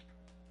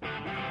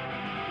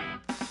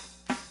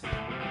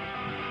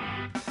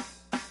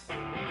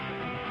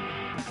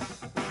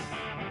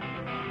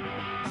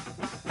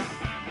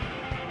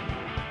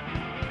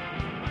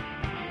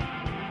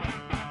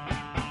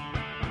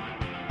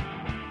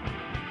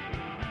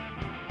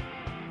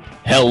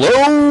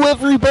Hello,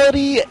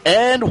 everybody,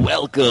 and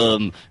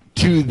welcome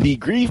to the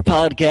Grief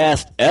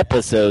Podcast,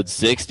 episode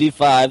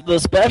 65, the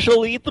special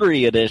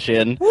E3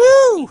 edition.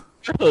 Woo!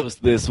 Your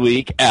host this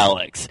week,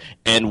 Alex,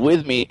 and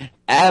with me,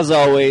 as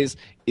always,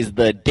 is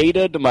the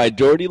data to my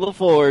Geordie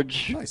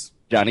LaForge, Nice.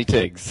 Johnny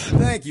Tiggs.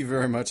 Thank you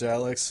very much,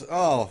 Alex.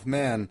 Oh,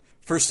 man.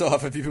 First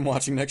off, have you been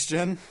watching Next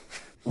Gen?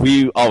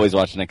 We always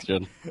watch Next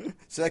Gen.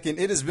 Second,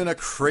 it has been a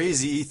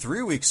crazy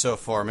E3 week so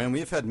far, man.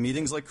 We've had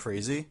meetings like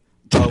crazy.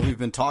 We've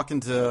been talking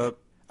to...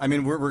 I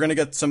mean, we're going to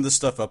get some of this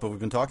stuff up, but we've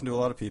been talking to a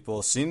lot of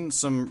people, seen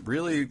some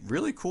really,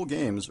 really cool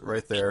games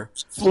right there.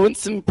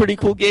 Influenced some pretty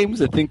cool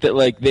games. I think that,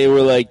 like, they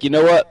were like, you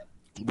know what?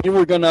 We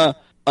were going to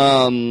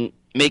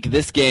make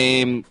this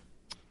game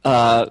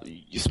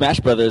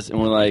Smash Brothers,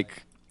 and we're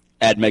like,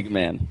 add Mega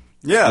Man.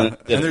 Yeah, and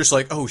they're just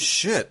like, oh,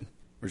 shit.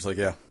 We're just like,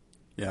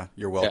 yeah,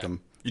 you're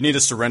welcome. Yeah. You need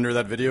us to render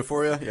that video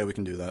for you? Yeah, we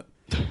can do that.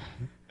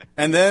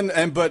 And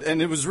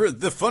it was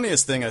the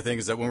funniest thing, I think,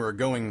 is that when we were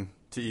going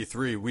to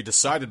E3, we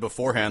decided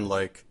beforehand,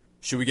 like,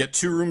 should we get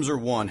 2 rooms or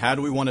 1? How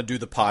do we want to do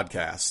the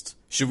podcast?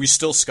 Should we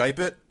still Skype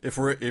it if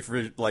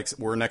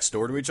we're next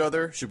door to each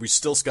other? Should we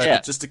still Skype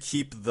it just to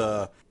keep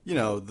the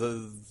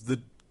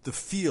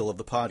feel of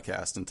the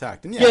podcast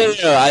intact? And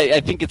I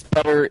think it's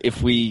better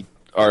if we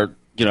are,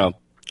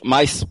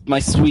 my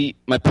suite,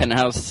 my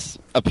penthouse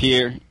up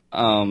here.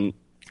 I'm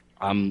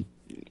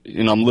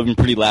living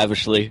pretty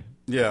lavishly.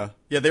 Yeah,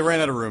 they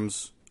ran out of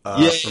rooms. So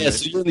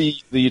you're in the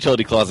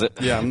utility closet.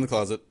 Yeah, I'm in the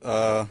closet.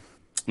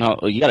 No,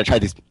 you gotta try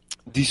these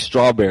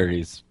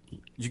strawberries.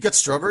 You got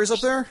strawberries up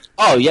there?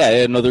 Oh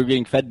yeah, no, they're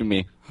getting fed to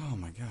me. Oh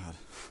my god.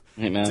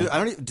 Hey, man.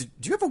 Dude,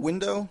 do you have a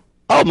window?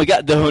 Oh my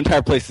god, the whole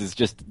entire place is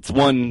it's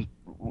one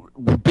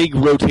big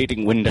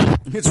rotating window.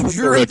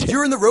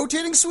 You're in the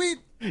rotating suite?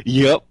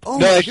 Yep. Oh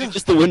no, my actually, god.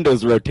 Just the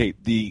windows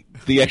rotate. The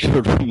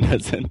actual room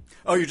doesn't.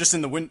 Oh, you're just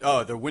in the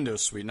window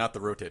suite, not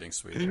the rotating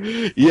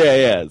suite.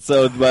 Yeah.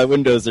 So my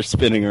windows are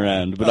spinning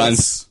around, but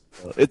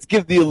it's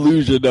give the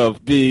illusion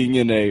of being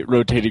in a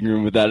rotating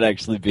room without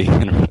actually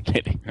being in a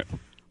rotating room.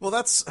 Well,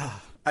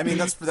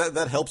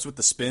 that helps with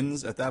the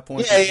spins at that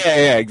point.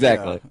 Yeah,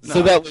 exactly. Yeah. No.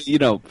 So that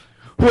way,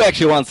 who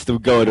actually wants to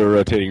go into a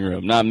rotating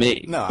room? Not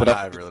me. No, but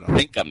I really don't. I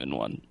think I'm in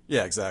one.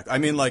 Yeah, exactly. I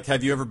mean, like,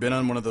 have you ever been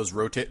on one of those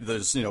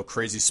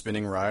crazy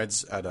spinning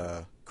rides at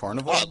a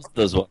carnival?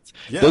 Those ones.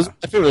 Yeah. Those are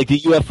my favorite, like the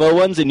UFO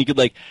ones, and you could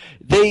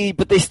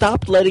but they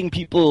stopped letting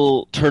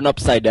people turn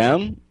upside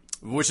down.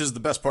 Which is the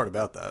best part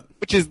about that.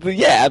 Which is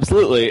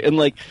absolutely. And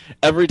like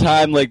every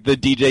time, like the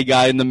DJ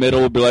guy in the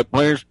middle would be like,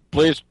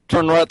 please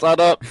turn right side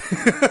up.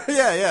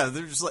 yeah.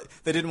 They're just like,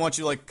 they didn't want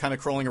you like kind of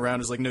crawling around.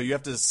 It's like, no, you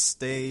have to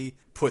stay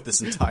put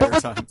this entire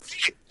time.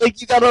 Like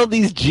you got all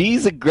these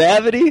G's of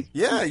gravity.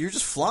 Yeah, you're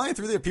just flying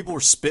through there. People were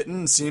spitting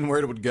and seeing where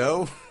it would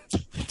go.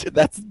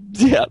 That's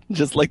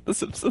just like The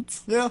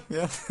Simpsons. Yeah.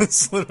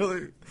 It's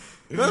literally.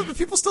 No, but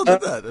people still do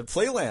that at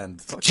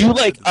Playland. Do you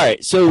all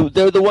right, so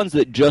they're the ones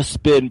that just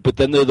spin, but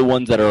then they're the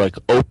ones that are like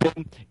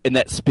open and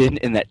that spin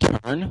and that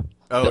turn.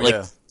 Oh,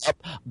 that, yeah.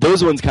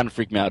 Those ones kind of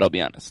freak me out, I'll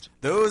be honest.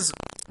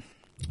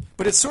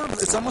 But it's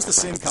almost the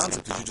same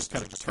concept as you just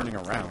kind of turning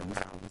around.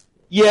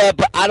 Yeah,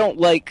 but I don't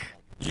like...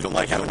 You don't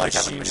like having a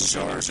machine in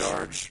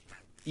charge?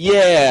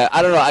 Yeah,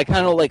 I don't know, I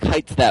kind of like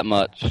heights that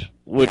much,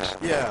 which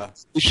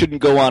you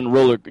shouldn't go on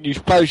you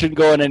probably shouldn't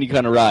go on any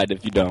kind of ride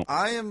if you don't.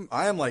 I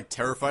am like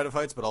terrified of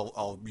heights, but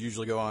I'll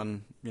usually go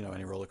on,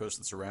 any roller coaster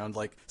that's around.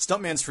 Like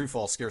Stuntman's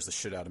Freefall scares the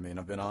shit out of me, and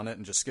I've been on it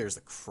and just scares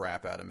the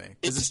crap out of me.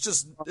 Because it's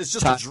just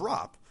a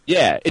drop.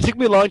 Yeah, it took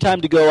me a long time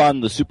to go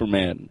on the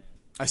Superman.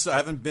 I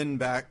haven't been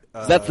back.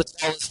 That's the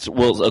tallest,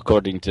 well,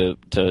 according to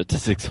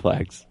Six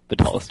Flags, the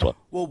tallest one.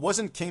 Well,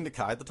 wasn't King to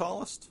Kai the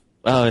tallest?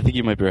 Oh, I think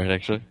you might be right,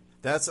 actually.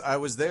 I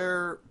was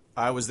there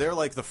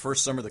like the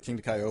first summer the King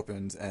to Kai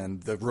opened,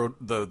 and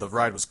the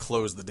ride was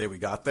closed the day we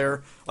got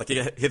there. Like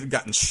it had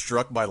gotten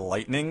struck by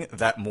lightning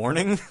that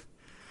morning,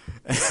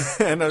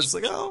 and I was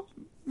like, oh,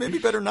 maybe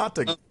better not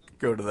to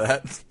go to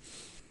that.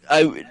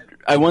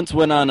 I once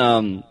went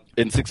on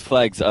in Six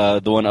Flags,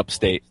 the one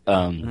upstate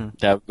that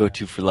I would go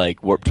to for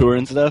like Warped Tour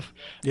and stuff.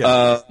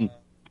 Yeah.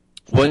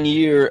 One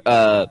year,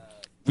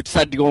 we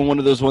decided to go on one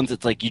of those ones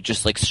that's like you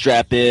just like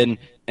strap in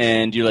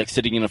and you're like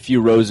sitting in a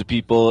few rows of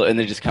people and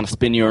they just kind of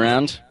spin you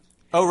around.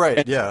 Oh, right,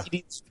 and yeah. The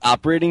lady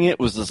operating it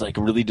was just like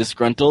really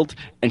disgruntled,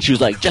 and she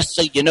was like, "Just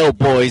so you know,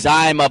 boys,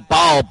 I'm a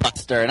ball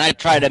buster, and I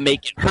try to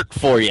make it hurt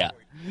for you."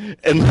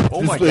 And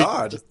oh my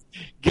god,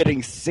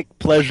 getting sick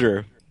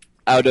pleasure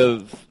out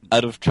of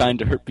trying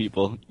to hurt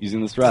people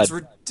using this ride. That's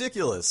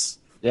ridiculous.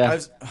 Yeah.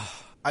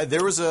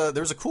 There was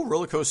a cool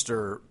roller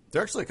coaster.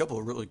 There are actually a couple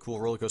of really cool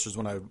roller coasters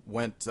when I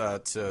went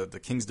to the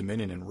King's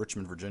Dominion in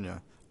Richmond,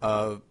 Virginia.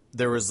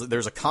 There's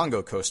a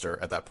Congo coaster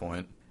at that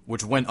point,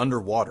 which went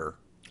underwater.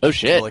 Oh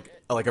shit!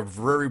 Like a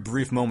very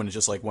brief moment, it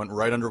just like went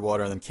right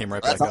underwater and then came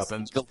right back up.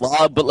 And like a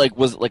log, but like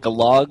was it like a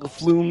log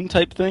flume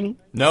type thing?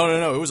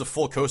 No. It was a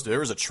full coaster.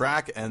 There was a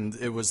track, and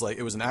it was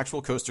an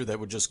actual coaster that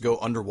would just go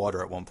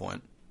underwater at one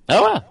point.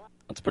 Oh wow,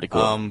 that's pretty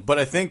cool. But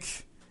I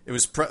think It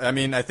was. I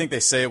mean, I think they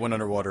say it went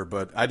underwater,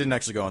 but I didn't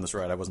actually go on this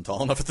ride. I wasn't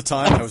tall enough at the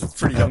time. I was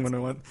pretty young when I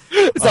went.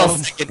 It's all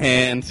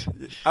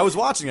secondhand. I was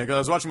watching it because I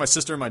was watching my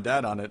sister and my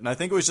dad on it, and I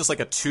think it was just like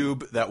a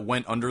tube that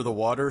went under the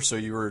water, so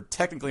you were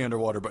technically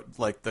underwater, but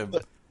like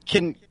the.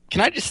 Can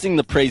I just sing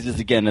the praises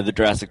again of the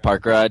Jurassic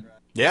Park ride?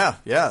 Yeah,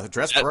 the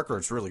Jurassic Park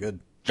ride's really good.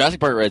 Jurassic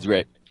Park ride's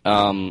great.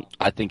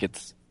 I think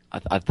it's.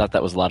 I thought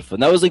that was a lot of fun.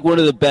 That was like one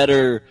of the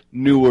better,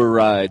 newer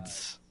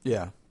rides.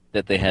 Yeah.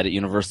 That they had at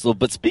Universal.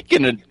 But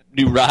speaking of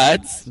new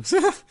rides,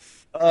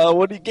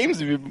 what games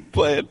have you been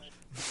playing?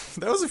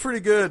 That was a pretty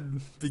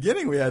good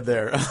beginning we had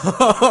there.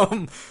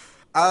 So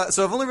I've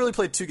only really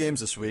played 2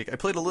 games this week. I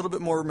played a little bit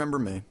more Remember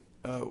Me,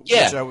 which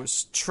I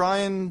was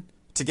trying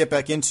to get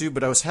back into,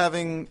 but I was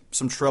having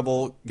some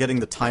trouble getting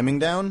the timing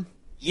down.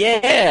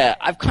 Yeah,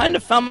 I've kind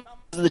of found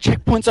the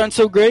checkpoints aren't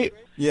so great.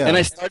 Yeah. And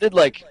I started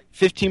like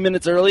 15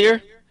 minutes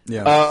earlier.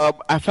 Yeah.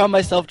 I found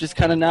myself just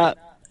kind of not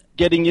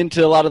getting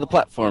into a lot of the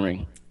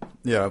platforming.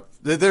 Yeah,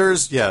 well,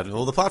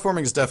 the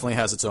platforming definitely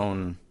has its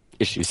own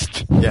issues.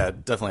 Yeah,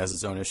 it definitely has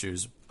its own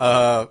issues.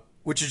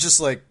 Which is just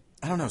like,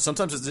 I don't know,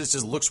 sometimes it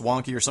just looks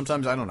wonky, or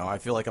sometimes, I don't know, I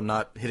feel like I'm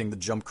not hitting the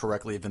jump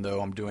correctly even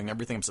though I'm doing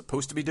everything I'm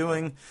supposed to be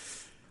doing.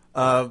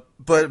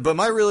 But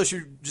my real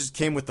issue just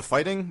came with the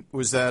fighting,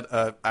 was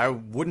that I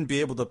wouldn't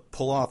be able to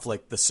pull off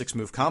like the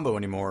 6-move combo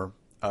anymore.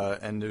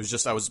 And it was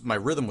just, my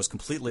rhythm was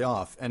completely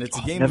off. And it's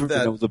a game never that...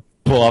 been able to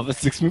pull off a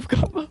 6-move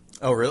combo.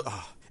 Oh, really?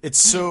 Oh. It's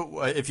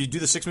so if you do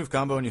the 6-move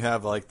combo and you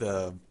have like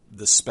the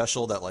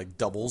special that like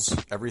doubles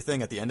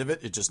everything at the end of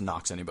it, it just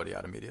knocks anybody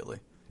out immediately.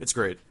 It's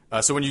great.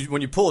 So when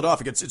you pull it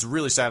off, it's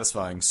really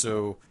satisfying.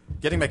 So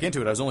getting back into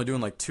it, I was only doing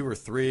like 2 or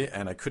 3,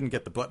 and I couldn't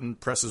get the button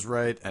presses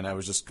right, and I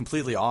was just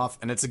completely off.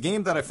 And it's a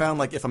game that I found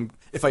like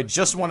if I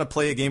just want to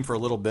play a game for a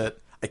little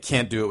bit, I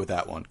can't do it with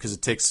that one because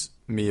it takes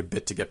me a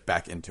bit to get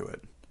back into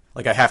it.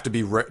 Like I have to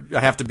be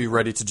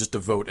ready to just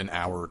devote an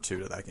hour or 2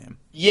 to that game.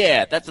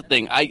 Yeah, that's the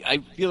thing.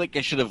 I feel like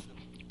I should have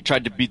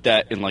tried to beat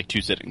that in like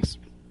 2 sittings.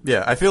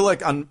 Yeah, I feel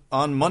like on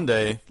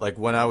Monday, like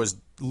when I was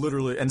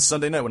literally, and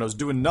Sunday night when I was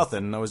doing nothing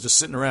and I was just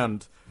sitting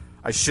around,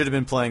 I should have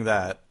been playing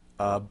that,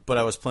 but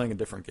I was playing a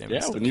different game. Yeah,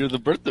 instead. when you were the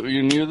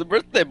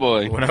birthday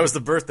boy. When I was the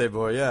birthday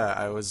boy, yeah,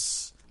 I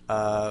was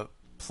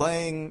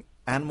playing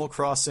Animal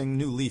Crossing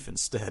New Leaf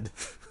instead.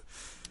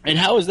 And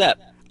how was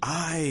that?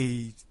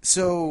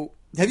 So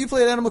have you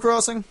played Animal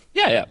Crossing?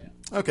 Yeah.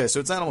 Okay, so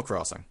it's Animal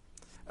Crossing.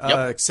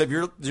 Yep. Except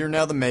you're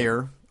now the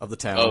mayor of the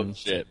town. Oh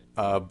shit!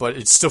 But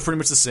it's still pretty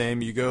much the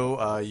same. You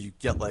go,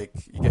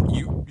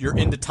 you're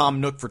into Tom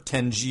Nook for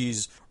 10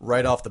 G's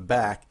right off the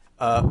bat,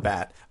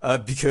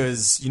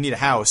 because you need a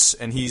house,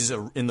 and he's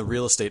in the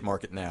real estate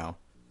market now.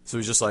 So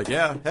he's just like,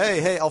 yeah,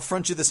 hey, I'll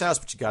front you this house,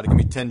 but you got to give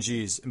me 10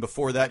 G's. And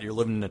before that, you're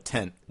living in a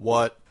tent.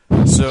 What?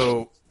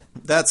 So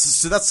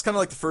that's kind of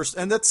like the first,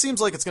 and that seems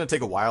like it's going to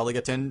take a while to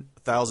get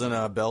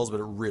 10,000 bells, but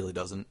it really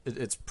doesn't.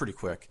 It's pretty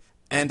quick.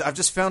 And I've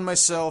just found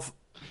myself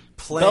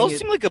playing. Bells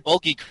seem like a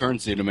bulky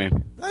currency to me.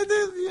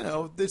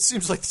 It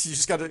seems like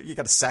you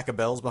got a sack of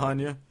bells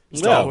behind you.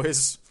 Just Yeah.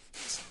 always.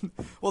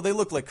 Well, they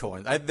look like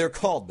coins. They're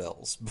called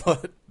bells,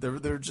 but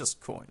they're just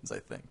coins. I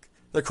think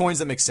they're coins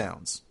that make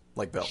sounds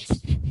like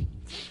bells.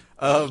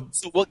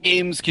 So, what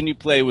games can you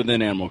play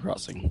within Animal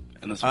Crossing?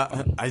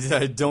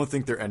 I don't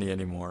think there are any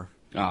anymore.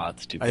 Oh,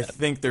 that's too bad. I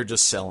think they're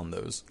just selling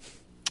those.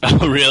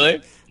 Oh,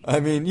 really? I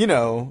mean,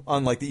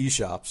 on like the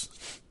eShops.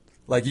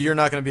 Like, you're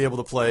not going to be able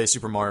to play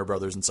Super Mario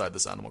Brothers inside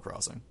this Animal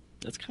Crossing.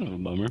 That's kind of a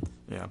bummer.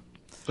 Yeah.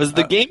 Because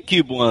the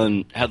GameCube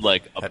one had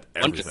like a bunch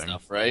everything. of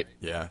stuff, right?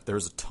 Yeah, there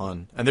was a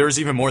ton. And there was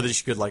even more that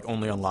you could like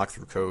only unlock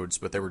through codes,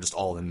 but they were just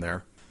all in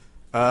there.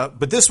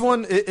 But this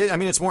one,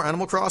 it's more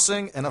Animal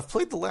Crossing, and I've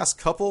played the last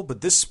couple,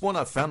 but this one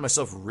I've found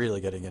myself really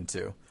getting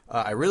into.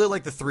 I really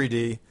like the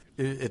 3D.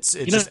 It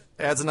just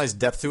adds a nice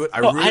depth to it.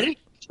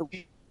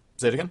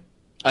 Say it again?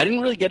 I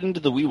didn't really get into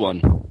the Wii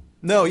one.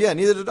 No, yeah,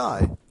 neither did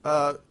I.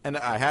 And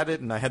I had it,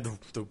 and I had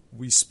the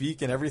Wii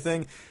Speak and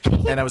everything,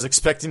 and I was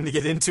expecting to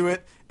get into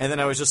it, and then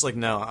I was just like,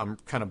 no, I'm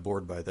kind of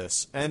bored by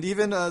this. And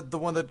even the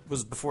one that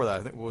was before that,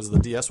 I think, was the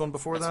DS one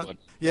before that? One.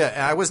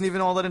 Yeah, I wasn't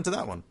even all that into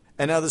that one.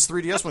 And now this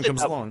 3DS one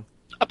comes along.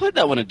 I played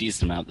that one a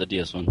decent amount, the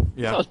DS one.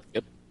 Yeah. That was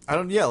good.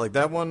 Like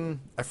that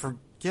one, I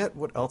forget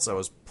what else I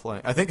was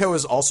playing. I think I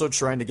was also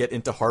trying to get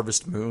into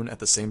Harvest Moon at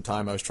the same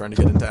time I was trying to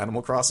get into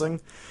Animal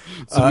Crossing.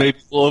 So maybe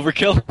a little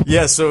overkill?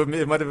 Yeah, so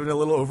it might have been a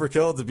little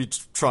overkill to be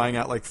trying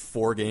out like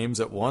 4 games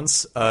at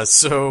once.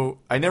 So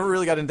I never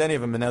really got into any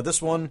of them. And now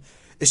this one,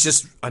 it's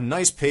just a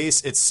nice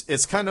pace.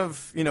 It's kind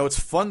of, it's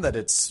fun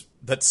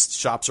that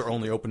shops are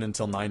only open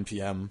until 9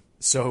 p.m.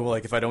 So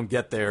like if I don't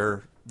get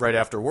there right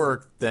after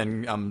work,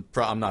 then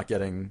I'm not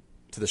getting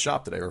to the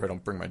shop today, or if I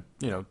don't bring my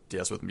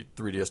 3DS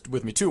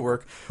with me to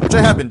work, which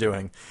I have been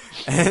doing.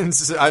 And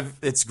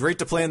it's great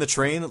to play in the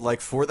train, like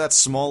for that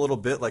small little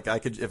bit. Like I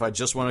could, if I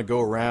just want to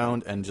go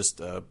around and just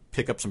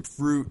pick up some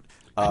fruit.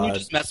 Can you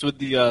just mess with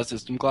the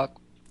system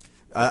clock?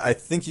 I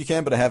think you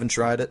can, but I haven't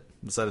tried it.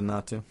 Decided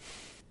not to.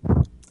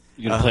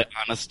 You gonna play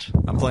honest?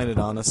 I'm playing it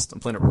honest. I'm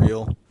playing it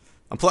real.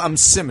 I'm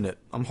simming it.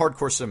 I'm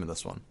hardcore simming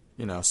this one.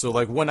 You know, so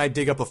like when I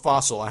dig up a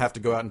fossil, I have to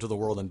go out into the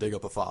world and dig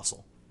up a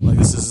fossil. Like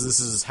this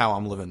is how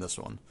I'm living this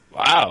one.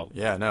 Wow.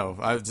 Yeah, no,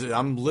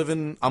 I'm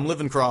living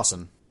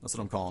crossing. That's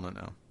what I'm calling it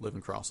now.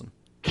 Living crossing.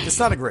 It's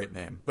not a great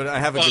name, but I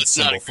have a good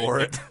symbol for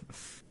it.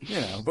 You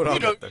know,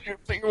 but You're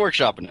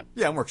workshopping it.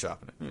 Yeah, I'm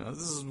workshopping it. You know,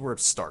 this is where it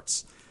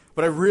starts.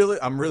 But I'm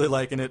really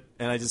liking it,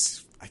 and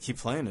I keep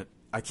playing it.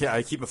 I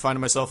keep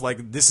finding myself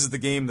like this is the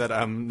game that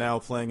I'm now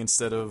playing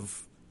instead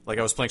of like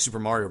I was playing Super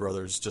Mario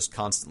Brothers just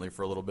constantly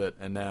for a little bit,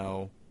 and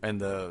now and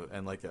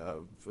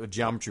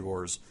Geometry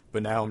Wars,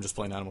 but now I'm just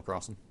playing Animal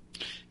Crossing.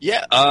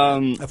 Yeah.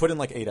 I put in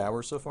like 8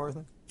 hours so far, I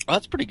think. Oh,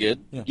 that's pretty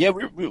good. Yeah.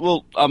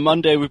 Well, on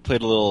Monday we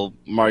played a little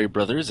Mario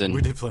Brothers, and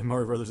we did play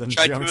Mario Brothers and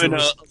tried Geometry doing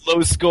Wars. a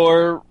low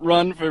score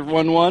run for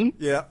 1-1.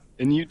 Yeah,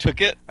 and you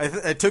took it.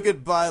 I took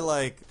it by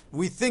like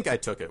we think I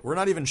took it. We're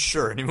not even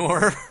sure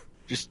anymore.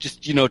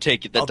 just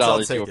take it. That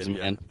dollar's yours,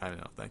 man. Yeah, I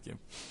know. Thank you.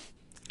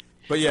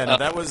 But yeah, no,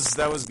 that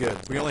was good.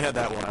 We only had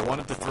that one. I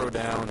wanted to throw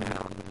down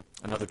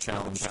another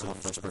challenge to the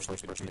first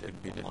person to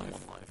beat it in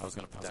life. I was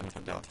going to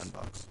put down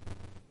 $10.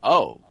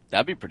 Oh,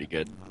 that'd be pretty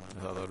good. I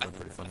thought that would have been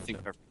pretty fun. I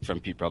think our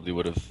friend Pete probably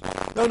would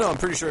have. No, I'm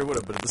pretty sure he would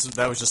have. But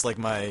that was just like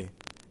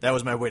that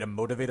was my way to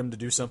motivate him to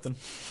do something.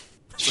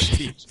 Like,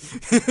 Pete,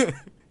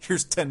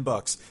 here's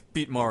 $10.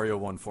 Beat Mario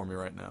 1 for me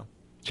right now.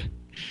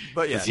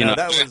 But yeah,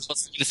 that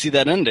was to see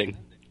that ending.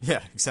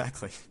 Yeah,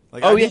 exactly.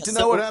 Like I need to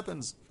know what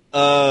happens.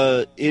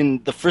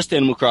 In the first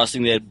Animal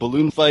Crossing, they had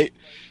Balloon Fight,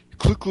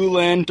 Clu Clu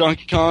Land,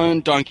 Donkey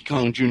Kong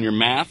Jr.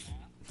 Math,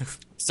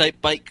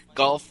 Sight Bike,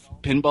 Golf,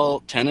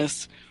 Pinball,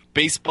 Tennis,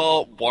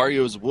 Baseball,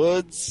 Wario's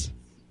Woods,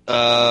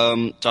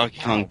 Donkey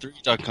Kong 3,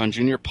 Donkey Kong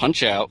Jr.,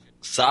 Punch Out,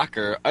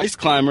 Soccer, Ice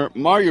Climber,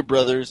 Mario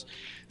Brothers,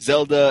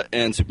 Zelda,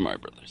 and Super Mario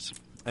Brothers.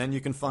 And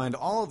you can find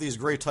all of these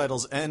great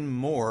titles and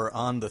more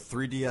on the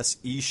 3DS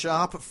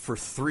eShop for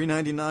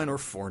 $3.99 or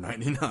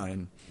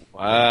 $4.99.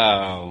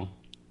 Wow.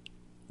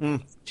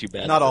 Too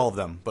bad. Not all of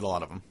them, but a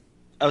lot of them.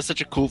 That was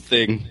such a cool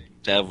thing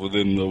to have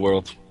within the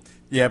world.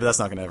 Yeah, but that's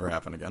not going to ever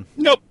happen again.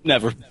 Nope,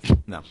 never.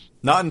 No,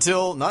 not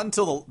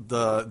until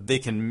they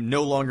can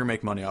no longer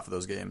make money off of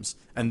those games,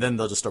 and then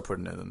they'll just start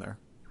putting it in there.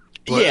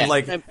 But,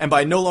 yeah, and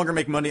by no longer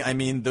make money, I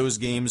mean those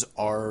games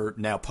are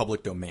now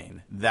public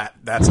domain.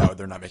 That's how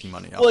they're not making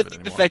money off of it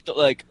anymore. The fact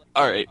that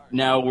all right,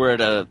 now we're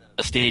at a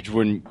stage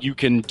when you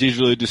can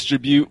digitally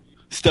distribute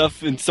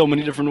stuff in so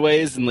many different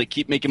ways and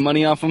keep making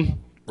money off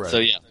them. Right. So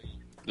yeah.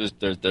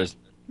 There's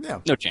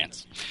no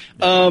chance.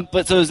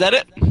 But so is that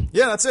it?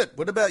 Yeah, that's it.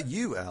 What about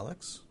you,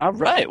 Alex? All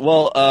right.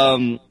 Well,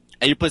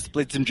 at your place,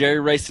 played some Jerry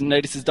Rice and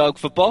Nidus' Dog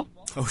Football.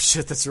 Oh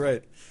shit, that's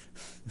right.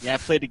 Yeah, I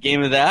played a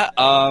game of that.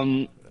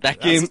 That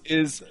game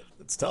is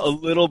a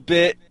little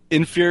bit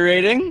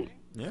infuriating.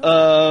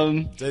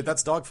 Yeah.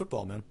 That's dog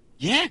football, man.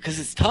 Yeah, because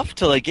it's tough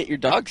to get your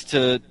dogs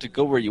to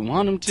go where you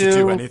want them to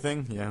do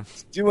anything. Yeah.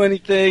 Do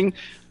anything.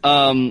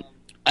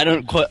 I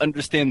don't quite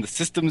understand the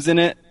systems in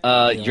it.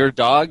 Your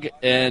dog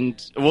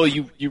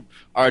you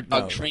are a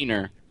dog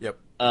trainer. Yep.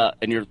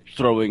 And you're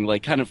throwing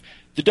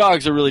the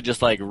dogs are really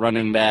just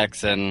running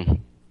backs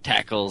and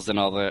tackles and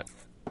all that.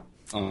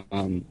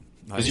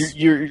 Nice.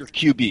 You're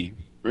QB,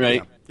 right?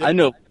 Yeah. Yep. I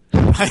know.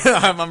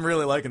 I'm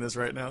really liking this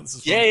right now. This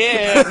is fun.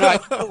 Yeah.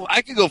 No,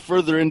 I could go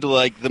further into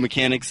the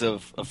mechanics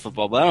of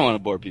football, but I don't want to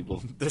bore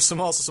people. There's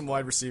also some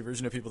wide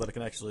receivers, people that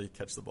can actually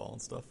catch the ball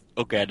and stuff.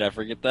 Okay, did I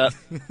forget that?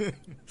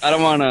 I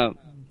don't want to.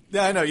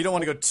 Yeah, I know. You don't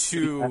want to go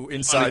too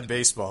inside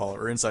baseball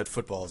or inside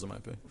football, as it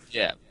might be.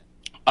 Yeah.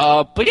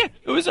 But yeah,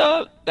 it was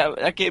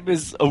that game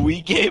is a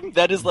Wii game.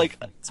 That is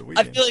it's a Wii game.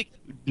 I feel like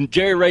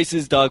Jerry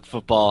Rice's Dog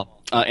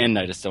Football and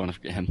Nidus. Don't want to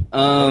forget him.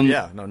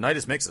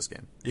 Nidus makes this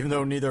game, even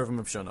though neither of them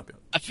have shown up yet.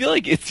 I feel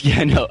like I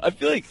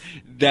feel like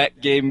that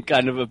game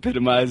kind of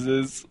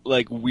epitomizes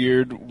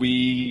weird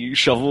Wii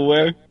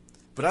shovelware.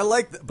 But I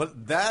like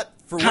that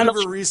for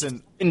whatever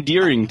reason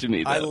endearing to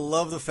me. Though. I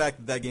love the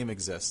fact that game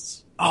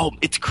exists. Oh,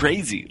 it's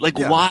crazy.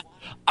 Why?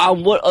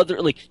 What other...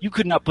 you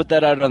could not put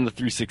that out on the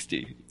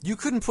 360. You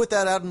couldn't put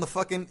that out in the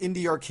fucking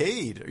indie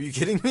arcade. Are you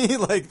kidding me?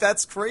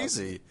 That's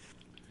crazy.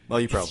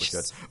 Well, you probably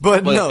could.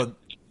 But no.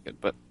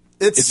 But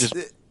it's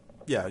just...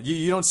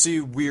 you don't see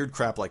weird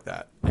crap like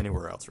that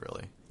anywhere else,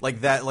 really. Like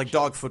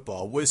dog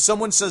football. When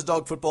someone says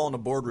dog football in a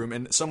boardroom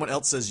and someone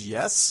else says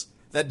yes,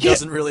 that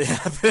doesn't really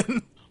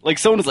happen.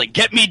 Someone is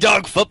get me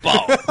dog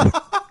football.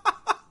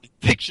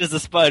 Pictures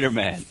of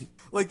Spider-Man.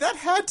 That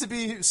had to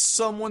be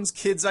someone's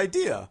kid's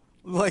idea.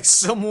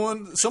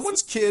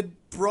 Someone's kid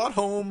brought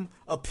home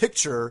a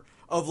picture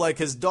of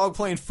his dog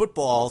playing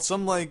football.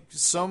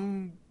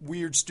 Some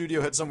weird studio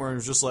head somewhere and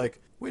was just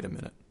wait a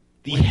minute.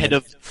 The head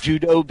of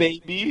Judo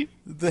Baby?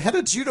 The head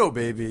of Judo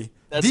Baby.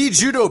 The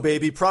Judo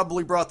Baby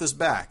probably brought this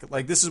back.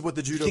 This is what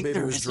the Judo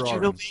Baby was drawing.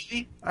 Judo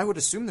Baby? I would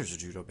assume there's a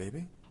Judo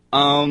Baby.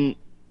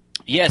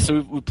 Yeah, so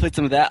we played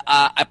some of that.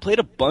 I played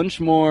a bunch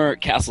more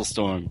Castle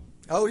Storm.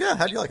 Oh, yeah.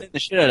 How'd you like it? The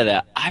shit out of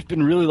that. I've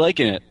been really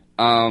liking it.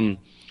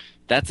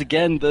 That's,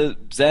 again, the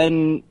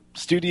Zen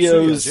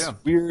Studios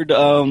weird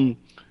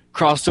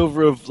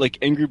crossover of,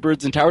 Angry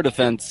Birds and Tower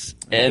Defense.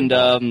 And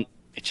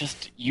it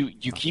just,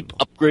 you keep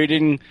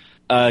upgrading,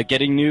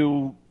 getting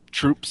new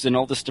troops and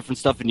all this different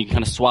stuff, and you can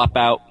kind of swap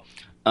out,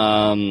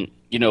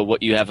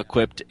 what you have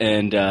equipped,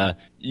 and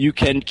you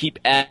can keep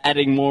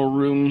adding more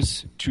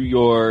rooms to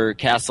your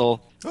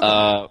castle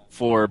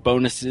for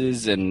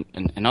bonuses and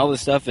all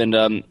this stuff, and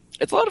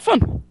it's a lot of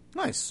fun.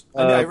 Nice.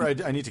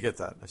 I need to get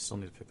that. I still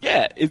need to pick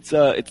that up. Yeah, it's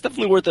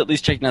definitely worth at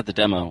least checking out the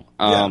demo.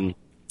 And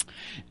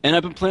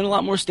I've been playing a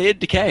lot more State of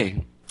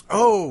Decay.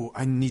 Oh,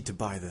 I need to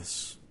buy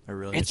this. I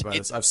really need to buy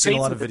this. I've seen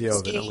a lot of video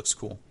of it. It looks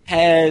cool.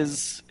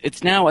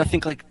 It's now, I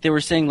think, like they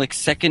were saying, like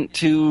second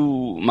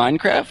to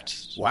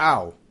Minecraft.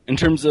 Wow. In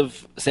terms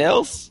of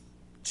sales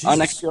on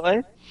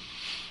XBLA.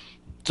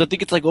 So I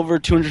think it's like over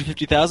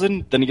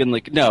 250,000. Then again,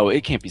 like, no,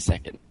 it can't be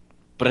second.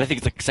 But I think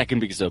it's like second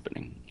biggest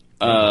opening.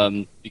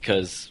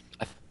 Because...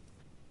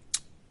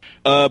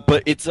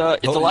 but it's a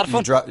lot of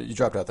fun. You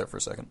dropped out there for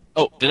a second.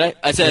 Oh, did I?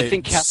 I said I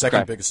think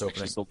second biggest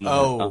opening.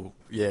 Oh,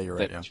 yeah, you're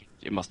right. Yeah,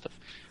 it must have.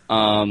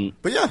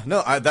 But yeah, no,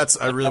 I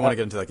really want to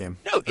get into that game.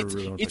 No,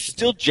 it's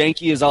still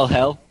janky as all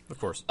hell. Of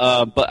course.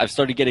 But I've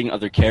started getting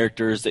other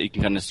characters that you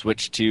can kind of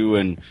switch to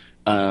and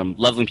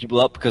leveling people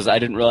up because I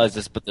didn't realize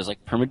this, but there's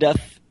like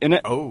permadeath in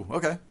it. Oh,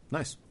 okay,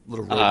 nice.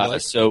 Little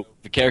roguelike. So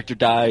if the character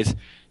dies,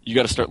 you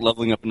got to start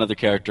leveling up another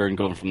character and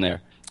going from there.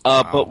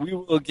 But we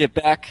will get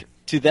back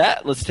to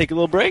that. Let's take a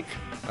little break.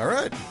 All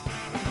right.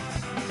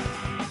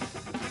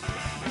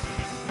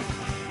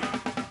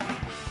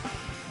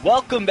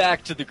 Welcome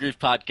back to the Grief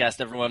Podcast,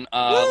 everyone.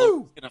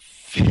 We're gonna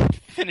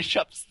finish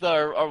up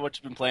or what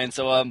you've been playing.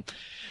 So, I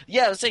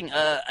was saying,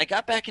 I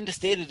got back into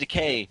State of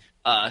Decay.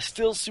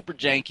 Still super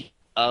janky,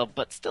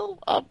 but still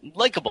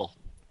likable.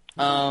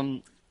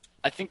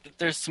 I think that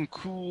there's some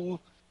cool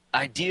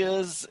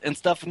ideas and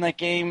stuff in that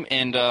game,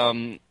 and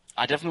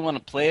I definitely want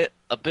to play it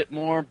a bit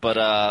more. But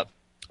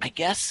I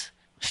guess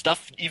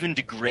stuff even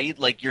degrade,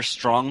 like your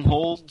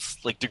strongholds,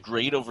 like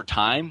degrade over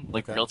time,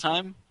 like real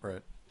time.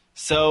 Right.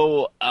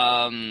 So,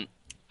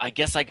 I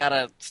guess I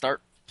gotta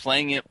start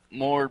playing it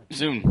more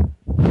soon.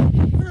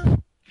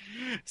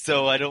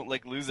 So I don't,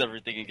 like, lose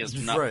everything, I guess,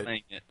 from not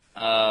playing it.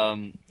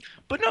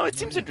 But no, it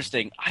seems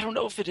interesting. I don't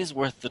know if it is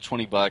worth the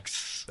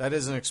 $20. That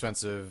is an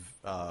expensive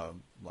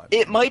library.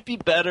 It might be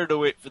better to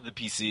wait for the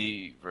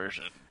PC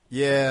version.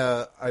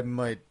 Yeah, I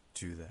might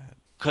do that.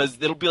 Because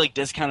it'll be, like,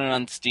 discounted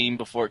on Steam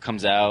before it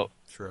comes out.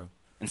 True.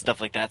 And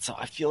stuff like that. So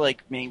I feel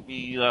like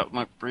maybe that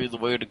might be the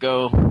way to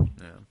go.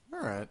 Yeah.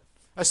 All right.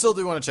 I still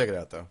do want to check it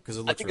out, though, because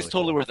it looks I think really it's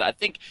totally cool. worth it. I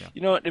think,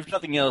 you know what, if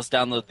nothing else,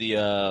 download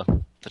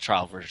the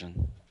trial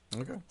version.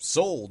 Okay.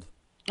 Sold.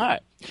 All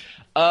right.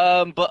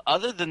 But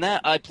other than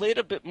that, I played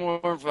a bit more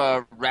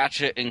of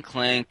Ratchet and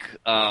Clank.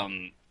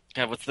 God,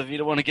 what's the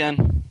Vita one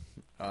again?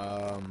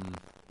 I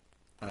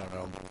don't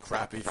know.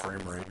 Crappy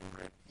frame rate.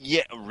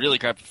 Yeah, really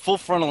crappy. Full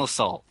Frontal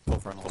Assault. Full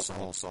Frontal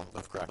Assault.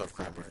 Of crappy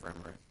frame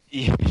rate.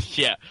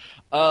 Yeah.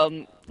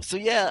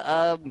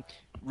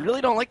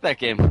 Really don't like that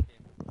game.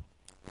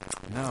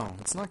 No,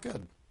 it's not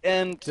good.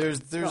 And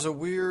there's a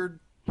weird...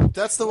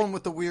 That's the one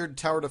with the weird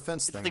tower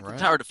defense thing, like right? The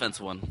tower defense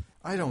one.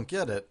 I don't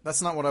get it.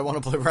 That's not what I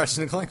want to play Ratchet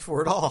and Clank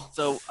for at all.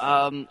 So,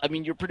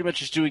 you're pretty much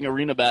just doing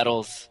arena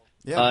battles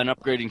and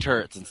upgrading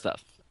turrets and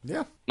stuff.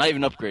 Yeah. Not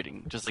even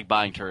upgrading, just like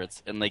buying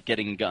turrets and like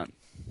getting a gun.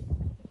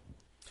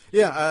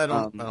 Yeah, I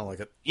don't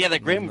like it. Yeah,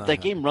 that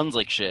game runs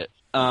like shit.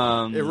 It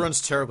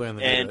runs terribly on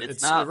the Vita. And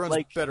it runs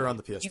like, better on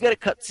the PS4. You get a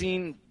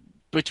cutscene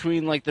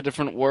between like the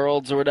different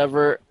worlds or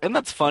whatever, and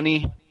that's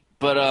funny,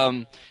 but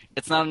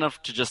it's not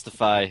enough to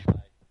justify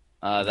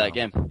that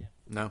game.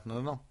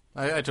 No.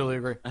 I totally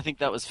agree. I think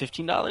that was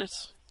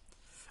 $15.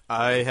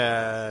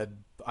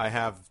 I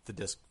have the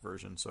disc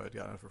version, so I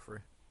got it for free.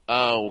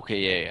 Oh,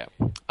 okay, yeah.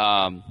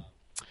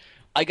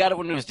 I got it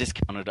when it was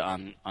discounted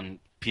on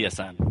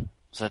PSN,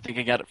 so I think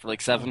I got it for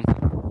like $7.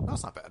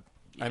 That's not bad.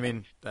 Yeah. I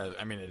mean,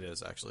 it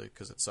is actually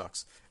because it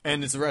sucks,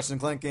 and it's a Ratchet and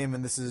Clank game,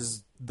 and this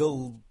is the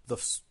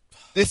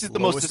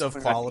lowest of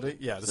quality.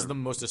 Yeah, this is the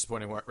most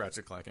disappointing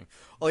Ratchet Clanking.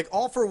 Like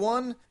All for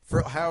One,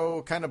 for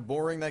how kind of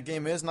boring that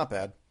game is, not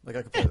bad. Like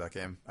I could play that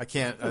game. I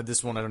can't.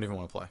 This one I don't even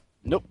want to play.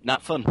 Nope,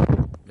 not fun.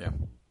 Yeah.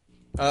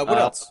 What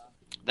else?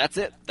 That's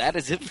it. That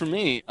is it for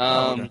me.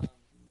 Okay.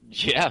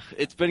 Yeah,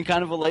 it's been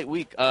kind of a light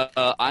week.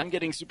 I'm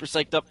getting super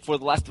psyched up for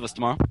The Last of Us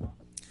tomorrow.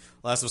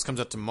 Last of Us comes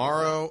out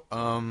tomorrow.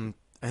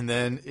 And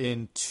then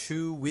in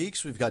 2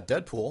 weeks we've got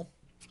Deadpool.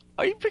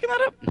 Are you picking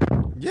that up?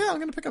 Yeah, I'm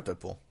gonna pick up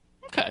Deadpool.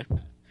 Okay.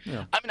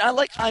 Yeah. I mean, I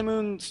like High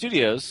Moon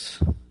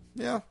Studios.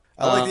 Yeah.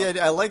 I like the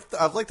idea.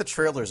 I've liked the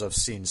trailers I've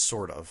seen,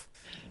 sort of.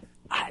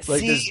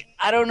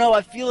 I don't know.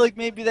 I feel like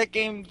maybe that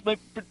game might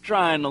be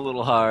trying a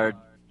little hard.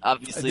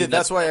 Obviously,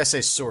 that's why I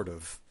say sort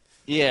of.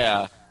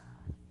 Yeah.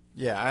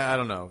 Yeah, I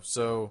don't know.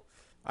 So,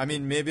 I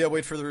mean, maybe I'll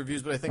wait for the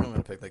reviews, but I think I'm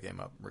going to pick that game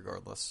up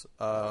regardless.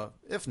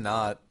 If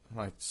not,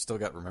 I still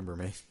got Remember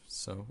Me.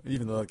 So,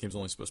 even though that game's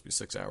only supposed to be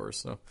 6 hours,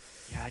 so.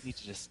 Yeah, I need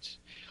to just...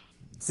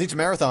 need to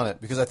marathon it,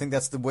 because I think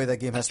that's the way that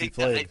game has to be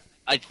played.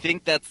 I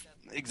think that's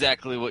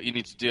exactly what you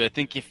need to do. I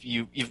think if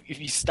you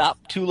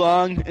stop too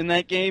long in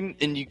that game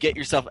and you get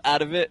yourself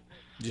out of it,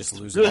 you just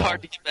lose it's really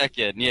hard to get back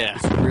in. Yeah,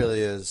 it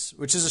really is,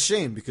 which is a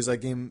shame because that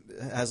game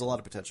has a lot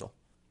of potential.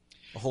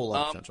 A whole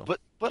lot of potential. But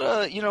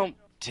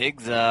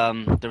Tiggs, there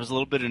was a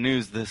little bit of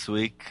news this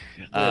week.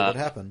 What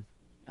happened?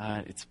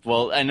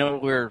 I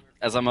know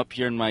as I'm up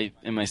here in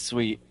my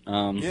suite.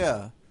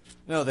 Yeah.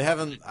 No, they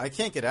haven't. I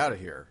can't get out of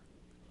here.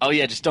 Oh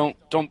yeah, just don't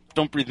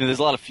breathe in. There's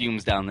a lot of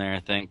fumes down there, I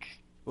think.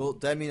 Well,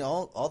 I mean,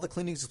 all the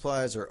cleaning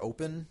supplies are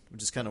open,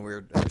 which is kind of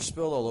weird. They're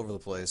spilled all over the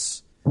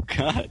place.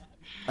 God.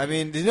 I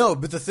mean,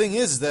 but the thing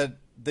is that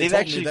they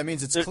told me that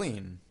means it's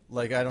clean.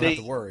 Like, I don't have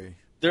to worry.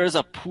 There's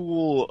a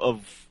pool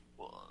of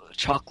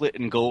chocolate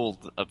and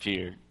gold up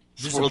here,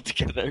 swirled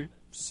together.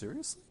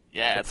 Seriously?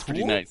 Yeah, it's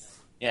pretty nice.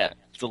 Yeah,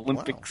 it's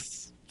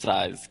Olympics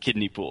size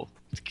kidney pool.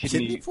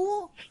 Kidney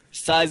pool?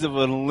 Size of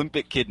an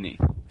Olympic kidney.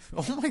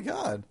 Oh my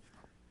god.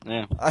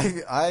 Yeah.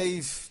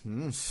 I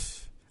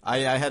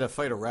had to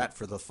fight a rat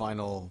for the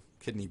final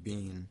kidney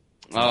bean.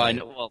 Oh, I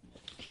know. Well,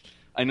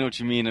 I know what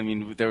you mean. I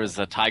mean, there was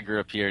a tiger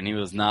up here, and he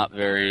was not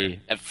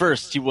very. At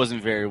first, he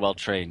wasn't very well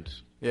trained.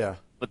 Yeah.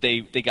 But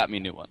they got me a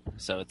new one,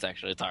 so it's all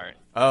right.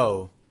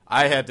 Oh,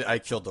 I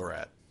killed the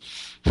rat.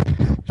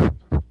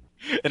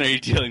 And are you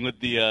dealing with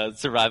the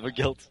survivor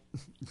guilt?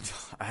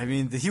 I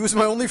mean, he was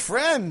my only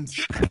friend.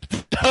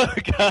 Oh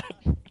God.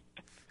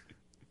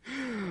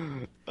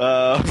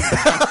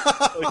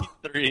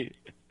 3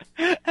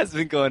 has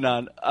been going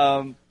on.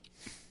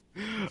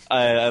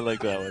 I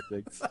like that one.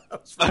 Thanks.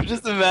 I'm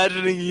just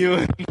imagining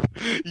you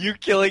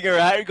killing a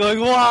rat and going,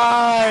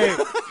 "Why?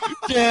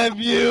 Damn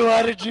you!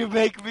 Why did you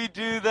make me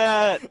do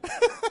that?"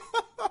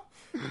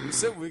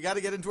 So we got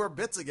to get into our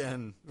bits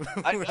again.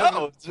 I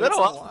know. It's been a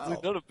while since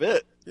we've done a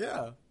bit.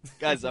 Yeah.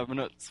 Guys, I'm going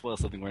to spoil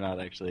something. We're not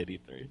actually at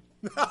E3.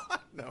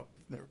 No,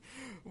 never.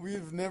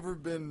 We've never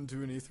been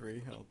to an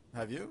E3.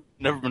 Have you?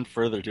 Never been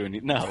further to an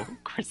E3. No,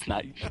 of course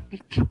not.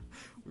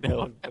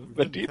 No, I haven't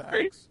been to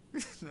E3.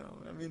 No,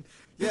 I mean,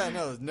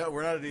 no,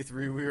 we're not at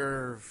E3. We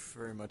are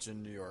very much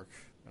in New York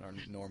on our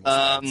normal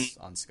spots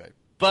on Skype.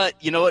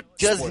 But you know what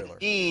doesn't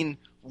mean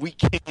we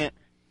can't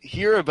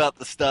hear about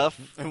the stuff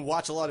and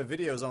watch a lot of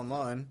videos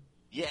online.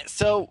 Yeah,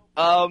 so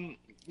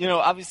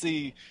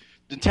obviously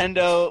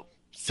Nintendo,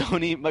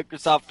 Sony,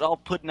 Microsoft all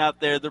putting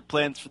out their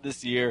plans for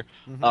this year.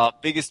 Mm-hmm.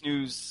 Biggest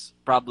news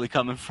probably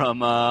coming from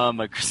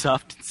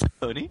Microsoft and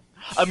Sony.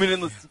 I mean,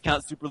 unless you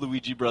count Super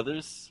Luigi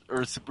Brothers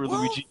or Super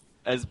Luigi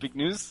as big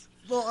news.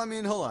 Well, I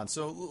mean, hold on.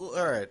 So,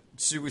 all right,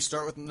 should we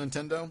start with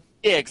Nintendo?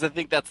 Yeah, because I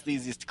think that's the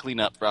easiest to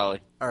clean up,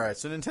 probably. All right,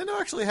 so Nintendo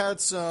actually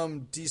had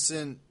some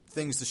decent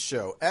things to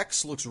show.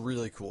 X looks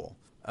really cool.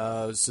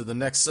 So the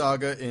next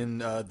saga in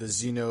the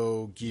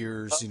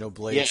Xenogears,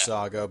 Xenoblade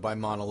saga by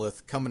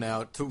Monolith coming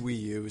out to Wii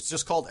U. It's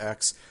just called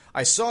X.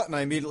 I saw it and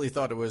I immediately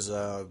thought it was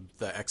the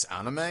X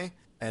anime,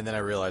 and then I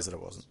realized that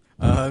it wasn't.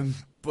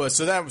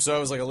 So I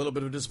was like a little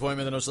bit of a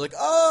disappointment. And I was like,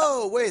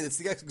 oh wait, it's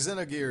the X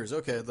Xenogears.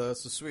 Okay,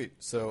 that's so sweet.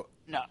 So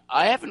no,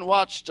 I haven't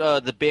watched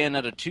the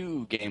Bayonetta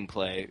 2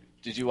 gameplay.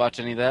 Did you watch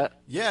any of that?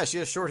 Yeah, she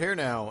has short hair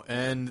now,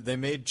 and they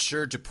made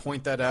sure to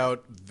point that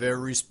out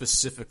very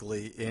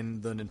specifically in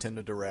the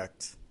Nintendo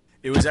Direct.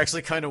 It was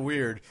actually kind of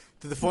weird,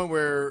 to the point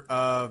where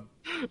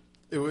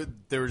they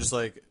were just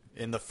like,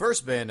 in the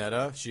first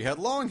Bayonetta, she had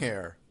long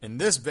hair. In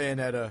this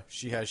Bayonetta,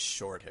 she has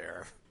short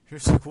hair. You're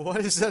just like, what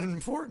is that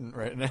important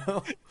right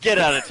now? Get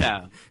out of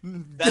town.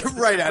 Get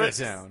right out of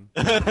town.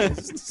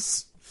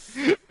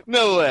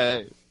 No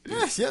way.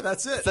 Yeah,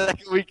 that's it.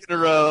 Second week in a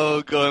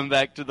row going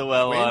back to the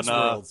well Wayne's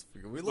on World.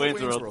 We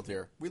love Wayne's World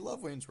here. We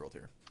love Wayne's World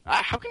here.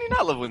 How can you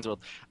not love Wayne's World?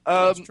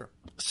 That's true.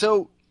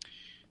 So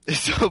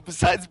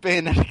besides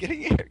Bayonetta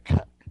getting a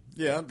haircut.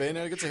 Yeah,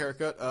 Bayonetta gets a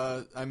haircut.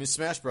 I mean,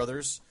 Smash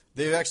Brothers.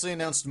 They've actually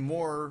announced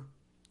more.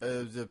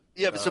 So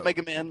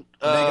Mega Man.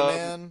 Mega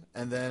Man,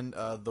 and then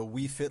the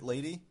Wii Fit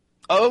lady.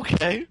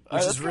 Okay.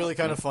 Which is really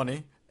kind of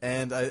funny.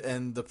 And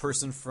the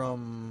person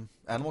from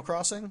Animal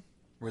Crossing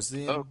was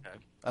the. Okay.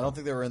 I don't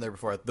think they were in there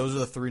before. Those are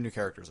the 3 new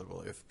characters, I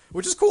believe.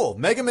 Which is cool.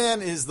 Mega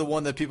Man is the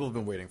one that people have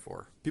been waiting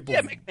for.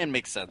 Mega Man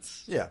makes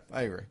sense. Yeah,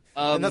 I agree.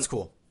 And that's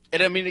cool.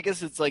 And I mean, I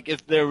guess it's like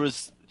if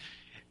there's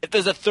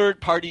a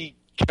third-party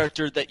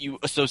character that you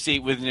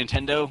associate with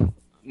Nintendo,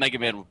 Mega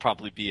Man would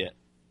probably be it.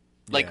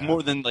 Like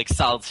more than like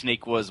Solid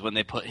Snake was when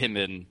they put him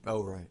in.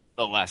 Oh right.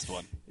 The last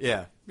one.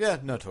 Yeah.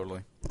 No,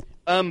 totally.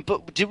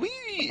 But did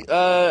we?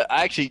 I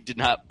actually did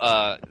not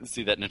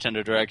see that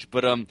Nintendo Direct.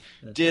 But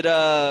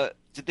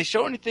did they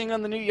show anything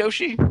on the new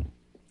Yoshi?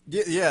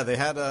 Yeah, they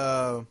had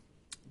a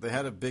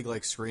big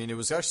like screen. It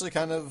was actually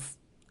kind of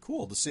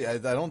cool to see. I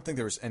don't think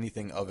there was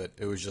anything of it.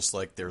 It was just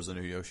like there was a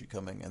new Yoshi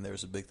coming, and there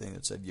was a big thing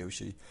that said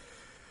Yoshi.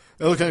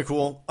 It looked kind of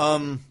cool.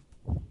 I'm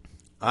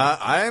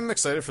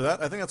excited for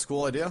that. I think that's a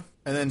cool idea.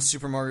 And then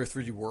Super Mario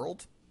 3D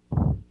World.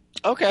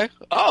 Okay.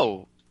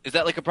 Oh, is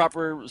that like a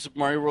proper Super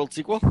Mario World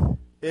sequel?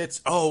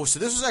 So this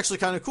was actually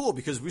kind of cool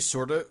because we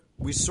sort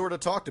of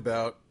talked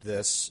about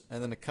this,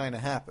 and then it kind of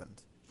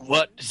happened.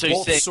 What? So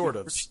you say sort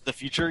of the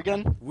future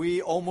again?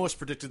 We almost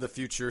predicted the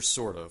future,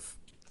 sort of.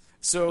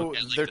 So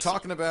they're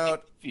talking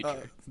about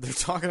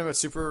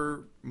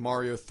Super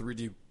Mario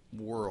 3D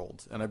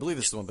World, and I believe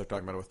this is the one they're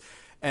talking about with.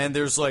 And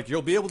there's like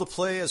you'll be able to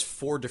play as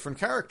 4 different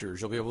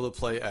characters. You'll be able to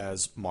play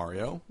as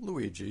Mario,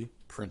 Luigi,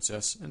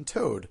 Princess and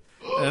Toad.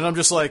 And I'm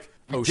just like,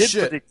 oh Did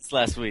shit! predict this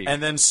last week.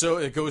 And then so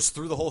it goes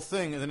through the whole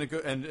thing, and then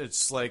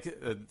it's like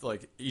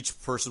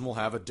each person will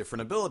have a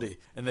different ability,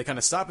 and they kind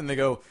of stop and they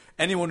go,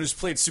 anyone who's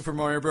played Super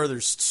Mario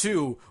Brothers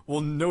 2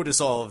 will notice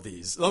all of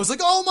these. And I was like,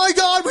 oh my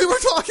god, we were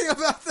talking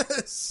about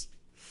this.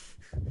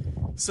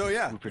 So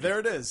yeah, there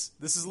it is.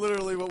 This is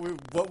literally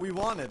what we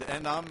wanted,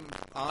 and I'm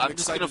just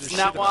excited gonna to from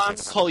now on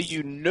this. call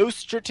you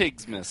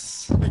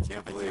Nostratigmus. I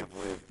can't believe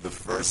The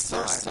first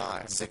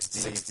time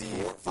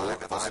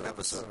 65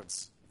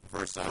 episodes.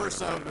 First time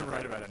I've been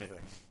right about anything.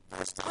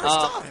 First time.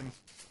 Time.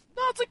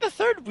 No, it's like the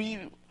third. We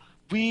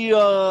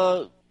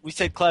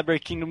said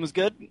Cloudberry Kingdom was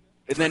good,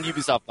 and then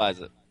Ubisoft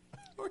buys it.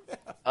 Oh,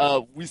 yeah.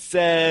 We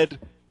said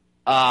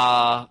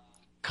Call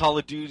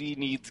of Duty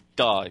needs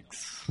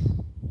dogs.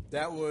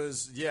 That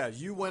was, yeah,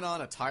 you went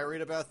on a tirade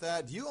about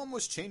that. You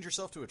almost chained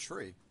yourself to a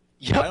tree.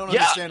 Yep, I don't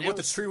understand what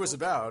the tree was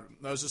about.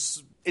 I was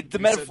just... It's the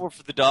you metaphor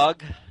for the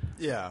dog. said-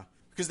 yeah,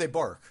 because they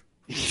bark.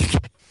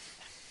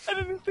 I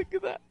didn't think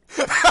of that.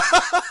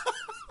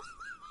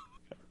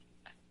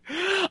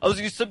 I was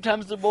going to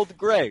sometimes they're both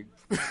gray.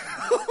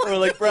 Or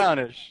like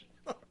brownish.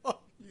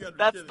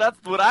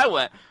 That's what I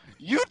went.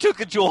 You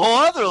took it to a whole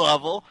other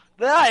level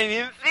that I didn't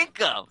even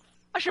think of.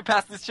 I should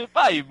pass this shit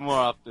by you more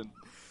often.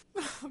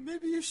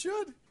 Maybe you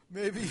should.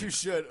 Maybe you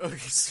should. Okay,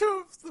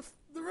 so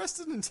the rest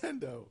of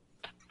Nintendo.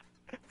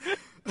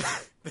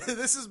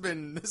 This has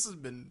been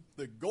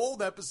the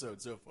gold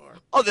episode so far.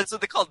 Oh, that's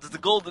what they call it. The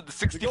golden. The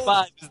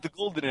 65 is the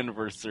golden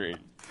anniversary.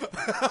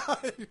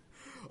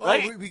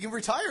 Right? We can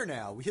retire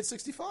now. We hit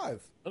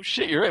 65. Oh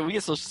shit, you're right. We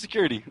get Social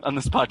Security on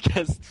this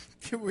podcast.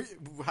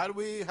 How do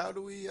we How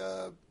do we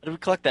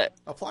collect that?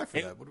 apply for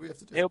that? What do we have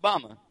to do? Hey,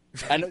 Obama.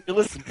 I know you're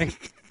listening.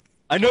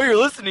 I know you're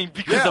listening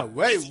because Yeah, of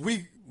wait,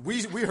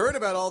 we heard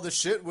about all this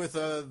shit with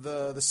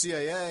the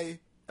CIA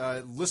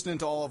listening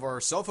to all of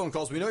our cell phone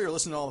calls. We know you're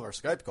listening to all of our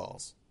Skype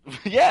calls.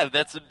 yeah,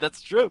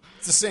 that's true.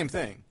 It's the same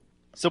thing.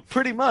 So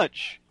pretty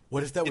much.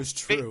 What if that was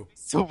true?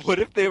 So what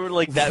if they were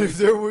like What that? if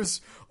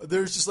there's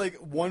just like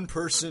one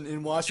person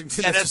in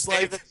Washington And that's just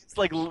like, it's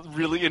like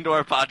really into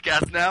our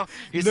podcast now.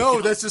 He's no,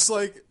 like, that's just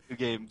like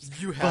games.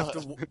 you have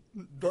to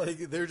like.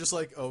 They're just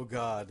like, oh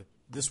god,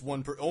 this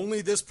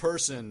only this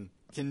person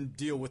can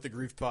deal with the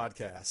Grief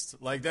podcast.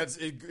 Like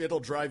it'll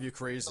drive you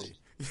crazy.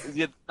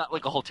 It's not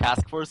like a whole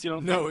task force, you know?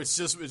 No, it's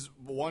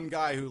one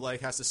guy who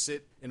like has to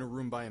sit in a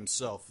room by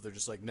himself. They're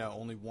just like, no,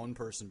 only one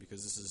person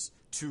because this is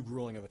too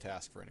grueling of a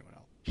task for anyone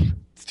else.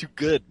 It's too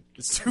good.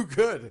 It's too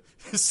good.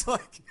 It's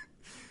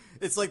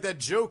like that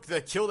joke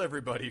that killed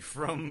everybody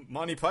from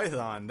Monty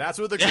Python. That's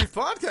what the Grief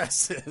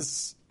podcast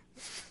is.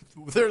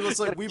 They're just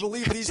like, we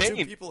believe these two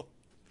people.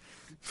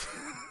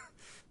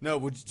 No,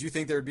 do you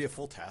think there would be a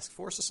full task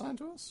force assigned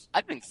to us?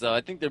 I think so.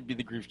 I think there'd be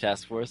the Grief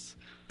Task Force.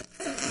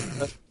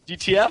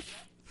 GTF?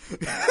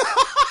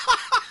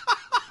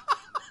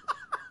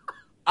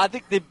 I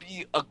think there'd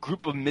be a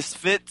group of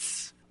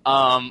misfits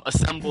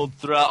assembled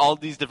throughout all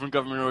these different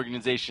government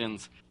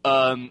organizations.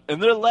 And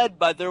they're led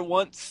by their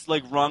once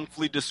like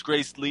wrongfully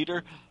disgraced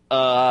leader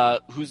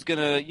who's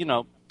going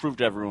to, prove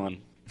to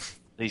everyone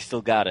that he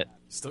still got it.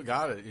 Still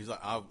got it. He's like,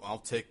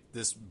 I'll take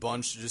this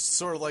bunch, just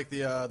sort of like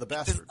the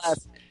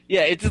bastards.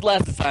 It's his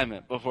last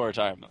assignment before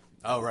retirement.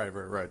 Oh,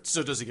 right.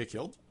 So does he get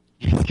killed?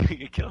 He's going to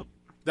get killed.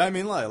 I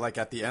mean, like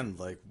at the end,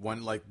 like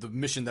when like the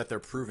mission that they're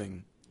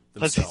proving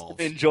Because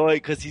themselves.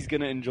 he's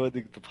gonna enjoy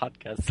the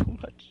podcast so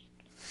much.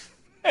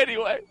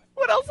 Anyway,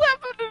 what else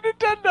happened to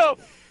Nintendo?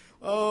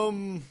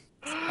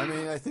 I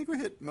mean, I think we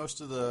hit most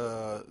of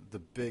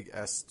the big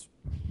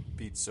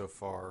beats so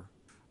far.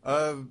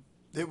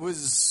 It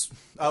was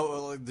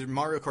the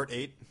Mario Kart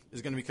 8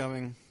 is going to be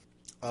coming,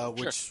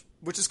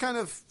 which is kind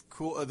of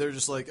cool. They're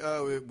just like,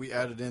 we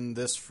added in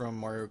this from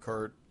Mario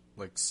Kart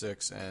like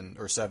 6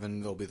 or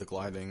 7. There'll be the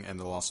gliding, and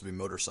there'll also be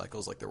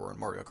motorcycles like there were in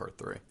Mario Kart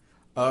 3.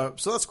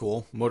 So that's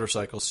cool.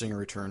 Motorcycles, seeing a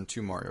return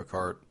to Mario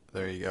Kart.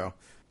 There you go.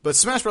 But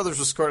Smash Brothers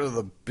was kind of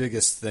the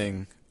biggest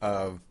thing.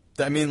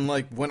 I mean,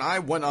 like, when I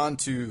went on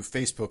to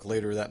Facebook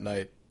later that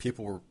night,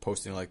 people were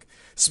posting, like,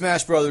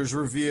 Smash Brothers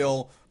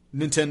reveal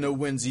Nintendo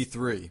wins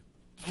E3.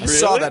 I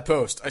saw that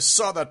post.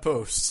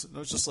 And I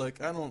was just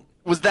like, I don't...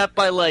 Was that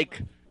by,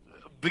 like,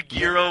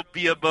 Bagheero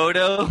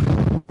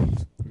Miyamoto?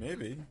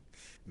 Maybe.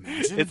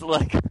 Imagine. It's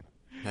like...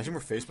 Imagine we're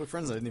Facebook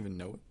friends and I didn't even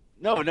know it.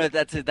 No,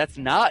 that's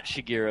not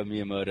Shigeru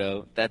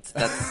Miyamoto. That's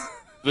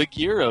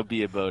Bagheero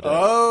Miyamoto.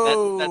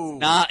 Oh! That's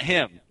not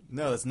him.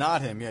 No, that's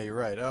not him. Yeah, you're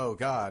right. Oh,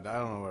 God. I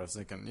don't know what I was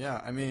thinking.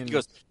 Yeah, I mean... He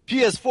goes,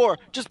 PS4,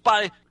 just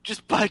buy 2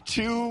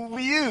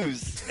 Wii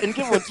U's and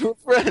give one to a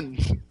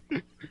friend.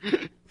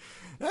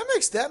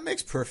 That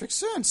makes perfect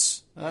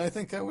sense. I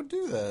think I would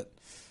do that.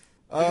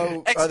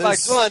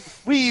 Xbox One,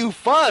 Wii U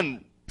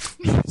fun.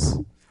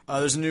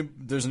 There's a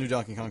new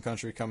Donkey Kong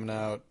Country coming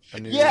out.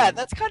 Yeah,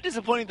 that's kind of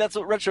disappointing. That's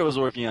what Retro was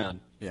working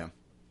on. Yeah.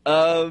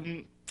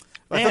 I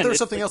I thought there was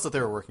something else that they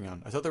were working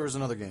on. I thought there was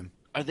another game.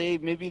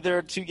 Maybe they're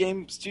a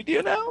 2-game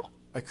studio now?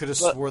 I could have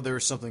swore there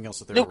was something else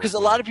that they were working on. No, because a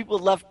lot of people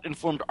left and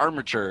formed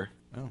Armature.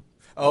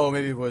 Oh,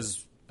 maybe it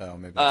was... Oh,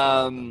 maybe...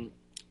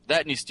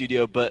 That new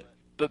studio, but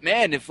But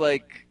man, if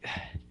like,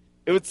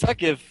 it would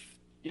suck if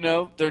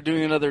they're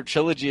doing another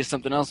trilogy or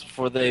something else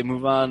before they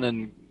move on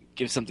and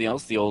give something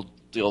else the old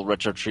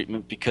retro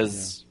treatment.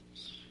 Because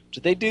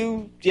did they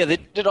do? Yeah, they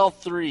did all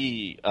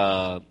three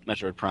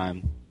Metroid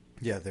Prime.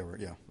 Yeah, they were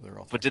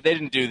all. But they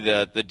didn't do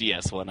the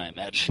DS one, I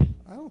imagine.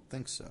 I don't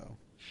think so.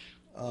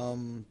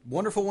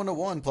 Wonderful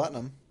 101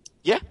 Platinum.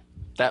 Yeah,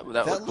 that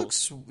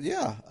looks cool.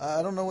 Yeah,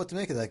 I don't know what to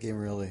make of that game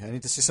really. I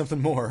need to see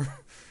something more.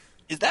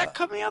 Is that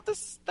coming out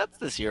that's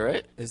this year,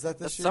 right? Is that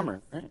this That's year?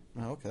 summer, right?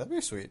 Oh, okay, that'd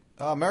be sweet.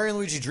 Mario and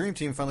Luigi Dream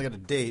Team finally got a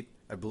date,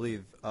 I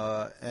believe,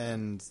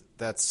 and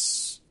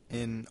that's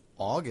in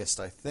August,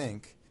 I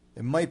think.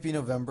 It might be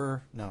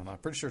November. No, I'm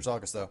pretty sure it's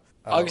August though.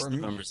 August,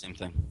 November, same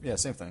thing. Yeah,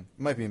 same thing.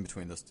 It might be in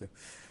between those two.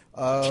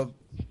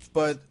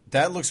 But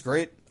that looks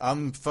great.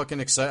 I'm fucking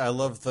excited. I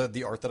love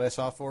the art that I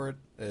saw for it.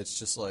 It's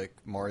just like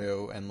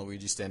Mario and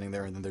Luigi standing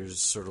there, and then there's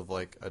sort of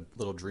like a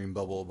little dream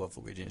bubble above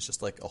Luigi, and it's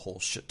just like a whole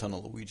shit ton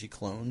of Luigi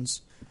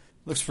clones.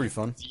 Looks pretty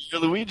fun.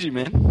 You're Luigi,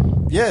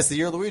 man. Yeah, it's the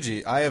year of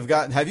Luigi.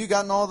 Have you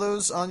gotten all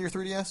those on your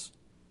 3DS?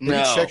 No.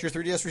 Have you checked your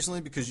 3DS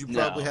recently? Because you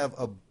probably No. have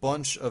a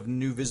bunch of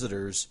new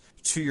visitors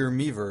to your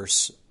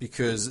Miiverse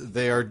because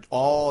they are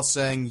all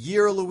saying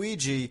Year of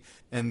Luigi,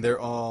 and they're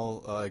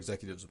all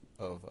executives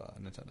of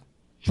Nintendo.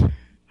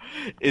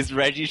 Is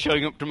Reggie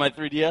showing up to my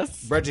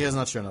 3DS? Reggie has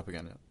not shown up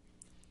again yet.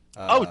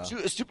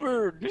 New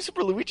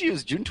Super Luigi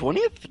is June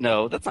 20th?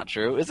 No, that's not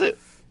true, is it?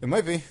 It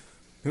might be.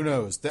 Who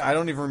knows? I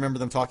don't even remember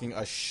them talking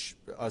a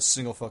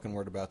single fucking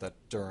word about that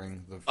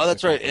during the. Oh,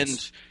 that's the right.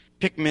 conference.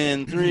 And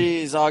Pikmin 3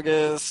 is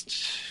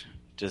August.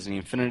 Disney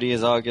Infinity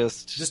is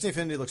August. Disney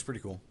Infinity looks pretty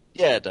cool.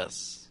 Yeah, it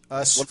does. One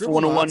for Scribble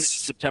 101 Knots.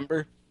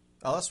 September.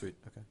 Oh, that's sweet.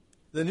 Okay.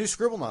 The new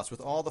Scribble Knots with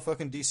all the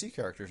fucking DC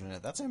characters in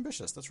it. That's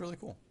ambitious. That's really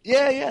cool.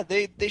 Yeah.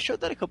 They showed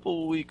that a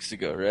couple weeks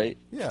ago, right?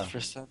 Yeah.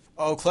 First time.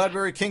 Oh,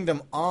 Cloudberry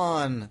Kingdom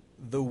on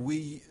the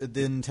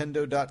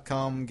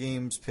Nintendo.com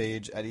games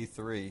page at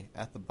E3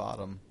 at the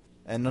bottom.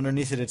 And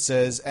underneath it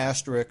says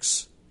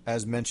asterisks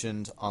as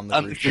mentioned on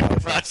the brief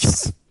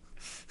broadcast.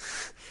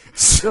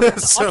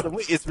 That's awesome.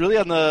 Wait, it's really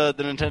on the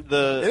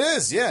Nintendo. It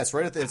is, yeah. It's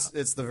right at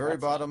it's the very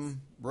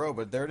bottom row,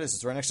 but there it is.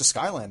 It's right next to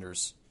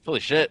Skylanders. Holy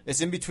shit.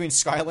 It's in between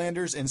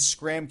Skylanders and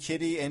Scram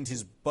Kitty and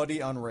his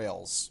buddy on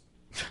rails.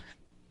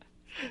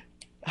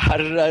 How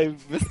did I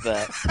miss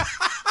that?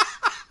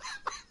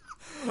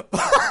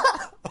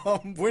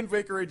 Wind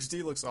Waker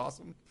HD looks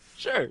awesome.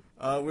 Sure.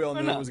 We all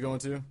Why knew not? it was going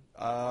to.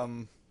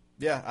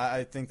 Yeah,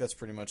 I think that's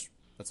pretty much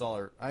that's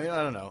all. I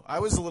don't know. I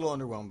was a little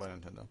underwhelmed by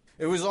Nintendo.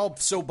 It was all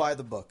so by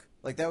the book.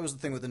 Like that was the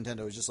thing with Nintendo.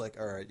 It was just like,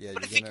 all right, yeah.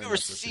 But I you're think gonna you were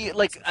announce this, seeing, you're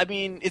like, gonna I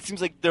mean, it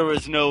seems like there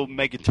was no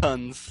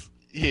megatons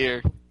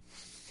here.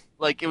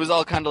 Like, it was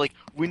all kind of like,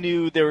 we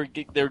knew they were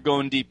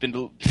going deep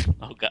into,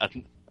 oh god.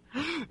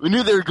 We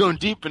knew they were going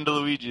deep into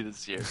Luigi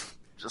this year.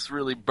 Just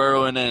really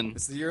burrowing in.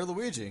 It's the year of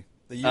Luigi.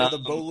 The year of the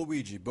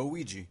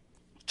Boouigi.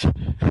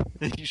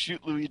 You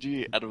shoot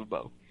Luigi out of a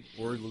bow.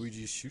 Or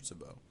Luigi shoots a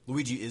bow.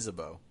 Luigi is a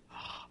bow.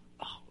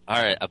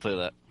 Alright, I'll play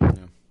that.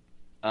 Yeah.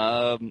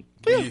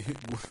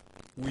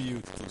 Wii U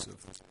exclusive.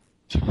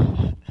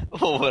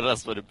 What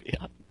else would it be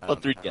on? Oh,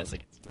 3DS, I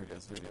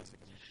guess.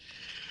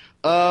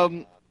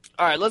 3DS.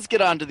 Alright, let's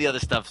get on to the other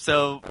stuff.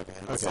 So, Okay,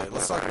 let's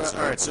talk about.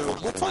 All right, so we'll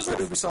talk about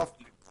Ubisoft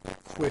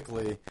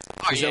quickly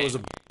because yeah. that was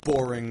a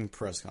boring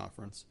press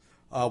conference.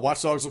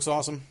 Watch Dogs looks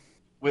awesome.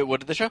 wait, what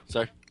did they show?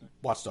 Sorry.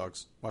 Watch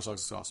Dogs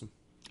looks awesome.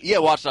 Yeah,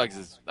 Watch Dogs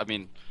is, I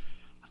mean...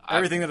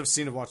 Everything that I've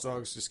seen of Watch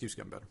Dogs just keeps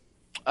getting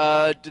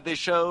better. Did they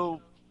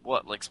show,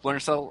 what, like Splinter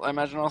Cell, I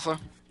imagine, also?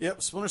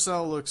 Yep, Splinter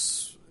Cell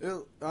looks. I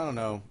don't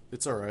know.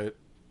 It's all right.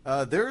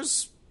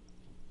 There's.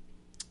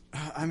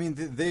 I mean,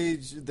 they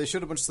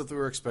showed a bunch of stuff that we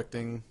were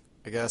expecting.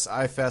 I guess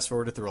I fast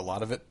forwarded through a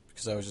lot of it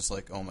because I was just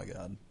like, oh my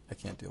god, I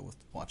can't deal with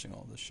watching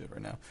all this shit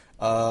right now.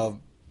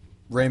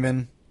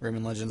 Rayman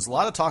Legends. A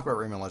lot of talk about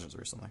Rayman Legends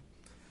recently.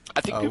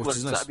 I think people which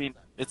is are, nice. I mean,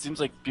 it seems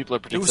like people are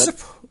pretty It was.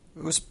 excited.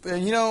 It was.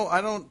 You know,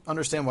 I don't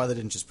understand why they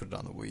didn't just put it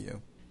on the Wii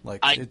U. Like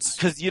it's.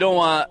 Because you don't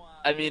want,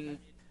 I mean,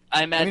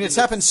 I imagine... I mean, it's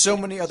happened so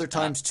many other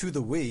times to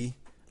the Wii,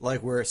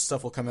 like where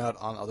stuff will come out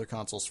on other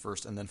consoles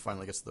first and then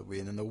finally gets to the Wii,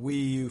 and then the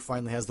Wii U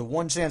finally has the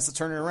one chance to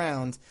turn it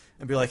around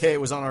and be like, hey,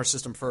 it was on our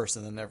system first,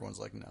 and then everyone's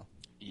like, no.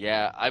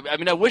 Yeah, I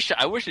mean, I wish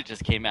it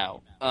just came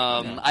out.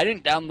 I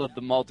didn't download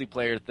the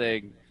multiplayer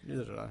thing.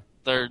 Neither did I.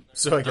 They're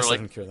So I guess they're I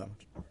didn't care that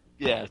much.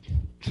 yeah.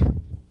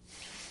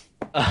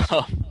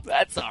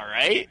 That's all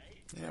right.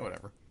 Yeah,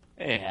 whatever.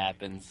 It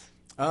happens.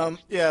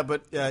 Yeah,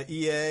 but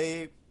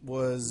EA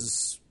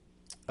was...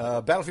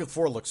 Battlefield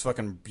 4 looks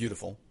fucking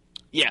beautiful.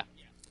 Yeah.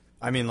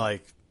 I mean,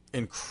 like,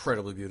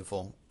 incredibly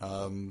beautiful.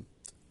 A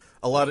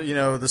lot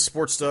of, the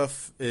sports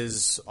stuff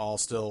is all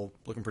still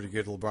looking pretty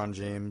good. LeBron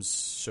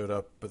James showed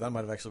up, but that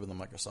might have actually been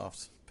the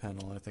Microsoft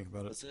panel, I think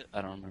about it. Was it?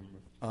 I don't remember.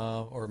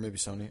 Or maybe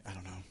Sony. I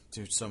don't know.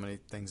 Dude, so many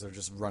things are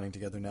just running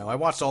together now. I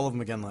watched all of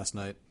them again last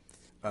night,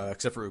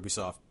 except for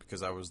Ubisoft,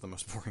 because I was the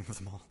most boring of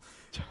them all.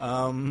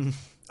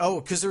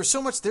 Because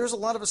there's a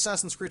lot of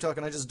Assassin's Creed talk,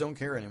 and I just don't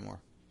care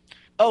anymore.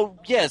 Oh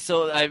yeah,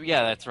 so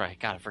yeah, that's right.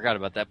 God, I forgot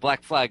about that.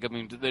 Black Flag. I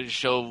mean, did they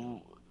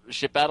show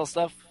ship battle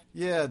stuff.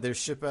 Yeah, there's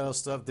ship battle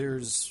stuff.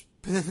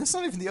 That's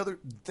not even the other.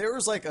 There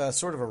was like a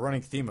sort of a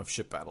running theme of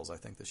ship battles, I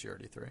think, this year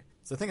at E3.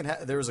 So I think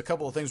there was a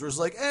couple of things where it's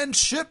like, and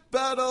ship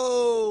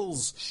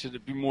battles! Should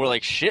it be more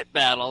like shit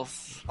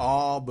battles?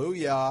 Oh,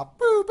 booyah.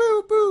 Boo,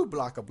 boo, boo.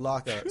 Blocka,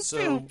 blocka.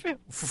 So,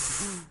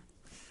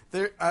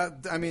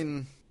 I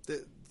mean,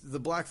 the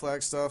Black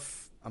Flag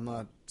stuff, I'm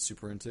not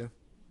super into.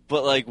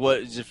 But, like,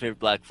 what is your favorite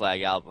Black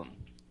Flag album?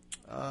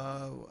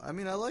 I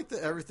mean, I like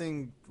the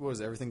Everything, what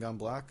was it, Everything Gone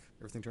Black?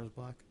 Everything Turns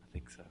Black? I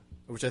think so.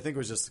 Which I think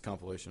was just a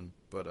compilation,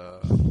 but,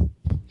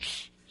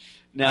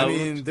 Now, I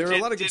mean, there were a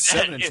lot of good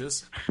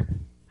 7-inches.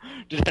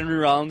 Did Henry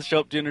Rollins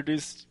show up to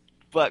introduce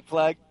Black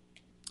Flag?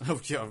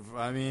 Oh, yeah,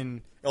 I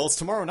mean, well, it's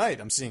tomorrow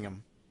night. I'm seeing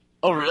him.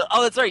 Oh, really?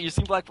 Oh, that's right. You're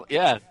seeing Black Flag.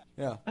 Yeah.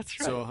 Yeah. That's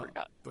right. So, I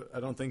forgot. but I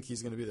don't think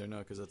he's going to be there, no,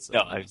 because that's...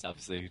 No,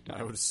 obviously not.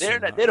 I would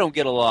assume not. They don't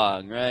get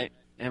along, right?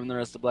 Him and the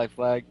rest of Black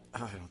Flag? I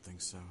don't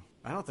think so.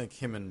 I don't think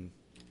him and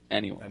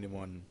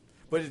anyone.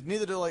 But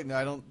neither do, like,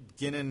 I don't...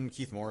 Ginn and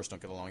Keith Morris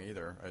don't get along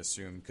either, I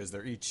assume, because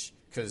they're each...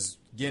 Because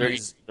Ginn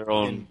is their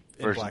own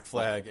in Black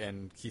Flag,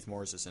 and Keith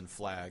Morris is in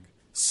Flag.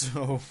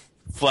 So...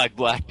 Flag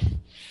Black.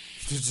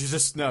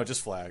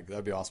 just Flag.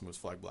 That'd be awesome if it was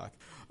Flag Black.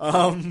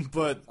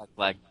 But...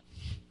 Flag.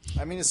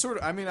 I mean, it's sort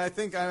of... I mean, I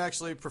think I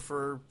actually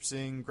prefer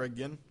seeing Greg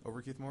Ginn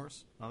over Keith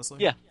Morris, honestly.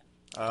 Yeah.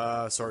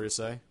 Sorry to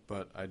say,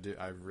 but I do.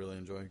 I really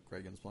enjoy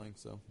Greg Ginn's playing,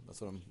 so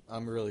that's what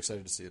I'm really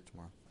excited to see it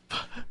tomorrow.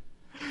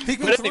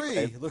 Pikmin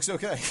 3 looks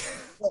okay.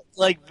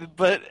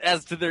 But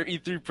as to their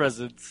E3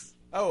 presence...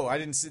 Oh, I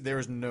didn't see. There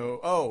was no...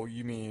 Oh,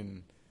 you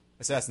mean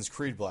Assassin's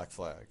Creed Black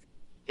Flag.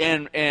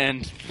 And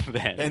the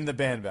band. And the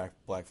band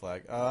Black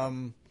Flag.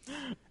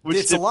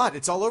 It's a lot.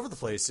 It's all over the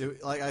place.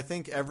 I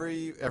think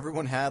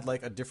everyone had,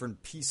 like, a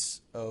different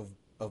piece of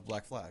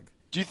Black Flag.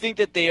 Do you think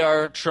that they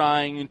are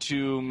trying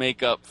to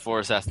make up for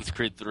Assassin's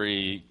Creed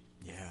 3?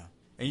 Yeah.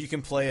 And you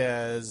can play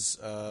as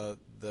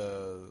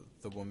the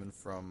woman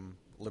from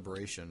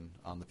Liberation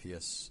on the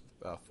PS4,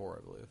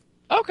 I believe.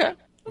 Okay.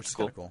 Which is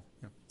cool. kind of cool.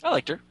 Yeah. I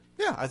liked her.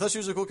 Yeah, I thought she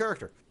was a cool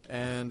character,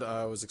 and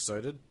I was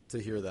excited to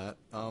hear that.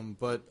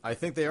 But I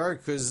think they are,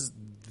 because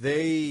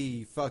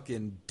they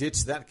fucking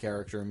ditched that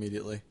character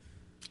immediately.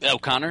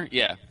 Connor?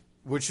 Yeah.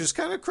 Which is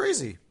kind of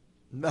crazy.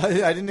 I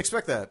didn't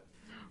expect that.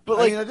 But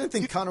I didn't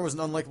think Connor was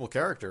an unlikable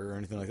character or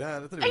anything like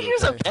that. I thought he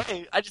was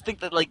okay. I just think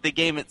that, like, the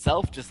game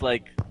itself just,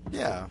 like...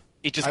 Yeah.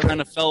 It just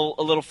kind of fell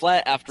a little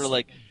flat after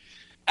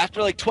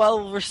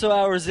 12 or so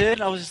hours in.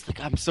 I was just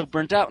like, I'm so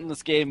burnt out in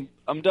this game.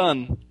 I'm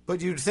done.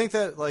 But you'd think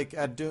that, like,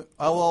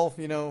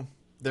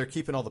 they're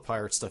keeping all the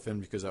pirate stuff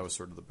in because that was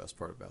sort of the best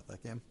part about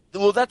that game.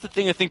 Well, that's the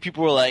thing. I think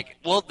people were like,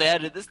 well, they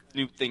added this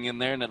new thing in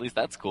there, and at least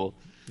that's cool.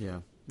 Yeah.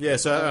 Yeah,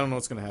 so I don't know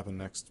what's going to happen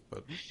next,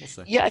 but we'll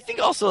see. Yeah, I think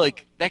also,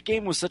 like, that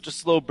game was such a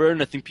slow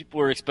burn. I think people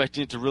were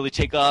expecting it to really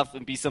take off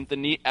and be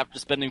something neat after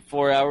spending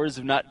 4 hours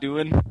of not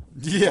doing.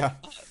 Yeah,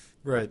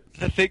 right.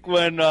 I think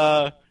when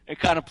it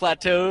kind of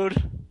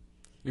plateaued.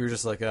 You were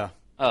just like, oh,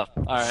 all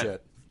right.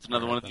 Shit. It's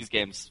another one of these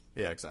games.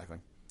 Yeah, exactly.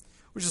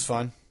 Which is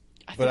fine.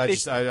 But I'm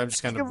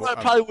just kind of... It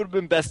probably would have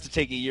been best to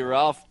take a year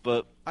off,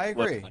 but... I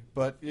agree.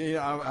 But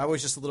I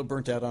was just a little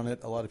burnt out on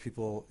it. A lot of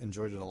people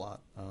enjoyed it a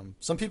lot.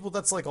 Some people,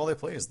 that's like all they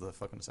play is the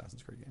fucking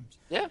Assassin's Creed games.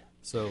 Yeah.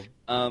 So...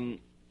 and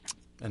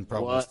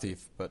probably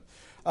Thief. But,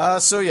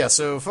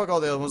 so fuck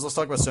all the other ones. Let's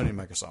talk about Sony and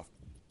Microsoft.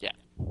 Yeah.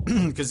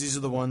 Because these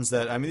are the ones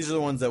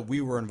that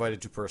we were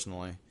invited to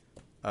personally.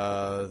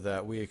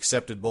 That we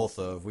accepted both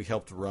of. We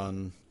helped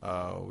run.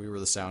 We were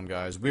the sound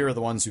guys. We were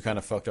the ones who kind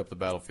of fucked up the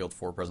Battlefield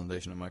 4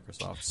 presentation at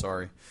Microsoft.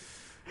 Sorry.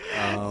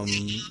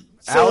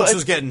 Alex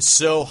was getting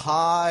so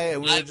high,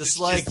 and we were just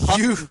like,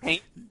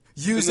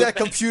 use that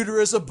computer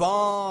as a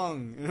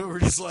bong. And we were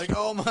just like,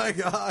 oh my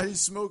god,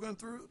 he's smoking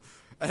through.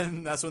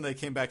 And that's when they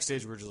came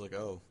backstage. We were just like,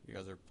 oh, you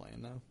guys are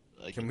playing now?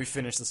 Can we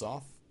finish this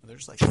off? And they're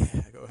just like,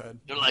 yeah, go ahead.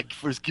 They're like,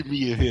 first give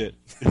me a hit.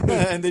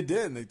 And they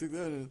did. And they took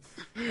that. And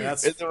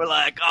they were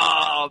like,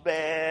 oh,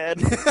 man.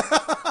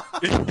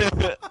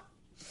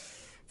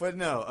 But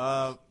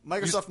no,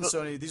 Microsoft and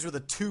Sony, these were the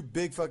two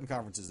big fucking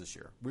conferences this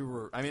year.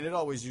 It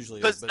always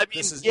usually is, but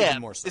this is even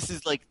more so. This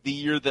is like the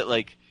year that,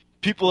 like,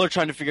 people are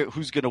trying to figure out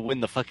who's going to win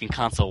the fucking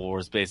console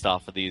wars based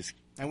off of these.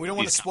 And we don't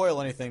want to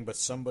spoil anything, but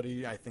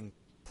somebody, I think,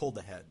 pulled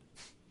ahead.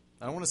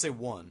 I don't want to say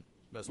one.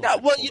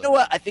 You know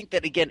what? I think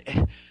that, again,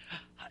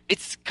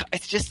 it's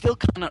just still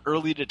kind of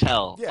early to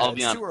tell. Yeah,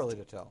 it's too early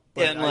to tell.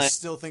 But I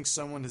still think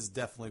someone has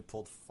definitely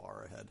pulled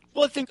far ahead.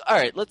 Well, I think, all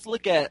right, let's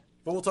look at...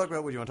 But we'll talk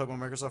about, what do you want to talk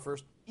about Microsoft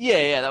first?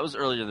 Yeah, that was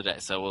earlier in the day,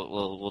 so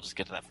we'll just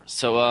get to that first.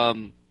 So, a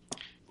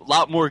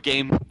lot more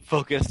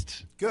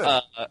game-focused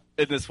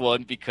in this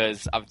one,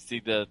 because obviously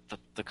the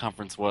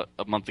conference,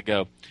 a month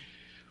ago,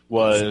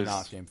 was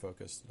not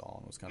game-focused at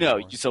all. It was kind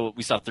of so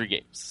we saw 3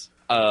 games.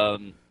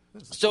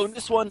 So in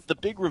this one, the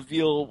big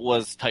reveal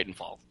was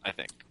Titanfall, I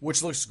think.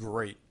 Which looks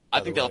great. I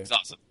think that looks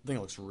awesome. I think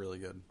it looks really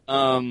good.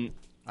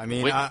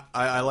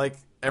 I like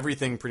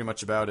everything pretty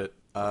much about it.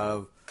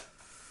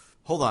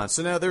 Hold on.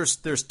 So now there's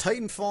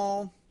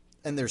Titanfall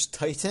and there's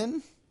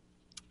Titan?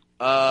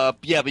 Yeah,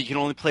 but you can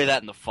only play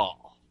that in the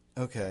fall.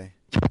 Okay.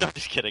 I'm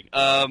just kidding.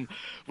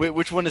 Wait,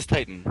 which one is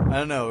Titan? I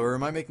don't know, or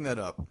am I making that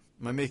up?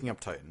 Am I making up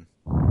Titan?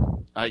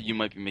 You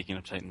might be making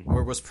up Titan.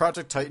 Or was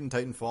Project Titan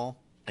Titanfall?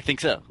 I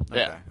think so.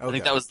 Yeah, Okay. I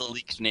think that was the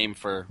leaked name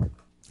for.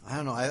 I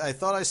don't know. I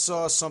thought I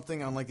saw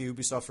something on like the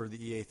Ubisoft or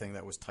the EA thing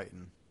that was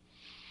Titan.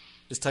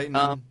 Is Titan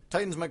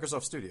Titan's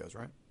Microsoft Studios,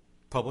 right?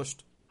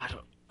 Published? I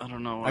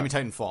don't know. I mean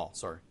Titanfall.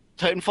 Sorry.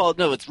 Titanfall.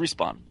 No, it's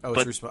Respawn. Oh,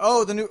 it's Respawn.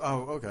 Oh, the new.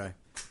 Oh, okay.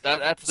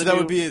 That's So that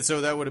would be.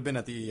 So that would have been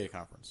at the EA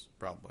conference,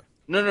 probably.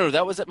 No,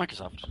 that was at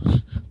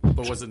Microsoft.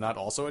 But was it not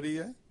also at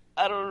EA?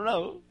 I don't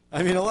know.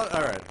 I mean, a lot.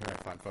 All right,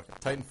 fine. Fuck it.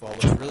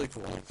 Titanfall looks really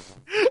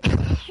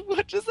cool.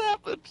 What just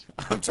happened?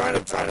 I'm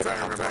trying to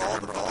remember all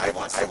the. I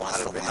watched a lot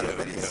of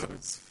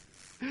videos.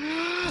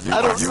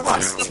 I don't You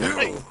must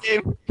too.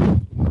 Game.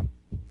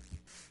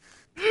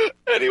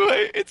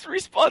 Anyway, it's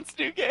Respawn's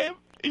new game.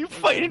 You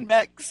fight in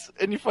mechs,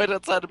 and you fight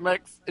outside of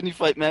mechs, and you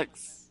fight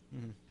mechs.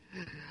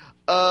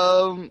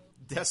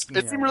 Destiny.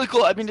 It seemed really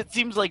cool. I mean, it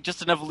seems like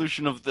just an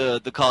evolution of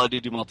the Call of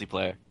Duty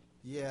multiplayer.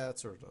 Yeah, it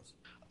sort of does.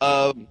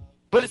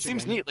 But it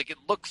seems neat. Like, it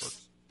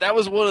looks... That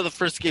was one of the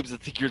first games I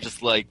think you're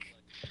just like,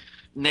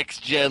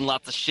 next gen,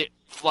 lots of shit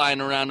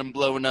flying around and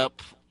blowing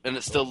up, and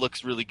it still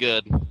looks really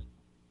good.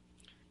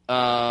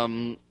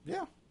 Yeah, I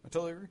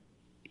totally agree.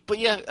 But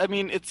yeah, I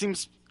mean, it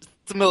seems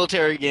it's a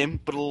military game,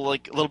 but a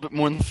little bit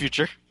more in the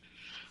future.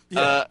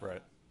 Yeah,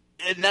 right.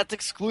 And that's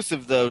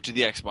exclusive, though, to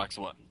the Xbox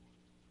One.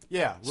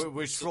 Yeah,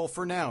 which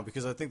for now,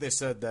 because I think they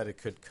said that it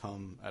could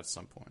come at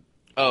some point.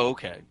 Oh,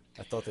 okay.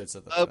 I thought they'd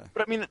said that today.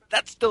 But I mean,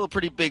 that's still a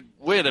pretty big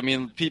win. I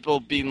mean, people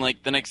being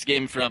like the next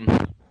game from,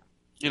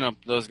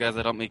 those guys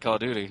that helped me Call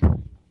of Duty.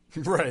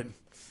 Right.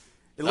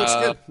 It looks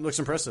good. It looks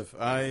impressive.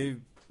 It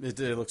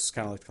looks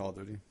kind of like Call of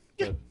Duty.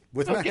 Yeah.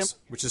 With mechs,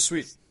 which is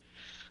sweet.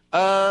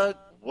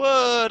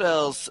 What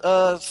else?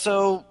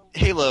 So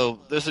Halo.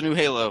 There's a new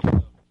Halo.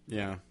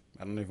 Yeah,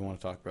 I don't even want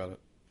to talk about it.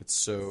 It's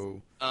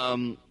so.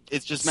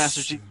 It's just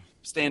Master Chief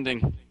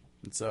standing.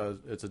 It's a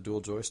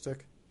dual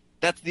joystick.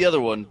 That's the other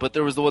one, but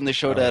there was the one they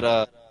showed at.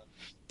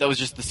 That was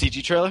just the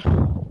CG trailer.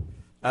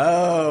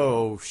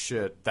 Oh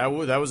shit! That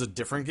was a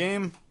different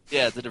game.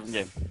 Yeah, it's a different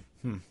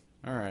game.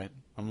 All right,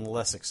 I'm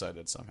less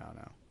excited somehow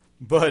now.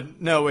 But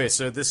no, wait.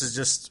 So this is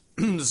just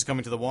this is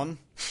coming to the one.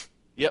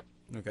 Yep.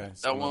 Okay.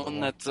 That one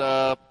that's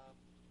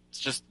it's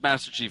just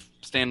Master Chief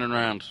standing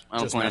around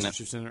on a planet. Master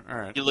Chief standing. All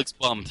right. He looks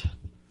bummed.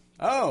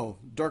 Oh,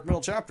 Dark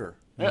Middle Chapter.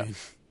 Yeah.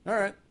 All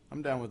right,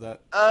 I'm down with that.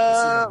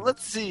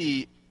 Let's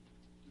see.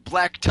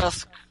 Black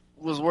Tusk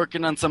was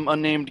working on some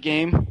unnamed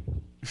game.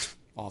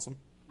 Awesome.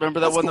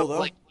 Remember that That's one cool,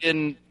 that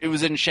though. it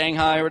was in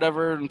Shanghai or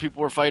whatever, and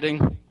people were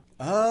fighting?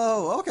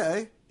 Oh,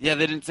 okay. Yeah,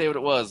 they didn't say what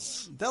it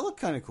was. That looked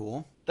kind of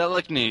cool. That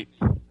looked neat.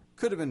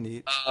 Could have been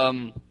neat.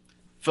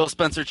 Phil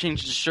Spencer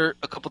changed his shirt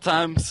a couple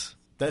times.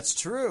 That's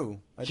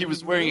true. He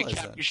was wearing a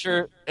Cappy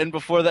shirt, and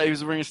before that he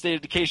was wearing a State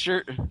of Decay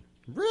shirt.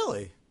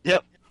 Really?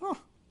 Yep. Huh.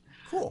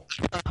 Cool.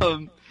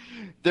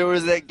 There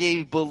was that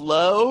game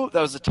Below.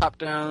 That was a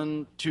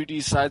top-down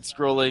 2D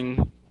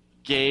side-scrolling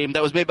game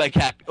that was made by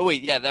Cappy. Oh,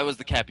 wait, yeah, that was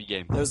the Cappy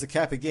game. That was the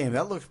Cappy game.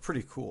 That looked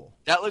pretty cool.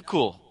 That looked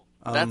cool.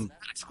 That's not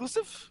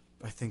exclusive?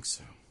 I think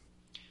so.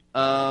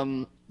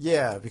 Yeah,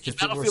 Yeah, because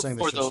people were saying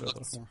they should show Battlefield 4, though, that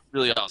looks more.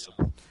 really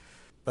awesome.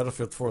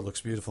 Battlefield 4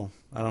 looks beautiful.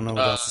 I don't know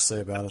what else to say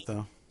about it,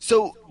 though.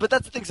 So, but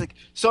that's the thing. Like,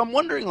 so I'm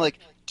wondering, like,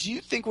 do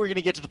you think we're going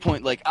to get to the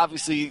point, like,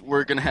 obviously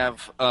we're going to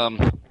have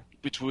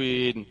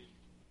between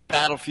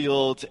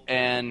Battlefield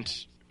and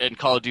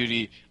Call of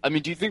Duty. I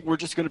mean, do you think we're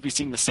just going to be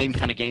seeing the same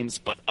kind of games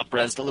but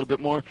up-resed a little bit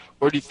more,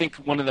 or do you think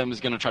one of them is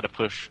going to try to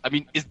push? I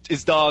mean,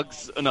 is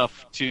Dogs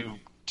enough to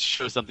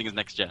show something as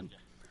next gen?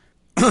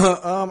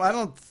 I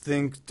don't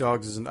think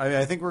Dogs isn't.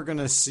 I think we're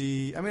gonna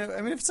see. I mean,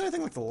 if it's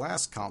anything like the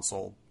last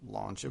console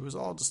launch, it was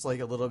all just like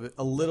a little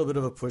bit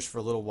of a push for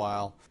a little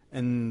while,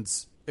 and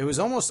it was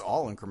almost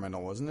all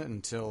incremental, wasn't it?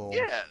 Until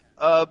Yeah.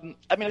 I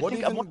mean,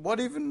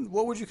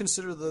 what would you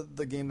consider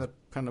the game that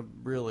kind of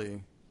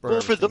really?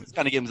 Well, for those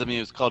kind of games, I mean,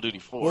 it was Call of Duty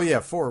 4. Well,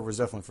 yeah, 4 was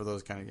definitely for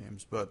those kind of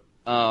games, but.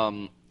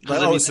 So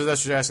that's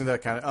what you're asking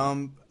that kind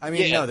of. I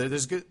mean, yeah. no,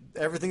 there's good.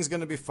 Everything's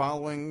going to be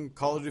following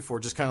Call of Duty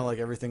 4, just kind of like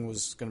everything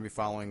was going to be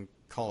following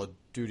Call of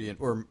Duty,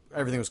 or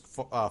everything was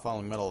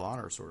following Medal of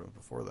Honor, sort of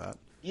before that.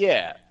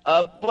 Yeah,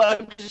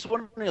 but I'm just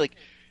wondering, like,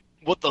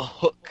 what the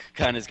hook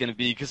kind of is going to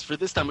be, because for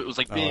this time it was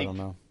like I big, don't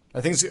know.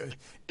 I think.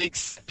 big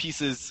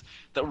pieces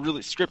that were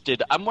really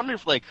scripted. I'm wondering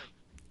if, like,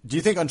 Do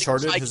you think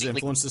Uncharted has like-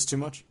 influenced this too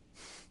much?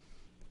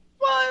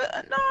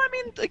 well, no, I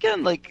mean,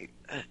 again, like,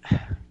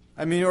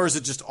 I mean, or has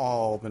it just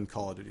all been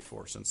Call of Duty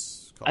 4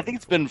 since? Call I of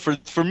think Duty it's been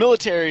for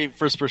military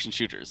first-person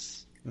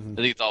shooters. I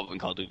think it's all been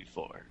Call of Duty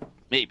 4.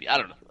 Maybe, I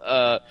don't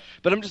know.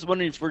 But I'm just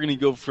wondering if we're going to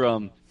go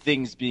from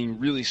things being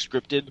really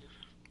scripted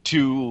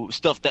to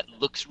stuff that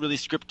looks really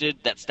scripted,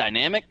 that's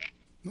dynamic.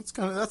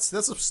 4? That's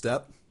a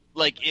step.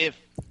 Like, if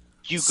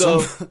you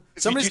go...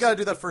 Somebody's got to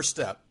do that first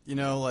step. You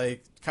know,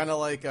 like kind of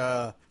like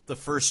the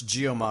first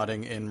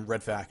geomodding in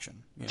Red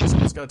Faction. You know,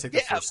 someone's got to take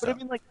that Yeah, first step. but I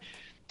mean, like,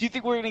 do you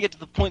think we're going to get to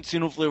the point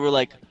soon, hopefully, where,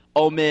 like,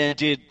 oh, man,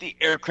 did the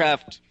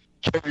aircraft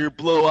carrier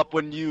blow up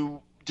when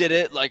you did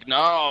it. Like,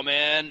 no,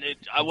 man,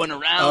 I went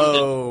around.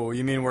 Oh,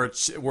 you mean where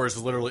it's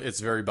literally it's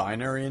very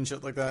binary and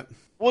shit like that?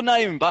 Well,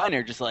 not even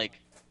binary. Just like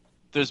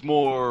there's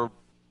more.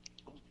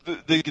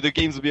 The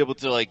games will be able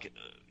to like,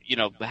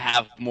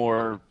 have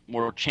more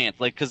chance.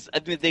 Like, because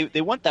I mean,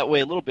 they went that way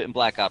a little bit in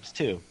Black Ops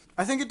 2.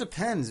 I think it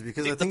depends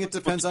because I think it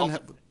depends on the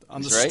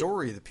right?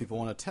 story that people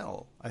want to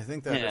tell. I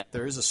think that if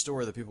there is a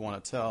story that people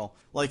want to tell,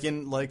 like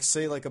in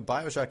say a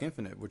BioShock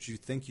Infinite, which you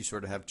think you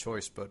sort of have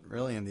choice, but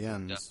really in the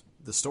end,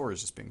 the story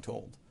is just being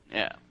told.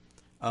 Yeah.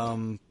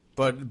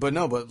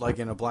 But like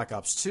in a Black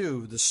Ops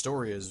 2, the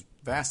story is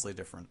vastly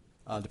different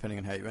depending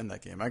on how you end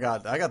that game. I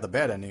got the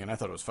bad ending and I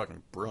thought it was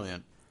fucking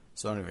brilliant,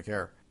 so I don't even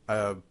care.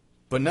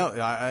 But no,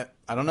 I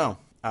don't know.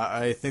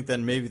 I think that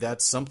maybe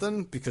that's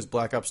something because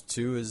Black Ops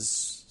 2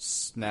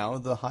 is now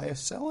the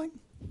highest selling.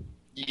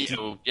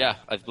 Yeah,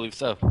 I believe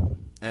so.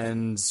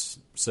 And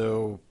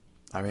so,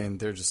 I mean,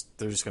 they're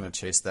just gonna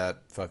chase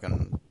that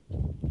fucking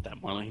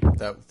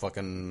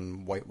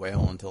white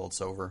whale until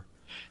it's over.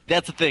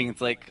 That's the thing. It's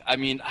like, I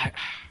mean,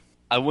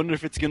 I wonder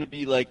if it's gonna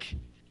be like,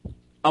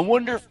 I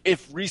wonder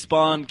if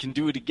Respawn can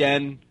do it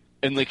again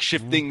and like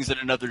shift things in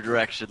another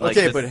direction. Like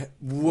okay, but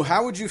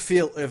how would you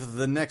feel if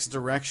the next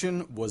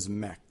direction was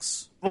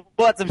mechs? Well,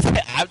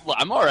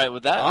 I'm all right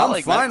with that.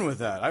 I'm fine with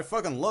that. I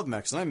fucking love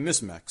mechs and I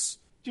miss mechs.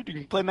 Dude, you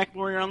can play Mech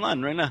Warrior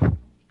Online right now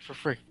for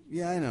free.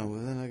 Yeah, I know,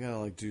 but then I gotta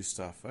like do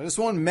stuff. I just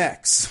want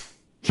mechs.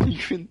 I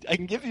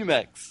can give you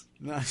mechs.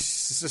 No, I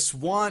just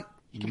want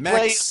you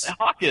mechs. Play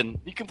Hawken.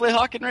 You can play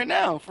Hawken right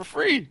now for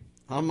free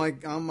on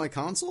my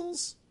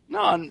consoles.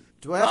 No,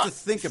 do I have to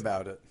think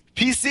about it?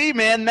 PC,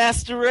 man,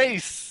 Master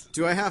Race.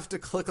 Do I have to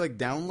click like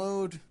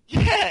download?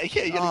 Yeah.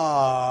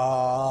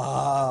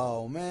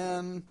 Oh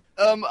man.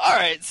 All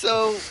right.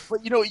 So,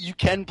 but you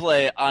can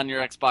play on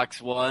your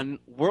Xbox One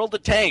World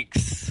of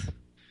Tanks.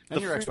 And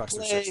your Xbox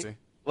 360.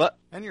 What?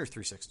 And your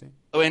 360.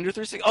 Oh, and your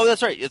 360. Oh,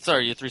 that's right.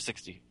 Sorry, your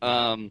 360.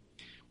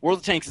 World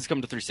of Tanks is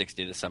coming to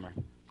 360 this summer.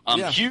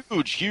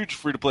 Huge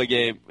free-to-play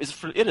game.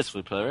 It is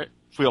free-to-play, right?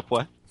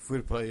 Free-to-play.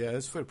 Free-to-play, yeah,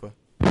 it's free-to-play.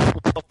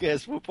 Okay,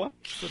 it's free-to-play.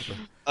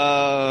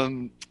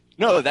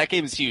 No, that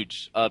game is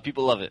huge.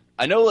 People love it.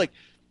 I know, like,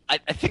 I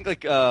think,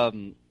 like,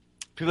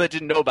 people that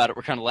didn't know about it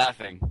were kind of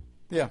laughing.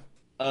 Yeah.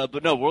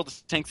 But no, World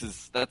of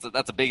Tanks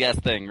that's a big-ass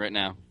thing right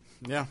now.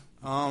 Yeah.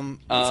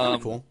 It's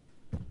pretty cool.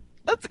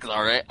 That's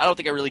all right. I don't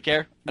think I really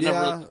care.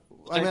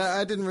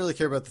 I didn't really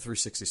care about the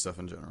 360 stuff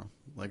in general.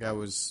 Like,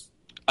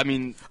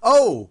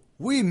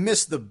 we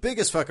missed the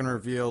biggest fucking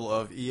reveal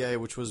of EA,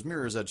 which was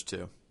Mirror's Edge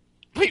 2.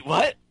 Wait,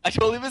 what? I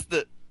totally missed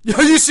it.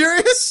 Are you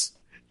serious?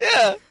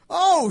 Yeah.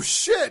 Oh,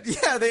 shit.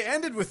 Yeah, they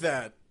ended with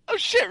that. Oh,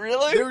 shit,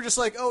 really? They were just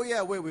like, oh,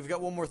 yeah, wait, we've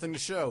got one more thing to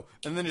show.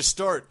 And then you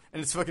start,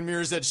 and it's fucking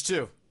Mirror's Edge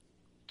 2.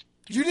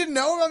 You didn't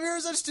know about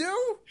Mirror's Edge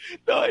 2?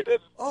 No, I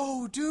didn't.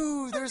 Oh,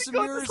 dude, there's some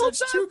Mirror's Edge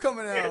 2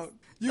 coming out.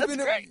 You've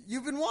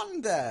been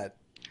wanting that.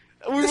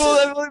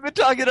 I've only been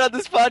talking on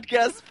this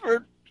podcast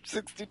for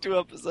 62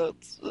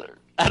 episodes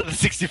out of the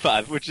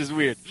 65, which is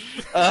weird.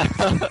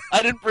 I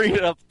didn't bring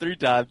it up 3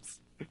 times.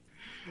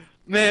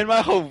 Man,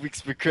 my whole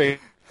week's been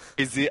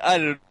crazy.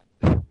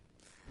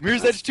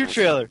 Mirror's Edge 2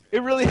 trailer.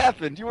 It really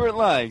happened. You weren't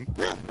lying.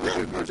 I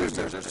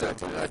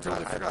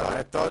totally forgot.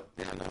 I thought,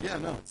 yeah,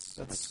 no,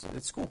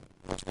 it's cool.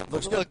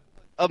 Looks good.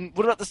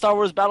 What about the Star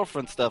Wars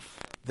Battlefront stuff?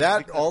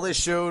 All they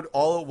showed,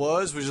 all it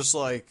was just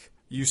like,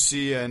 you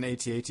see an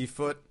AT-AT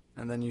foot,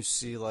 and then you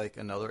see like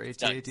another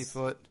AT-AT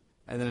foot,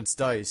 and then it's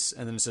dice,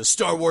 and then it says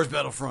Star Wars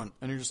Battlefront,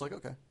 and you're just like,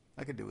 okay,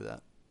 I could do with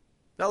that.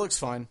 That looks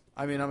fine.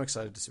 I mean, I'm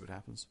excited to see what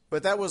happens.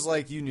 But that was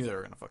like, you knew they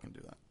were going to fucking do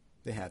that.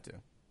 They had to.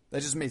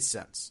 That just made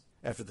sense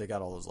after they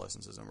got all those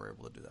licenses and were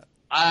able to do that.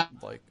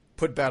 Like,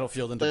 put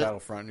Battlefield into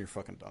Battlefront, and you're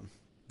fucking done.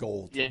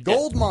 Gold. Yeah,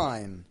 gold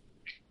mine!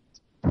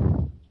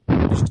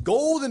 There's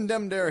gold in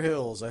them there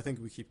hills. I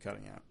think we keep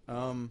cutting out.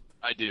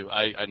 I do.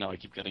 I know I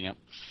keep cutting out.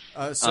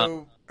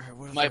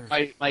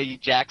 My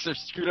jacks are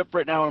screwed up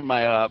right now on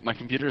my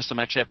computer, so I'm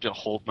actually have to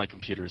hold my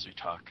computer as we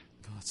talk.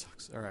 Oh, that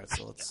sucks. All right,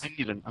 so let's.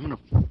 I'm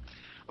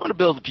gonna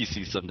build a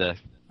PC someday.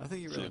 I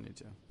think you really need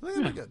to. I think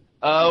that'd be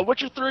good.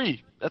 Witcher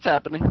 3. That's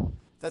happening.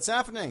 That's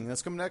happening.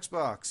 That's coming to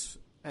Xbox,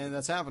 and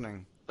that's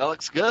happening. That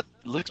looks good.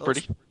 It looks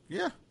pretty.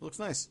 Yeah, it looks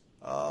nice.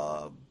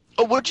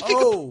 What'd you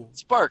think of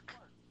Spark?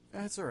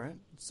 That's all right.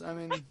 I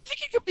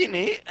think it could be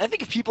neat. I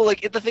think if people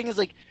the thing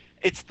is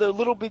it's the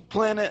Little Big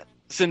Planet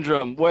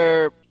syndrome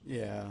where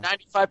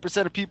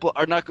 95% of people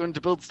are not going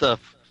to build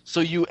stuff. So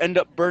you end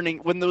up burning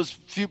when those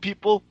few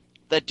people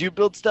that do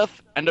build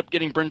stuff end up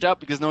getting burnt out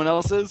because no one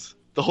else is.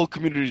 The whole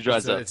community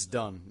dries up. It's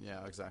done.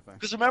 Yeah, exactly.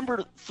 Because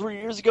remember 3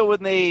 years ago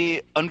when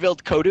they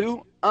unveiled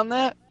Kodu on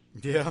that?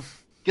 Yeah.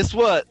 Guess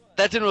what?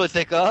 That didn't really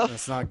take off.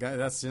 That's not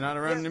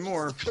around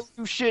anymore.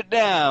 Kodu shit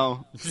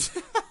now.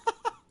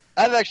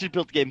 I've actually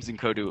built games in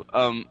Kodu.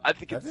 I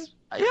think it's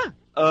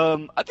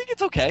I think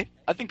it's okay.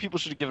 I think people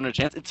should have given it a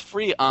chance. It's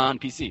free on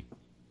PC.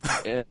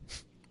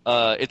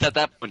 It's at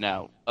that point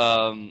now.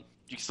 You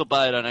can still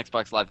buy it on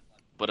Xbox Live,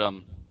 but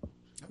Okay,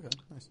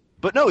 nice.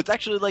 But no, it's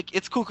actually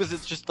it's cool because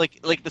it's just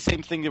like the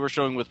same thing they were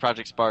showing with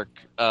Project Spark.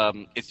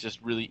 It's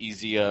just really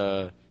easy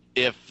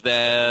if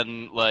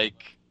then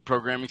like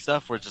programming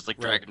stuff where it's just like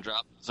drag and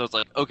drop. So it's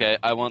like, okay,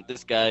 I want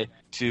this guy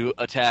to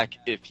attack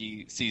if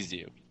he sees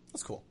you.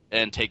 That's cool.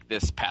 And take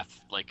this path,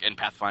 like, and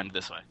pathfind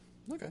this way.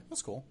 Okay,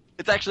 that's cool.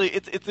 It's actually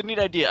it's a neat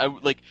idea.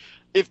 Like,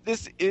 if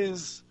this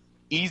is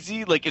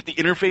easy, like if the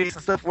interface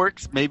and stuff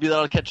works, maybe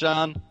that'll catch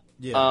on.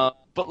 Yeah.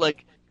 But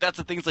like that's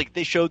the things. Like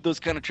they showed those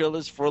kind of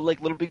trailers for like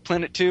Little Big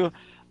Planet 2.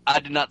 I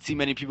did not see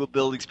many people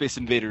building Space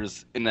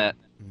Invaders in that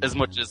as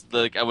much as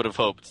like I would have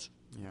hoped.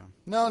 Yeah.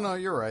 No,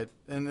 you're right,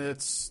 and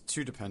it's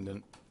too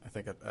dependent. I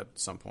think at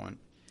some point,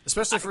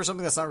 especially for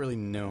something that's not really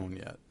known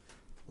yet.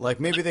 Like,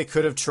 maybe they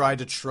could have tried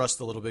to trust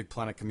the Little Big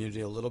Planet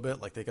community a little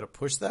bit. Like, they could have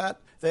pushed that.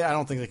 I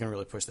don't think they can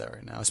really push that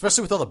right now,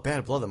 especially with all the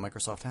bad blood that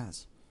Microsoft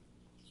has.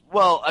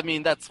 Well, I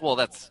mean, that's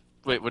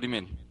wait, what do you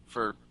mean?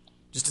 For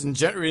just in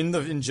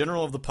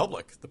general of the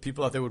public, the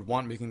people that they would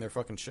want making their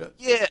fucking shit.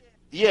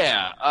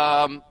 Yeah.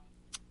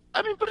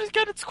 I mean, but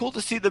again, it's cool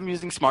to see them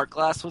using Smart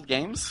Glass with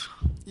games.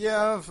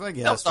 Yeah, I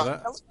guess.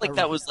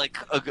 That was like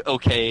a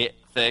okay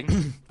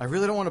thing. I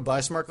really don't want to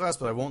buy Smart Glass,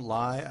 but I won't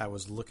lie. I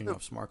was looking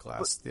up Smart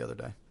Glass the other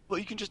day. Well,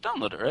 you can just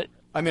download it, right?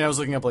 I mean, I was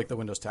looking up like the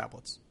Windows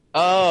tablets.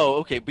 Oh,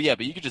 okay, but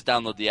you could just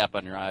download the app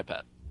on your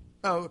iPad.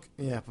 Oh, okay.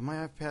 Yeah, but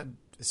my iPad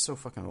is so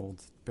fucking old,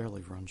 it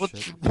barely runs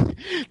shit.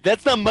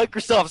 That's not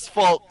Microsoft's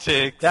fault,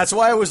 Tick. That's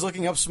why I was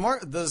looking up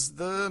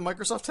the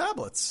Microsoft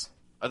tablets.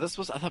 I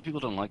thought people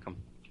don't like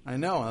them. I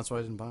know, that's why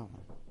I didn't buy one.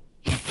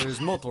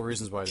 There's multiple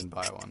reasons why I didn't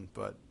buy one,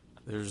 but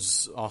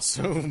there's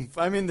also,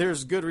 I mean,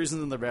 there's good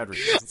reasons and there are bad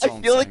reasons. That's all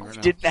I feel like right we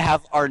now. didn't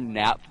have our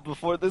nap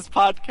before this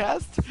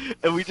podcast,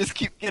 and we just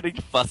keep getting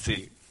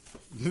fussy.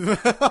 Well,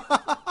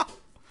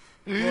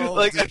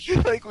 I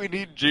feel like we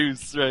need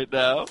juice right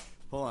now.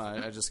 Hold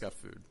on, I just got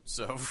food,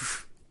 so.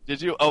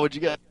 Did you? Oh, what'd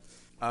you get?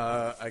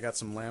 I got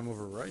some lamb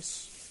over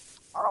rice.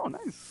 Oh,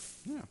 nice.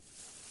 Yeah,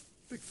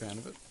 big fan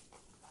of it.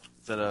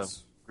 Is that a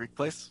Greek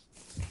place?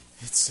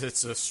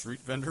 It's a street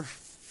vendor.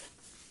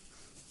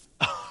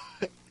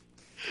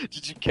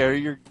 Did you carry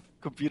your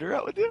computer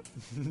out with you?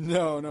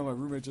 No, my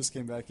roommate just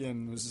came back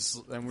in.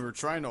 And we were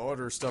trying to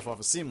order stuff off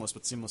of Seamless,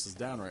 but Seamless is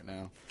down right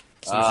now.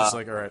 So he's just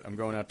like, all right, I'm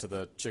going out to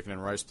the chicken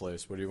and rice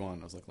place. What do you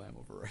want? I was like, lamb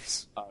over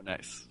rice. Oh,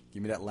 nice.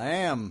 Give me that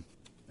lamb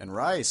and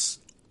rice.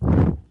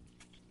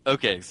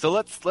 Okay, so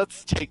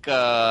let's take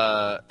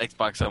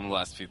Xbox on the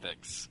last few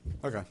things.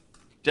 Okay.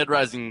 Dead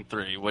Rising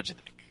 3, what'd you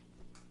think?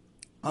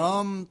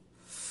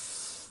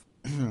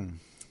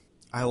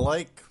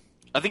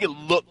 I think it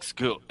looks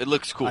cool. It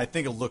looks cool. I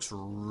think it looks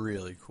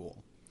really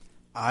cool.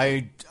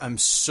 I'm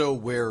so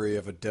wary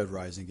of a Dead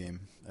Rising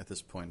game at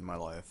this point in my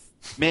life.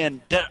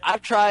 Man,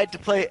 I've tried to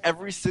play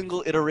every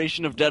single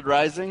iteration of Dead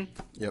Rising.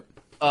 Yep.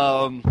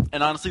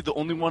 And honestly, the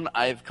only one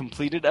I've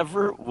completed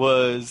ever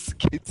was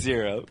Kid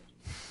Zero.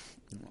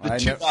 The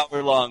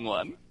 2-hour-long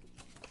one.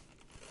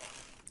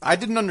 I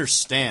didn't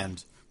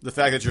understand the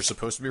fact that you're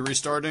supposed to be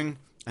restarting,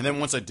 and then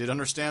once I did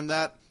understand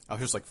that, I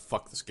was just like,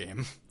 fuck this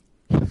game.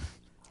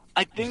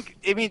 I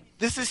mean,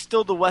 this is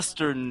still the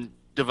Western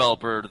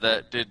developer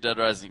that did Dead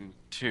Rising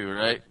 2,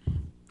 right?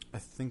 I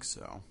think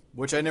so.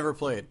 Which I never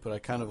played, but I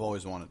kind of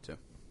always wanted to.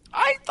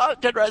 I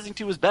thought Dead Rising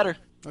 2 was better.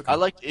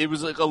 Okay. It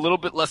was like a little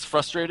bit less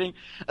frustrating.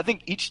 I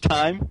think each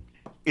time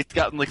it's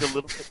gotten like a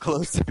little bit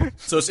closer.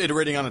 So it's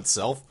iterating on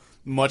itself,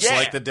 much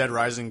like the Dead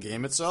Rising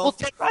game itself? Well,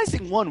 Dead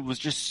Rising 1 was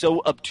just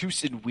so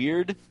obtuse and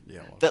weird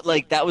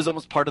that that was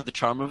almost part of the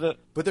charm of it.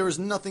 But there was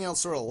nothing else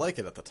sort of like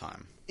it at the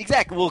time.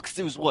 Exactly. Well, because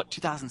it was,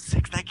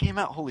 2006 that came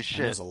out? Holy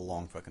shit. It was a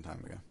long fucking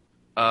time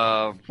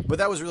ago. But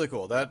that was really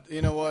cool.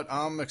 You know what?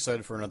 I'm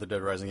excited for another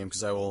Dead Rising game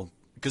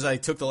because I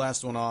took the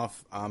last one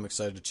off. I'm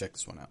excited to check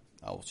this one out.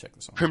 I will check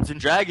this one out. Crimson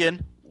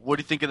Dragon. What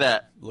do you think of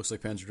that? Looks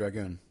like Panzer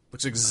Dragoon.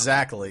 Looks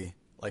exactly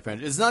like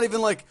Panzer. It's not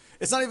even like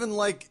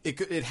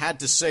it had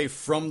to say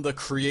from the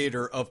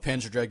creator of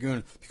Panzer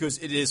Dragoon because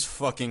it is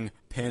fucking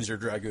Panzer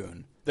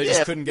Dragoon. They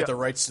just couldn't get the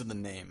rights to the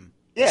name.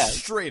 Yeah,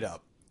 straight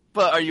up.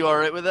 But are you all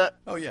right with that?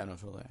 Oh yeah, no,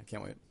 totally. I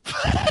can't wait.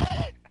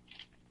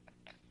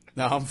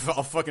 No, I'll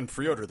fucking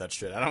pre-order that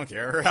shit. I don't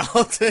care.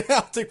 I'll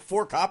take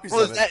 4 copies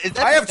of it.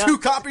 I have 2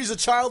 copies of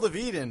Child of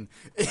Eden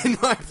in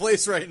my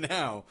place right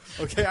now.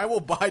 Okay, I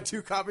will buy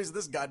 2 copies of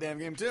this goddamn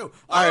game too.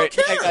 All right,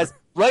 hey guys,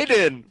 write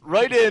in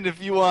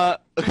if you want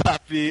a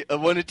copy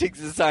of when it takes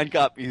to sign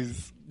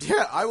copies.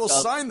 Yeah, I will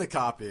sign the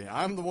copy.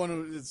 I'm the one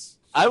who is.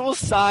 I will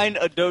sign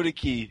a Dota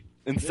key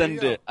and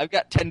send it. I've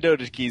got 10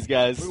 Dota keys,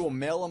 guys. We will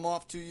mail them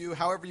off to you,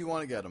 however you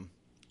want to get them.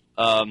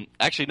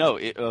 Actually, no.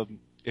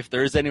 If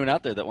there is anyone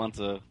out there that wants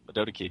a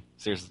Dota key,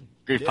 seriously,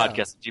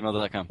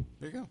 griefpodcast@gmail.com.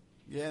 There you go.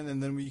 Yeah,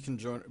 and then we can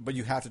join, but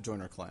you have to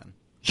join our clan.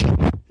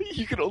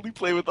 You can only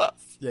play with us.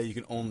 Yeah, you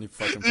can only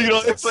fucking play You can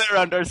with only us. play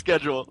around our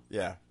schedule.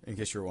 Yeah, in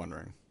case you're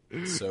wondering.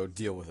 So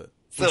deal with it.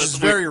 So Which is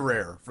very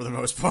rare for the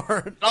most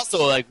part.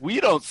 Also, we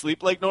don't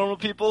sleep like normal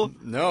people.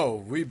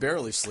 No, we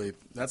barely sleep.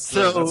 That's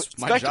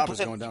my job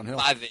is going downhill.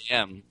 5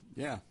 a.m.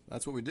 Yeah,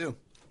 that's what we do.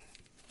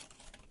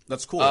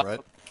 That's cool, right?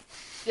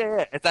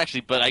 Yeah, it's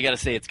actually, but I gotta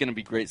say, it's gonna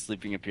be great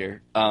sleeping up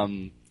here.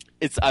 I'm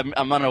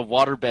on a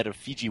waterbed of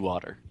Fiji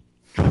water.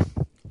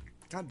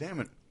 God damn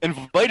it! And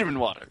vitamin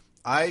water.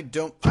 I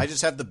don't. I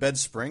just have the bed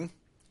spring.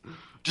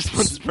 Just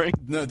one spring.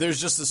 No, there's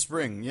just a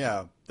spring.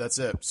 Yeah, that's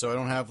it. So I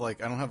don't have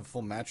a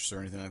full mattress or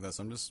anything like that.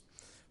 So I'm just.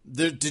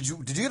 Did you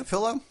get a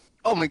pillow?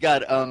 Oh my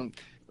god.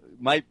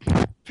 My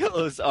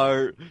pillows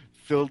are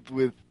filled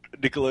with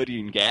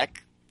Nickelodeon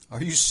Gak.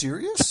 Are you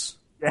serious?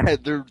 Yeah,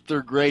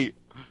 they're great.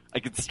 I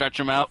can stretch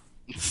them out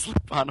and sleep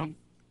on them.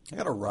 I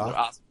got a rock. They're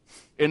awesome.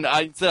 And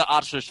instead of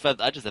ostrich feathers,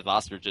 I just have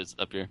ostriches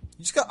up here.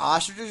 You just got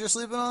ostriches you're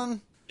sleeping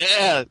on?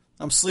 Yeah.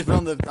 I'm sleeping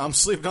on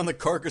the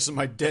carcass of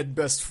my dead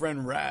best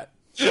friend rat.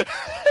 God.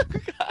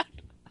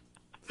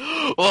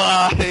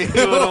 Why?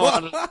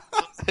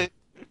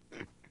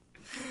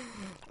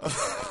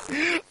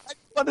 I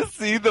want to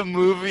see the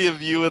movie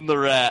of you and the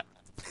rat.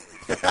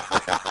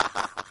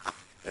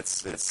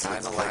 It's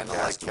kind of like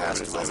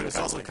Castaway, but it's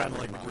also kind of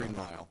like the Green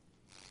Mile.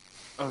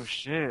 Oh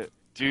shit,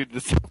 dude!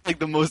 This is like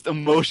the most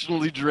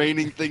emotionally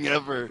draining thing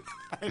ever.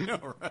 I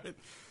know, right?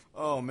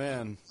 Oh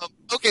man.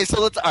 Okay,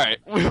 so let's. All right,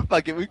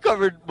 fuck it. We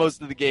covered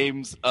most of the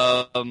games.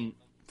 Forza.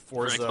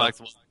 Xbox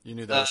One. You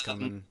knew that was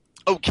coming.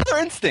 Oh, Killer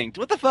Instinct!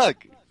 What the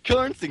fuck?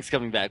 Killer Instinct's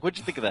coming back. What'd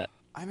you think of that?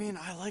 I mean,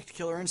 I liked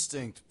Killer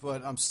Instinct,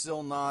 but I'm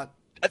still not.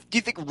 Do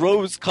you think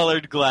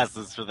rose-colored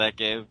glasses for that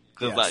game?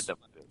 Because Yes. I don't.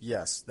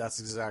 Yes, that's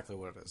exactly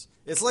what it is.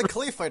 It's like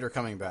Clay Fighter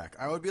coming back.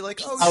 I would be like,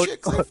 oh I shit,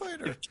 Clay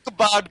Fighter. If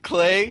Ichabod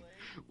Clay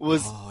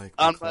was Oh,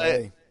 on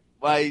Clay.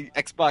 my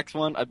Xbox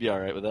One, I'd be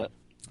alright with that.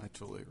 I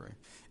totally agree.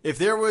 If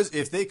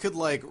they could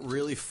like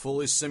really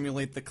fully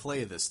simulate the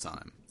clay this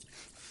time,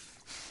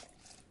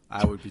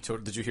 I would be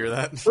total. Did you hear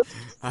that?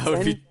 I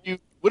would be.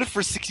 What if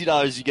for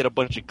 $60 you get a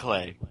bunch of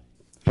clay?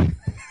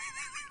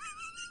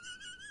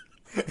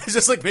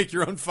 Just like make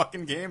your own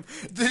fucking game.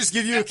 They just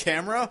give you a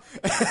camera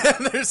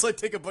and they just like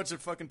take a bunch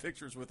of fucking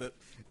pictures with it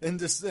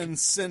and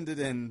send it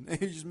in.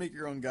 And you just make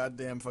your own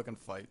goddamn fucking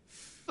fight.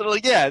 So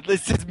like, yeah,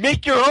 this is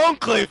make your own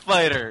clay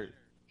fighter.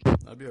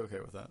 I'd be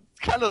okay with that.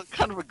 It's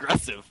kind of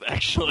aggressive,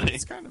 actually.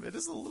 It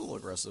is a little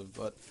aggressive,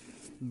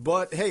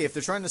 but hey, if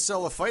they're trying to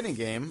sell a fighting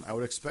game, I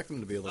would expect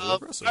them to be a little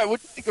aggressive. All right,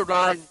 what do you think of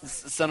Rise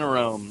Center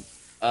Rome?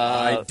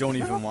 I don't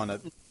even want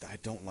to. I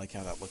don't like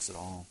how that looks at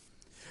all.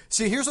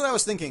 See, here's what I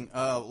was thinking.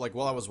 Like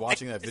while I was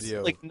watching that video,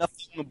 It's like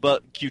nothing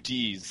but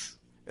QTEs.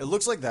 it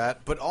looks like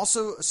that, but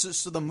also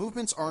so the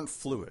movements aren't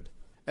fluid.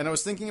 And I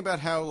was thinking about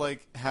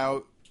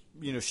how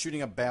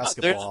shooting a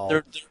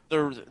basketball.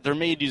 They're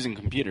made using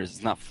computers.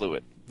 It's not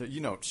fluid.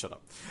 Shut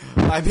up.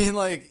 I mean,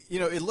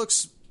 it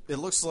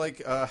looks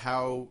like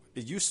how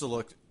it used to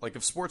look like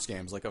of sports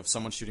games, like of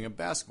someone shooting a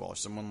basketball or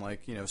someone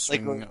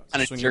swinging.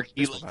 And a swinging jerky,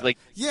 baseball bat. like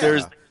Yeah.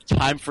 there's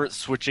time for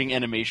switching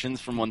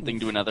animations from one thing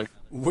to another.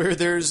 Where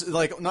there's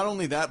like not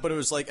only that, but it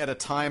was like at a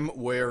time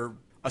where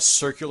a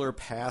circular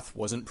path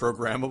wasn't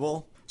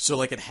programmable, so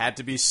like it had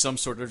to be some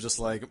sort of just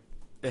like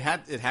it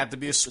had to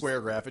be a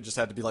square graph. It just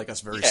had to be like a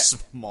very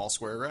small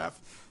square graph,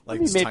 like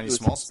this Maybe tiny it was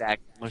small.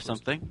 stack or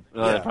something.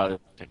 Yeah. Probably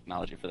have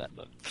technology for that,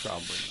 but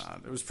Probably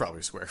not. It was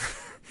probably square.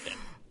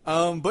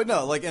 But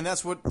no, like, and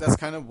that's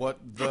kind of what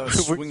the we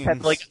swinging.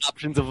 had like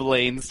options of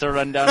lanes to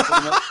run down.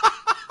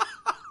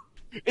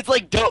 It's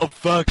like Dota.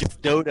 Fuck, it's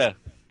Dota.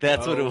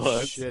 That's what it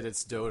was. Shit,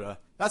 it's Dota.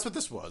 That's what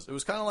this was. It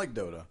was kind of like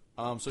Dota.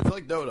 So if you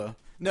like Dota,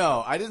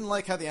 no, I didn't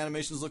like how the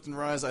animations looked in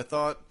Rise. I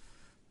thought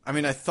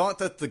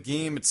that the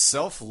game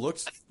itself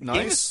looked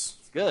nice.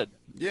 It's good.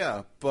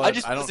 Yeah, but I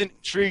just wasn't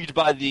intrigued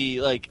by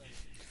the like.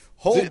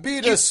 Hold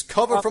Beatus,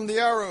 cover from the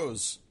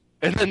arrows.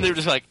 And then they're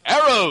just like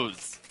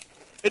arrows.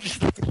 It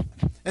just, And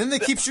then they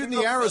keep shooting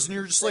the arrows, and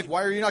you're just like,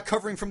 why are you not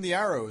covering from the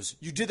arrows?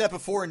 You did that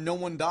before, and no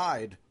one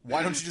died.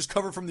 Why don't you just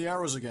cover from the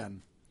arrows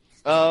again?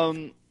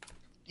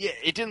 yeah,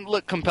 it didn't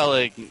look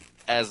compelling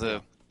as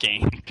a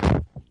game.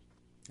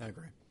 I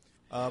agree.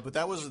 But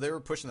they were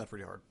pushing that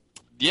pretty hard.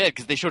 Yeah,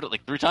 because they showed it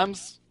like 3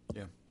 times.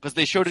 Yeah. Because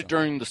they showed it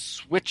during the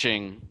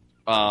switching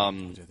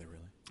Did they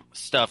really?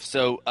 stuff.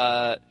 So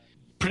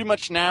pretty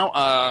much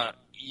now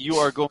you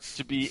are going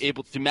to be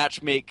able to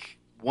matchmake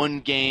one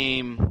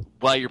game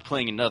while you're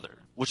playing another,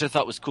 which I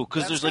thought was cool.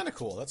 Because That's there's kind of like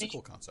cool. That's a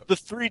cool concept. the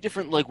 3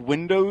 different like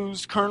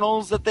Windows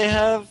kernels that they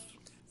have.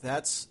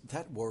 That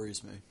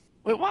worries me.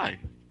 Wait, why?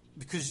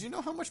 Because you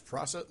know how much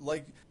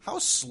how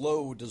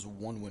slow does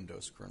one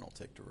Windows kernel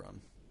take to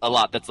run? A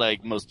lot. That's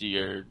like most of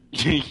your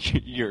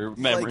your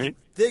memory. Like,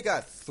 they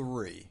got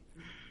 3.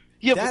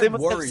 Yeah, but they That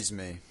must have- worries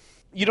me.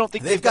 You don't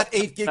think They've got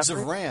 8 gigs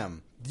memory? of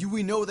RAM.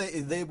 We know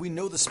we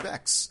know the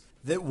specs.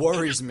 That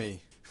worries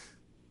me.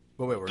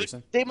 Wait, what were you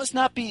saying? They must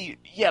not be.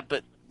 Yeah,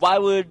 but why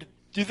would?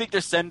 Do you think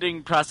they're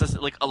sending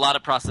a lot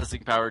of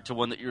processing power to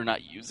one that you're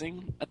not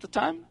using at the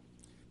time?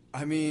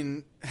 I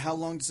mean, how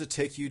long does it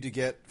take you to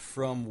get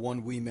from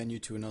one Wii menu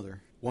to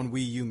another? One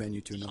Wii U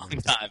menu to another?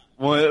 Time.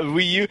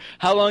 Wii U.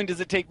 How long does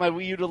it take my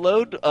Wii U to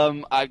load?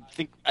 I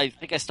think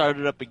I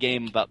started up a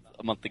game about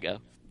a month ago.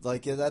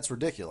 Like, yeah, that's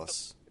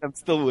ridiculous. I'm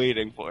still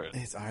waiting for it.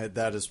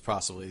 That is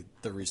possibly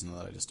the reason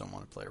that I just don't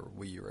want to play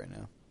Wii U right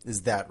now.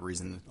 Is that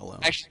reason alone?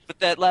 Actually, but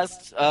that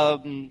last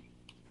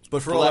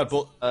But for all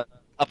that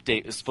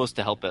update is supposed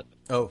to help it.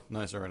 Oh,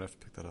 nice. All right, I have to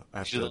pick that up. I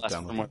have Actually, to the last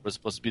download firmware it. was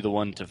supposed to be the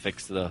one to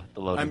fix the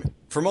loading.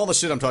 From all the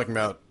shit I'm talking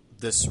about,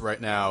 this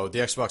right now, the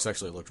Xbox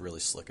actually looked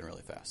really slick and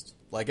really fast.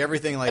 Like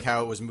everything, like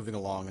how it was moving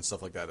along and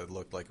stuff like that, it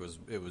looked like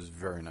it was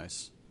very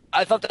nice.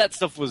 I thought that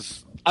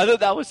was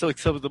like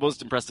some of the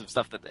most impressive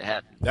stuff that they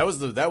had. That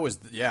was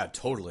yeah,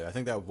 totally. I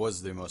think that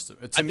was the most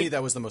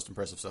that was the most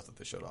impressive stuff that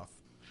they showed off.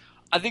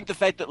 I think the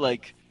fact that what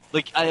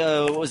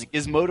was it?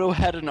 Gizmodo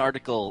had an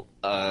article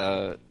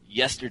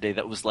yesterday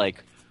that was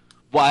like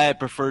why I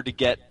prefer to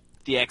get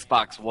the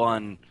Xbox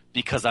One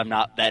because I'm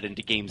not that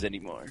into games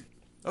anymore.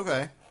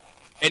 Okay.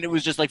 And it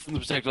was just like from the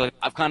perspective like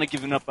I've kind of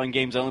given up on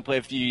games. I only play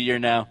a few a year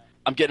now.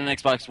 I'm getting an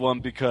Xbox One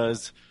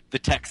because the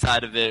tech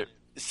side of it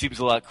seems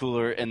a lot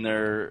cooler, and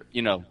they're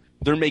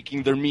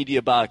making their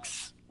media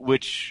box,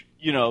 which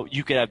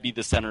you could be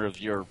the center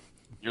of your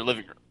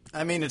living room.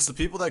 I mean, it's the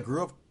people that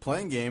grew up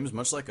playing games,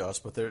 much like us,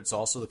 but it's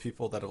also the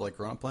people that have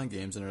grown up playing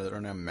games and that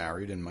are now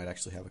married and might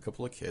actually have a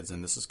couple of kids,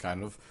 and this is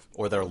kind of,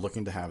 or they're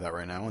looking to have that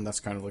right now, and that's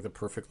kind of like the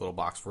perfect little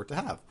box for it to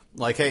have.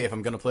 Like, hey, if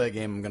I'm going to play a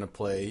game, I'm going to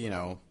play,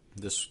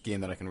 this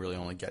game that I can really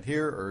only get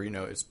here, or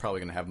it's probably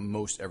going to have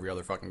most every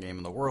other fucking game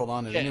in the world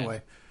on it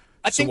anyway.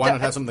 So why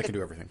not have something that can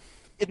do everything?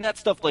 And that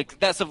stuff,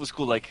 that stuff was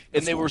cool.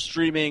 And they were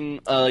streaming,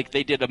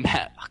 they did a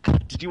map. Oh,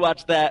 God, did you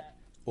watch that?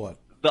 What?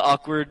 The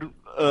awkward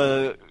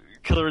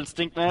Killer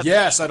Instinct match?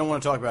 Yes, I don't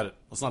want to talk about it.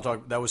 Let's not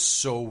talk. That was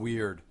so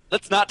weird.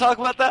 Let's not talk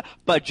about that.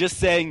 But just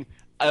saying,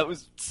 it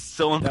was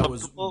so uncomfortable.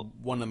 That was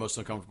one of the most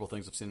uncomfortable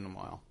things I've seen in a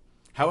while.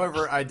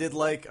 However, I did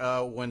like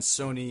when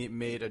Sony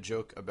made a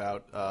joke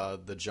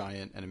about the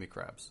giant enemy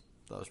crabs.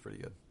 That was pretty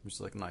good. It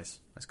was nice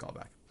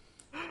callback.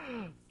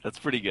 That's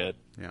pretty good.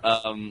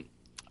 Yeah.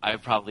 I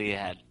probably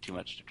had too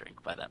much to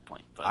drink by that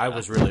point. But, I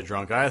was really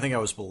drunk. I think I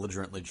was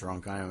belligerently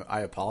drunk.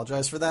 I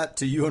apologize for that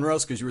to you and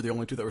Russ because you were the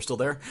only two that were still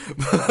there.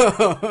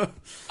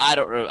 I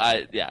don't know.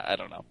 I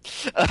don't know.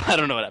 I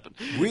don't know what happened.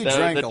 We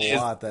drank a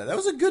lot. That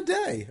was a good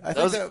day. That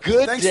was a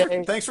good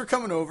day. Thanks for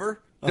coming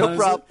over. No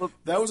problem.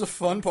 That was a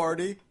fun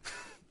party.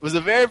 It was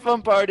a very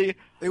fun party.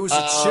 It was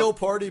a chill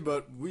party,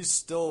 but we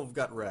still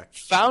got wrecked.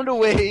 Found a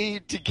way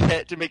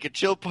to make a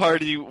chill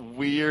party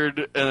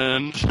weird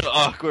and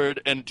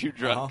awkward and too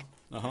drunk.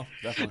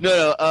 Definitely.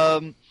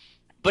 No.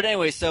 But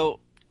anyway, so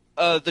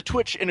the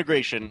Twitch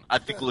integration, I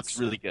think, looks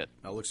really good.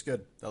 That looks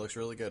good. That looks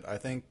really good. I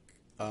think.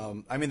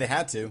 They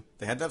had to.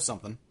 They had to have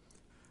something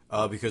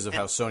because of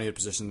how Sony had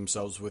positioned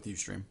themselves with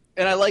Ustream.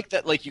 And I like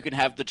that. You can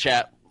have the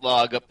chat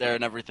log up there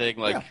and everything.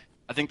 Yeah.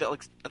 I think it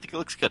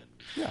looks good.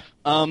 Yeah.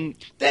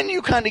 Then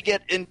you kind of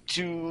get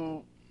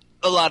into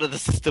a lot of the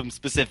system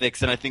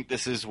specifics, and I think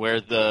this is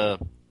where the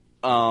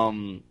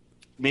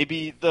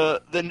maybe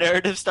the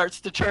narrative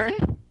starts to turn.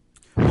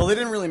 Well, they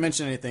didn't really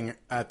mention anything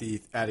at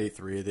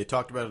E3. They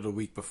talked about it a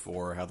week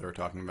before, how they were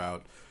talking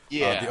about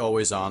the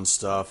always-on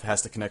stuff.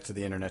 Has to connect to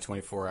the internet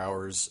 24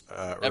 hours,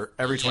 or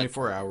every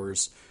 24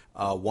 hours.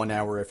 1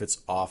 hour if it's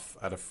off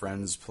at a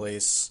friend's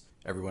place.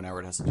 Every 1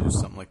 hour it has to do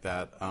something like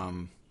that.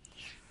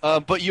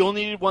 But you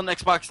only need one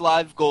Xbox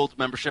Live Gold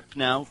membership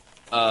now.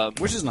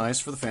 Which is nice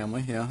for the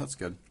family. Yeah, that's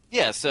good.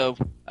 Yeah, so,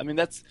 I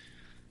guess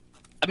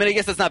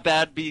that's not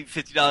bad. Be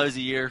 $50 a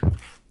year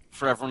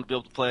for everyone to be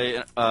able to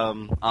play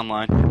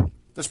online.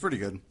 That's pretty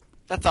good.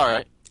 That's all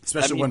right.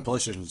 Especially when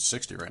PlayStation's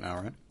 60 right now,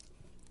 right?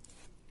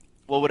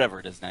 Well, whatever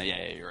it is now.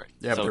 Yeah, you're right.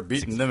 Yeah, but they're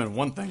beating them in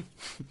one thing.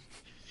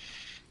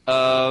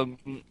 So,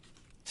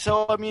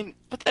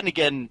 but then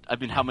again,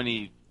 how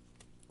many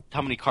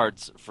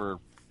cards for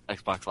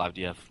Xbox Live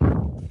do you have?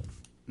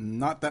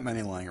 Not that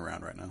many lying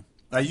around right now.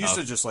 I used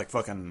to just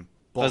fucking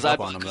bulk up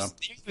on them, though.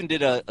 You even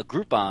did a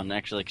Groupon,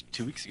 actually,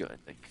 2 weeks ago, I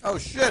think. Oh,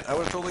 shit. I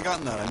would have totally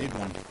gotten that. I need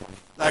one.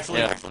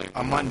 Actually,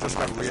 mine just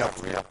got re-upped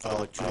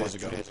 2 days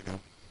ago.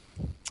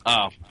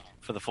 Oh,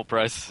 for the full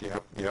price?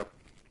 Yep. Oh,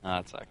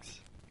 that sucks.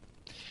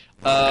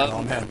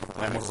 Oh, man.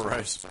 Lamb over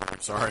rice.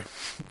 Sorry.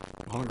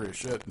 I'm hungry as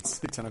shit. It's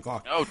 10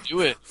 o'clock. Oh, do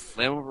it.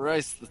 Lamb over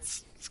rice.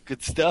 That's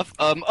good stuff.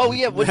 Oh,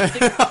 yeah. What did you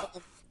think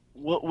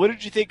what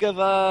did you think of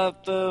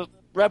the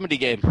Remedy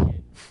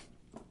game?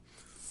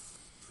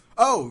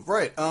 Oh,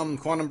 right.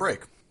 Quantum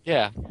Break.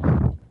 Yeah.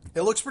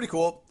 It looks pretty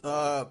cool.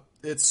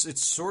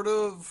 It's sort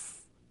of,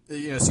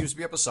 it seems to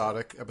be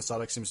episodic.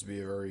 Episodic seems to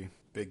be a very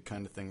big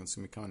kind of thing that's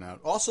going to be coming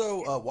out.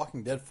 Also,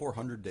 Walking Dead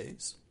 400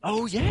 Days.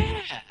 Oh,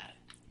 yeah.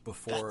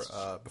 Before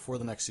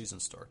the next season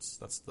starts.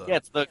 That's the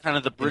it's the kind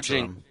of the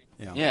bridging.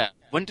 Interim. Yeah.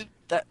 When's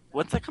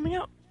that coming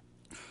out?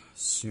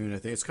 Soon. I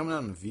think it's coming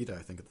out on Vita,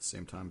 I think, at the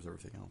same time as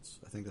everything else.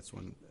 I think that's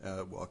when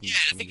Walking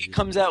Dead. I think it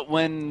comes out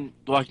when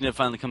Walking Dead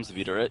finally comes to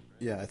Vita, right?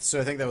 Yeah,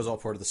 so I think that was all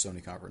part of the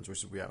Sony conference,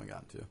 which we haven't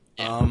gotten to.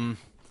 Yeah.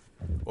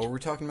 What were we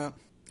talking about?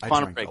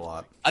 Quantum I drank Break. a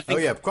lot. Oh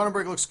yeah, Quantum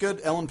Break looks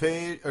good. Ellen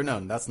Page, or no,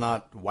 that's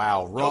not.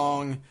 Wow,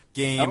 wrong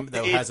game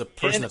that has a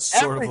person that's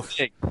sort of.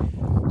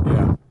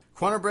 Yeah,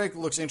 Quantum Break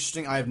looks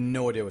interesting. I have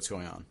no idea what's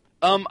going on.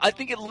 I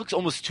think it looks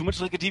almost too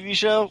much like a TV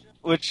show,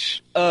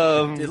 which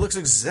it looks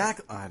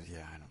exactly. Yeah, I don't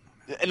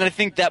know. And I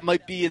think that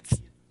might be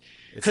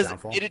because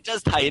it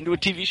does tie into a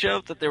TV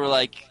show that they were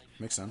like.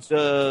 Makes sense.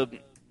 The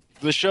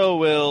show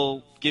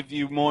will give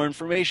you more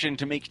information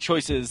to make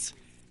choices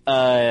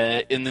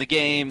in the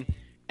game,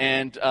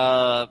 and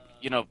the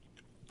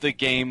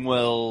game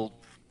will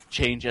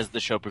change as the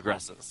show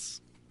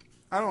progresses.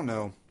 I don't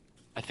know.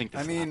 I think.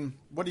 I mean,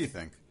 what do you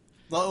think?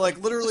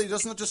 Like, literally,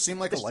 doesn't it just seem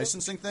like a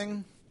licensing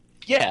thing?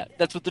 Yeah,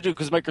 that's what they do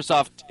because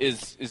Microsoft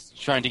is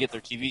trying to get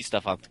their TV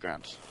stuff off the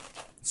ground.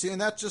 See, and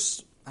that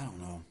just, I don't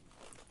know.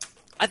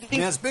 I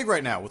think it's big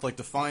right now with like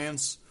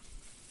Defiance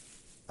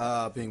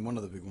being one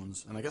of the big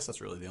ones, and I guess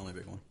that's really the only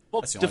big one.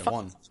 well, That's the only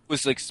Defiance one.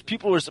 was like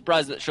people were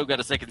surprised that show got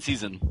a second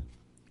season.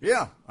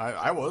 Yeah,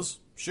 I was.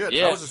 Shit,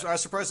 Yeah. I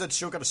was surprised that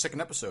show got a second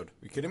episode.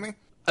 Are you kidding me?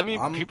 I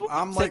mean, people.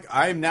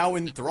 I'm now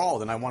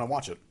enthralled, and I want to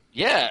watch it.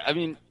 Yeah, I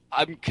mean,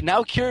 I'm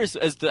now curious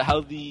as to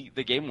how the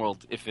game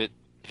world, if it's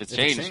If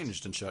changed. it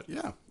changed and shit.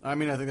 Yeah, I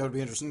mean, I think that would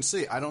be interesting to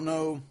see. I don't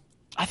know.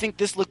 I think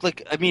this looked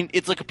like. I mean,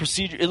 it's like a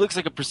procedure. It looks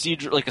like a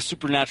procedure, like a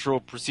supernatural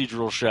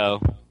procedural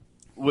show,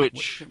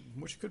 which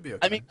could be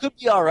okay. I mean could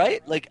be all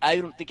right. Like I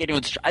don't think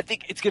anyone's. I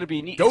think it's going to be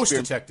a neat. Ghost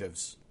experiment.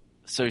 Detectives.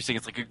 So you're saying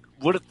it's like a.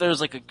 What if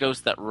there's like a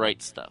ghost that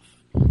writes stuff?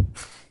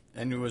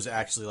 And it was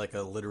actually like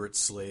a literate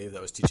slave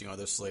that was teaching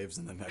other slaves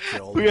and then got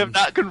killed. We have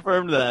not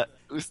confirmed that.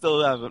 We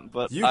still haven't.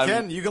 But You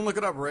can look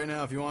it up right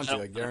now if you want to.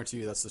 I guarantee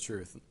you that's the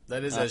truth.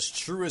 That is as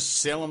true as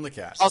Salem the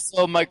Cat.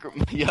 Also,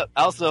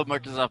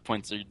 Microsoft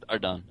points are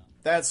done.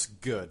 That's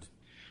good.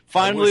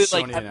 Finally, I wish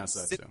like Sony I announced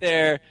that sit too.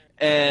 there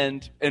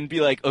and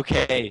be like,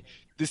 okay,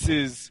 this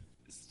is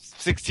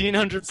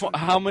 $1,600.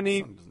 How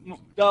many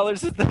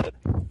dollars is that?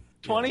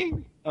 20?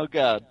 Oh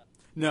God.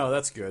 No,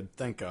 that's good.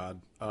 Thank God.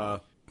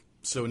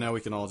 So now we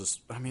can all just.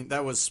 I mean,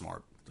 that was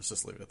smart. Let's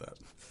just leave it at that.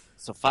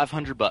 So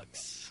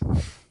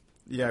 $500.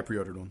 Yeah, I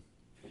pre-ordered one.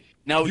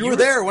 Now You were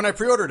there when I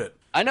pre-ordered it.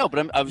 I know,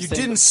 but I was You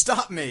saying didn't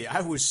stop me. I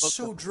was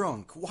so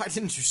drunk. Why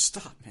didn't you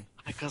stop me?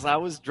 because I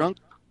was drunk.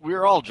 We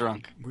were all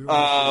drunk. We were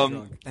all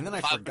drunk. And then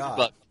I $500.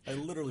 forgot. I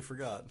literally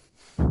forgot.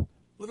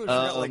 Literally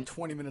forgot like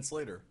 20 minutes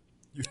later.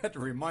 You had to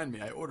remind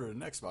me I ordered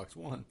an Xbox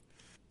One.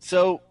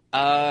 So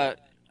I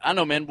don't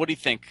know, man. What do you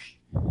think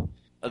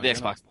of the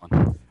Xbox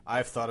One?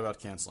 I've thought about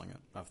canceling it.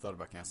 I've thought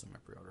about canceling my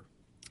pre-order.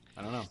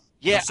 I don't know.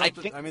 Yeah,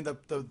 I mean,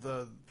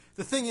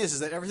 the thing is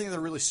that everything they're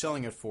really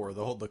selling it for,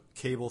 the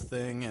cable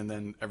thing, and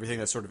then everything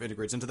that sort of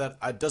integrates into that,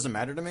 it doesn't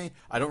matter to me.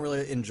 I don't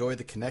really enjoy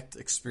the Kinect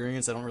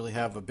experience. I don't really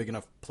have a big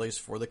enough place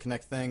for the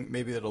Kinect thing.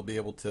 Maybe it'll be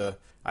able to.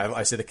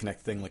 I say the Kinect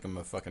thing like I'm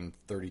a fucking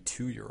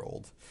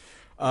 32-year-old.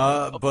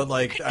 But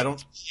like I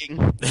don't.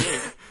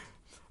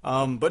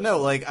 But no,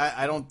 like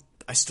I don't.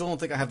 I still don't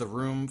think I have the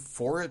room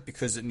for it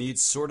because it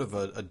needs sort of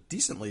a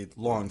decently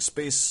long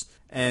space,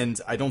 and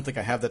I don't think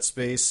I have that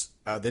space.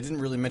 They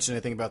didn't really mention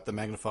anything about the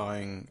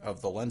magnifying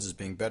of the lenses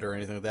being better or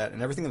anything like that.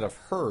 And everything that I've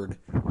heard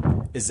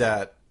is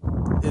that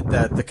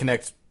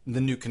the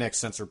new Kinect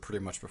sensor pretty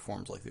much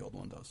performs like the old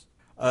one does.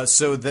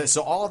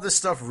 So all of this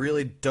stuff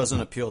really doesn't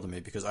appeal to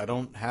me because I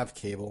don't have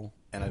cable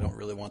and I don't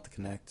really want the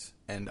Kinect,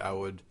 and I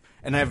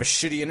have a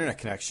shitty internet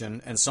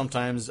connection, and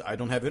sometimes I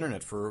don't have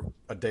internet for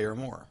a day or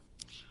more.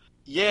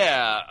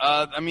 Yeah,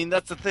 I mean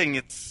that's the thing.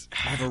 I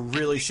have a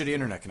really shitty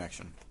internet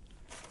connection.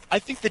 I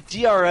think the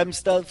DRM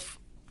stuff,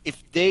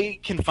 if they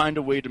can find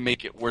a way to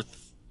make it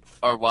worth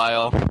our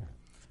while,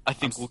 I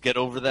think we'll get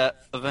over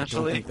that I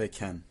eventually. don't think they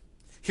can.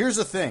 Here's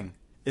the thing,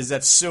 is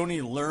that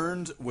Sony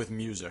learned with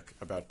music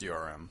about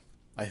DRM.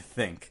 I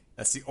think.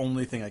 That's the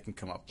only thing I can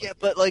come up with. Yeah,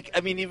 but like,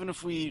 I mean, even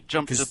if we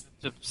jump to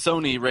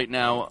Sony right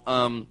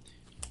now,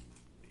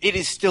 it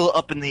is still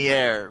up in the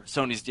air,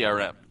 Sony's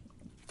DRM.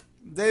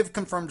 They've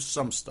confirmed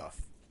some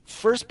stuff.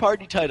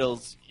 First-party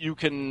titles, you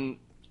can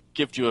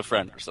gift to a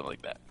friend or something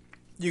like that.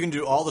 You can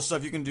do all the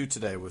stuff you can do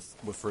today with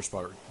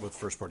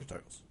first-party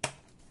titles.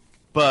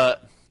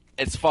 But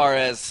as far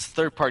as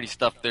third-party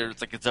stuff,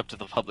 it's up to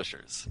the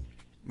publishers.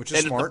 Which is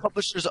and smart. If the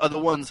publishers are the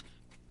ones,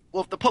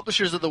 if the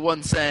publishers are the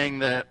ones saying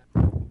that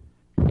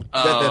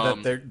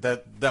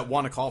that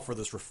want to call for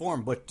this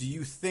reform, but do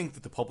you think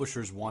that the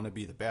publishers want to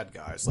be the bad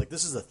guys? Like,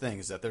 this is the thing,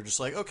 is that they're just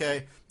like,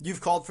 okay,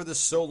 you've called for this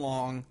so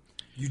long,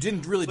 you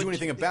didn't really do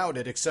anything about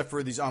it except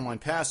for these online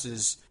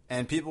passes,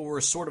 and people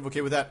were sort of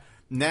okay with that.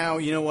 Now,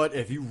 you know what?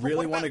 If you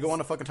really want to go on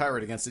a fucking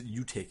tirade against it,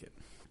 you take it.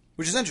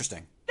 Which is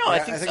interesting. No, I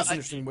think it's an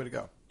interesting way to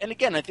go. And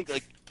again, I think,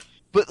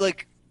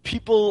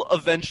 people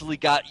eventually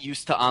got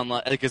used to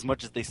online, as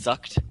much as they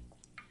sucked.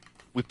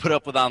 We put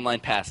up with online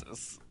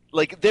passes.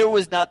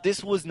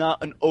 This was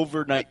not an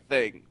overnight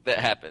thing that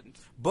happened.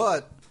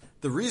 But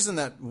the reason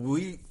that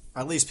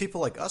at least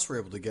people like us were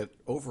able to get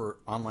over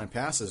online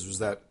passes was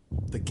that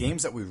the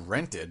games that we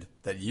rented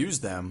that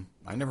used them,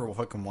 I never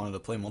fucking wanted to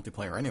play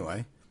multiplayer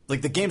anyway.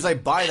 Like, the games I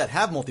buy that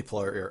have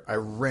multiplayer, I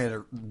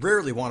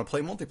rarely want to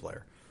play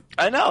multiplayer.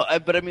 I know,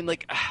 but I mean, I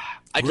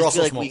We're just also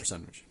feel a small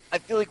percentage. I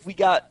feel like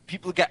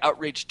people got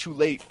outraged too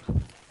late.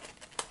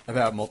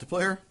 About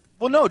multiplayer?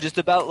 Well, no, just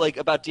about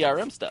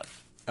DRM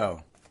stuff.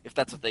 Oh. If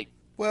that's what they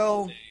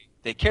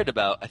cared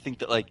about, I think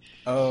that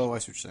Oh, I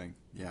see what you're saying.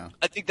 Yeah.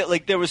 I think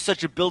that there was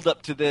such a build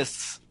up to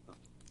this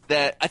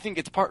that I think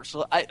it's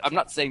partial. I'm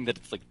not saying that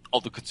it's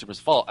all the consumers'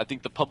 fault. I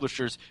think the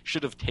publishers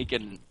should have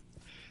taken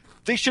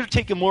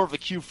more of a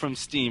cue from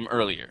Steam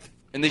earlier.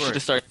 And they should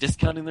have started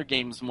discounting their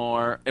games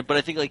more. But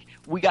I think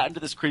we got into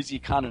this crazy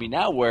economy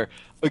now where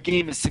a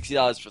game is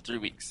 $60 for 3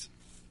 weeks.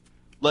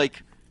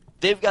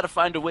 they've got to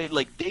find a way.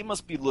 Like, they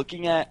must be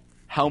looking at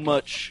how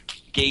much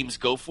games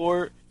go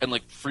for and,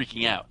 like,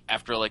 freaking out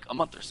after, like, a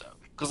month or so.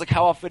 Because, like,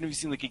 how often have you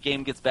seen, like, a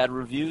game gets bad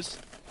reviews?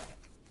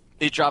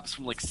 It drops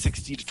from, like,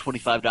 $60 to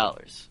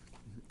 $25.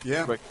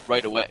 Yeah.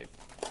 Right away.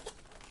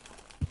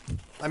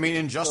 I mean,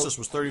 Injustice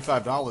was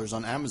 $35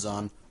 on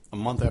Amazon a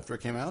month after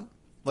it came out.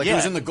 Like, Yeah. it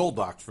was in the gold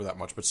box for that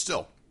much, but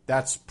still,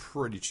 that's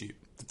pretty cheap.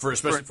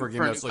 Especially for a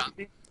game that's,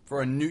 like,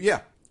 for a new,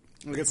 yeah.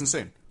 Like, it's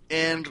insane.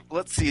 And,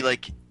 let's see,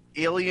 like,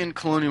 Alien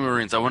Colonial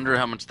Marines, I wonder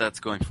how much that's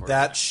going for.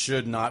 That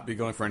should not be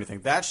going for anything.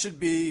 That should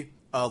be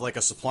like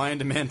a supply and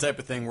demand type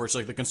of thing where it's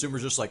like the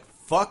consumer's just like,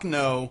 fuck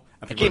no,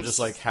 and people are just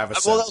like, have a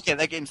set. Well, okay,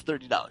 that game's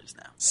 $30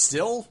 now.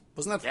 Still?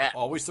 Wasn't that Yeah.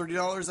 always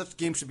 $30? That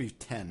game should be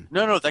 $10.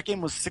 No, that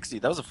game was $60.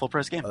 That was a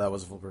full-price game. Oh, that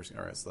was a full person.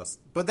 All right, so that's...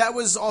 But that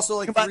was also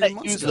like You can buy 3 that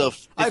months used ago. though,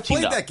 I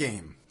played $15. that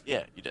game.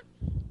 Yeah, you did.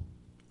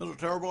 That was a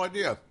terrible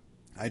idea.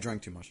 I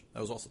drank too much.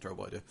 That was also a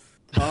terrible idea.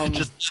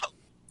 Just...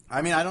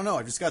 I mean, I don't know.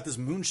 I just got this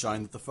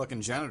moonshine that the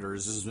fucking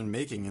janitors has been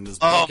making in this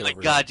Oh bucket my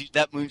over god, dude,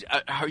 that moon...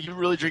 Are you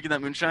really drinking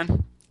that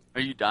moonshine?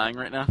 Are you dying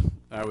right now?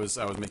 here. I was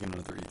making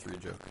another E3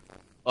 joke.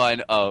 Oh, I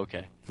know. Oh,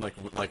 okay. Like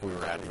we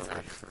were at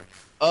E3.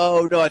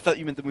 Oh, no, I thought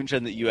you meant the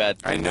moonshine that you had.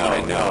 I know.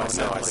 I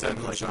said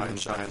moonshine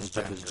moonshine.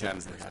 that the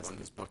janitor has in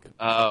this bucket.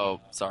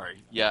 Oh, sorry.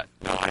 Yeah.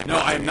 No,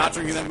 I am not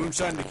drinking that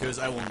moonshine because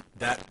I will.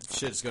 That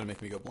shit is going to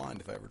make me go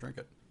blind if I ever drink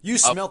it. You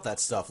smelt that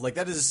stuff. Like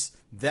that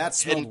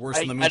smelled worse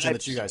than the moonshine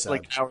that you guys had.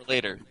 Like an hour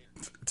later.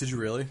 Did you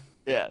really?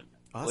 Yeah.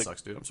 Oh, that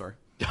sucks, dude. I'm sorry.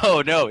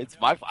 Oh, no, it's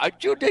my fault.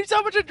 Dude, did you know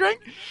how much I drank?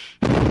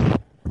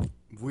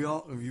 We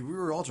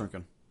were all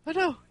drinking. I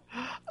know.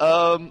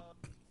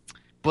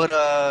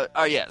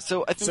 Yeah,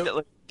 so I think that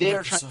like, they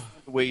are trying to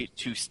find a way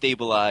to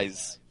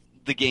stabilize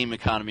the game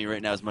economy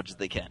right now as much as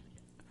they can.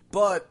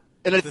 But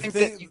And I think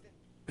that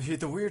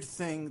the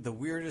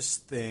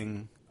weirdest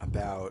thing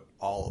about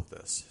all of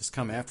this has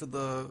come after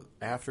the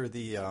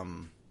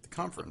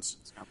conference.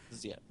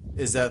 Yeah.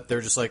 Is that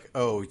they're just like,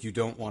 oh, you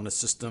don't want a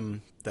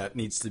system that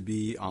needs to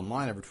be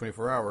online every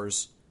 24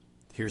 hours.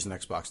 Here's an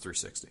Xbox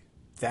 360.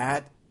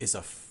 That is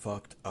a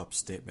fucked up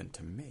statement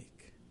to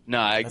make. No,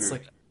 I agree.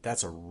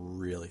 That's a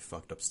really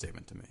fucked up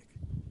statement to make.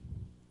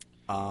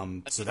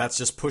 So that's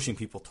just pushing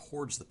people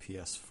towards the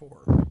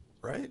PS4,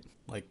 right?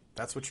 Like,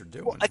 that's what you're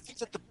doing. Well,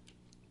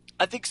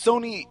 I think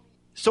Sony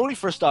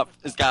first off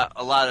has got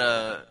a lot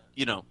of,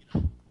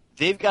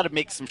 they've got to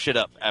make some shit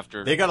up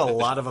after. They got a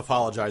lot of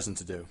apologizing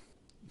to do.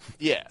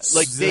 Yeah,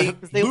 like they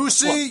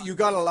Lucy, you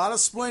got a lot of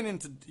splaining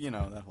to,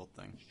 that whole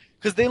thing.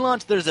 because they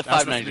launched theirs at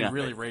That's supposed to be $5.99.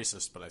 really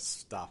racist, but I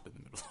stopped in the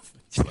middle of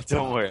it. So that's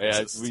Don't not worry,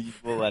 racist.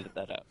 we'll edit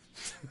that out.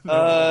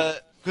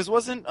 Because it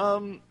was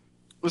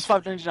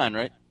 $5.99,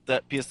 right?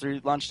 That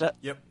PS3 launched at.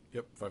 Yep,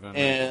 $5.99.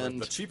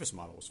 And- the cheapest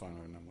model was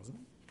 $5.99, wasn't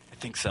it? I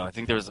think so. I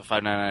think there was a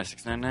 $5.99,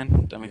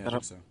 $6.99. Did I make that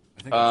up?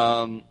 I think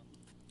so.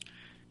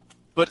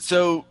 But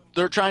so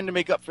they're trying to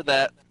make up for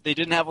that. They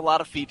didn't have a lot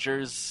of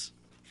features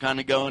kind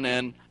of going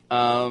in.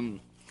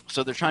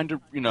 So they're trying to,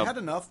 They had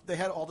enough. They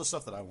had all the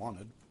stuff that I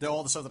wanted.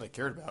 All the stuff that I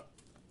cared about.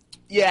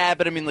 Yeah,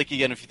 but I mean, like,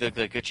 again, if you think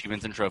like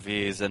achievements and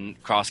trophies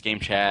and cross-game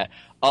chat,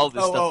 all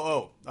this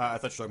stuff. I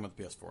thought you were talking about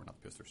the PS4,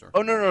 not the PS3, sorry.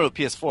 Oh, no,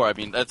 PS4. I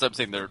mean, that's what I'm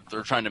saying.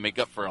 They're trying to make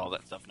up for all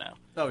that stuff now.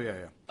 Oh,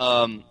 yeah.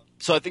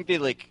 So I think they,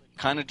 like,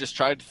 kind of just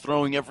tried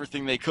throwing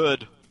everything they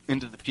could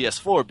into the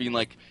PS4, being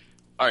like,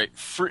 all right,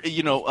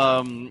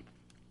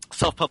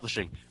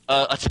 self-publishing,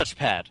 a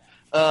touchpad,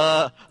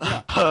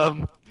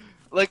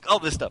 like, all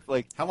this stuff.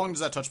 Like, How long does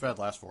that touchpad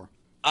last for?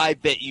 I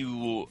bet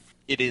you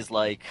it is,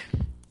 like,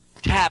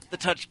 tap the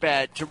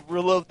touchpad to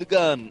reload the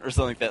gun or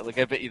something like that. Like,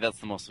 I bet you that's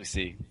the most we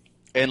see.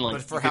 And, like,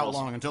 But for how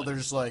long? Until they're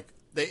just like,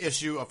 they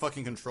issue a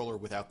fucking controller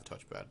without the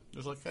touchpad.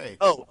 It's like, hey.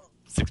 Oh,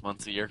 6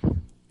 months a year.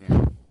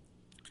 Yeah.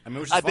 I mean,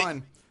 which is I bet-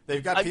 fine.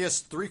 They've got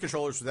PS3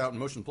 controllers without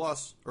Motion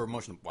Plus,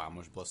 Motion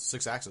Plus,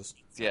 6-axis.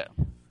 Yeah.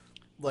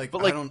 Like,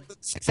 But, like, I don't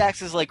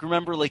 6-axis, like,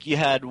 remember, like, you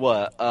had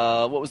what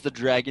was the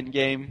Dragon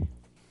game?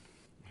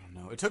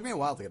 know. It took me a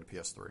while to get a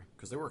PS3,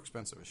 because they were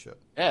expensive as shit.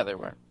 Yeah, they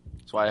were.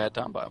 That's why I had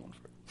Tom buy one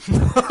for it.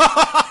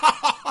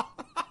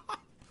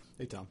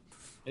 Hey, Tom.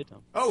 Hey,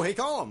 Tom. Oh, hey,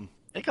 Colin.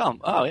 Hey, Colin.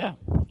 Oh, yeah.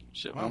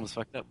 Shit, we Wow. almost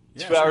fucked up.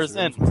 Yeah, 2 hours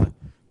seriously, in.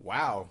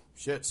 Wow.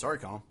 Shit, sorry,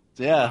 Colin.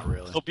 Yeah. Not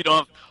really. Hope you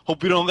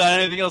don't got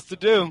anything else to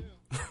do.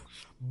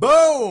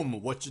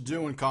 Boom! What you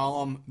doing,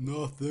 Colin?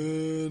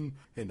 Nothing.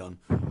 Hey, done.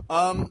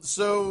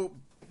 So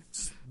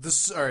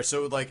this. All right.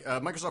 So like,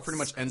 Microsoft pretty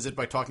much ends it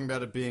by talking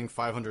about it being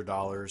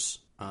 $500,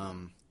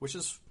 which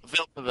is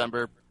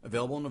November.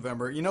 available in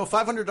November.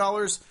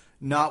 $500,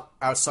 not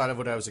outside of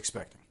what I was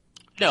expecting.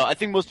 No, I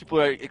think most people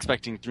are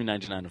expecting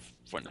 $3.99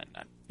 or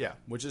 $4.99. Yeah,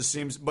 which just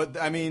seems. But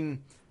I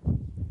mean,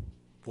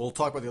 we'll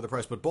talk about the other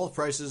price. But both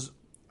prices.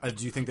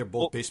 Do you think they're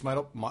both base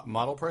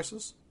model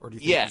prices, or do you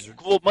think Yeah. these are,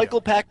 Well,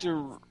 Michael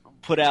Pachter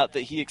put out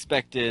that he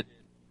expected.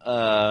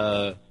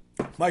 Michael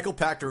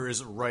Pachter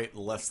is right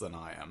less than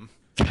I am.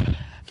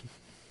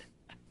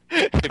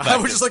 I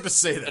would just like to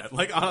say that.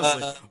 Like,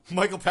 honestly,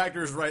 Michael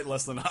Pachter is right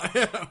less than I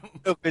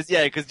am.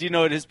 Because do you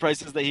know what his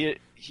price is that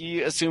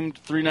he assumed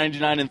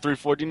 $3.99 and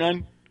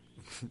 $3.49?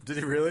 Did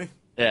he really?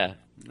 Yeah.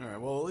 All right.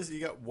 Well, at least you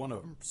got one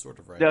of them sort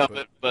of right. No,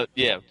 but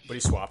yeah. But he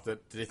swapped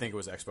it. Did he think it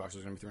was Xbox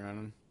was going to be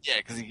 $399? Yeah,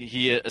 because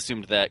he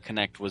assumed that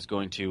Kinect was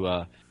going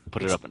to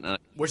put it up.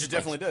 Which it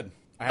definitely did.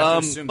 I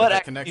have to assume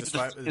that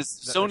Kinect is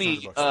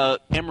Sony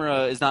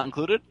camera is not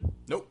included?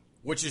 Nope.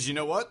 Which is, you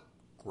know what?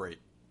 Great.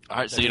 All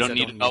right, so you don't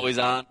need it always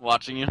on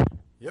watching you?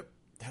 Yep.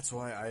 That's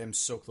why I am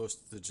so close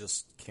to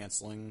just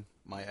canceling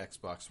my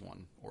Xbox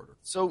One order.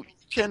 So you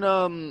can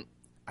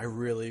I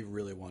really,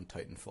 really want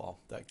Titanfall.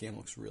 That game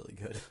looks really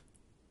good.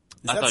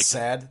 Is that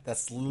sad?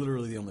 That's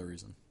literally the only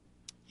reason.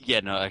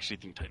 Yeah, no, I actually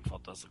think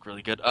Titanfall does look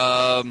really good.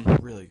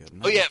 Really good.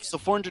 Oh yeah, so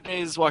 400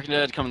 Days Walking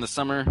Dead coming this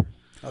summer.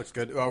 That looks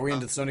good. Are we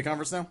into the Sony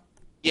conference now?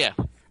 Yeah.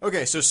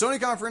 Okay, so Sony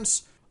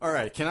conference. All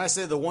right, can I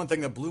say the one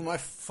thing that blew my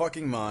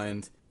fucking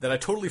mind that I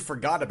totally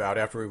forgot about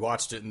after we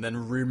watched it and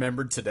then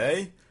remembered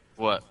today?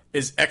 What?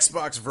 Is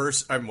Xbox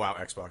versus... wow,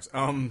 Xbox.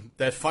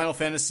 That Final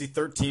Fantasy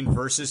 13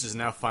 Versus is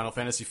now Final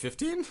Fantasy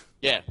 15?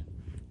 Yeah.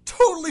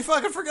 Totally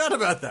fucking forgot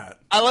about that.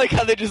 I like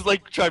how they just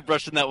tried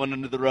brushing that one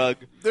under the rug.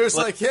 There's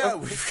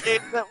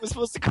that was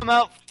supposed to come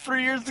out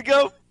 3 years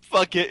ago.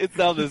 Fuck it, it's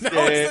now this game.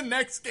 It's the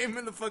next game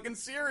in the fucking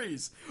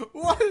series.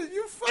 What?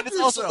 You fuck and it's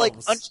yourselves.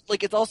 also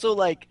it's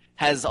also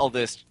has all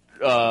this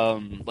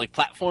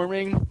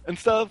platforming and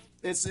stuff.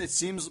 It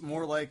seems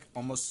more like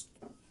almost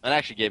an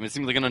action game. It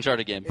seems like an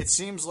Uncharted game. It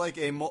seems like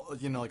a Metal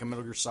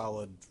Gear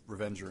Solid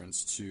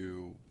Revengeance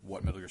to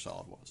what Metal Gear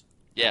Solid was.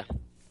 Yeah.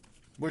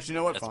 Which, you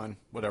know what? Fine.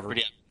 Whatever.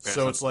 Yeah,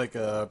 so it's like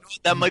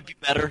that might be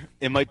better.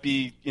 It might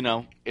be,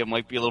 it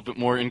might be a little bit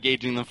more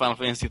engaging than Final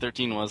Fantasy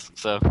 13 was.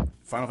 So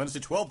Final Fantasy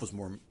 12 was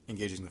more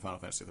engaging than Final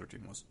Fantasy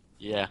 13 was.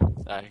 Yeah.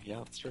 Yeah,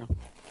 that's true.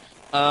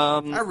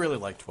 I really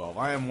like 12.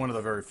 I am one of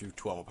the very few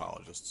 12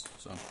 apologists.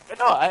 So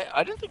no,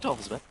 I didn't think 12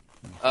 was bad.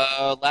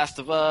 Last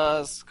of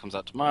Us comes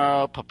out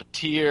tomorrow.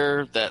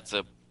 Puppeteer, that's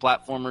a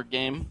platformer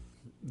game.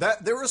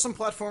 There was some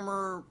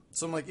indie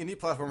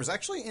platformers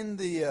actually in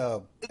the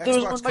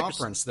Xbox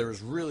conference. There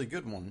was a really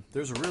good one.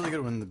 There was a really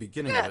good one in the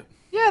beginning of it.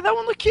 Yeah, that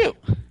one looked cute.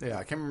 Yeah,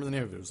 I can't remember the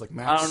name of it. It was like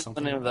Max. I don't know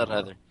something. the name of that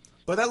either.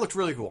 But that looked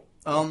really cool.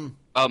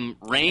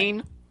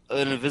 Rain,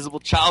 an invisible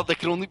child that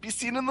can only be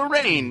seen in the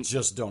rain.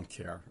 Just don't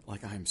care.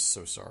 I'm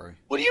so sorry.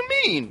 What do you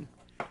mean?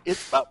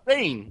 It's about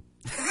rain.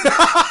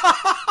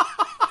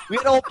 We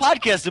had a whole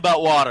podcast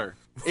about water.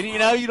 And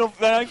you don't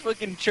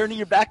fucking churning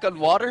your back on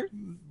water?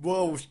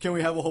 Whoa, can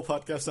we have a whole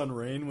podcast on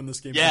rain when this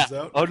game comes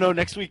out? Oh no,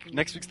 next week's the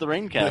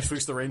Raincast. Next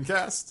week's the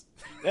Raincast?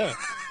 Yeah.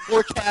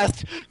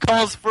 Forecast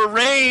calls for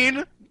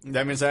rain.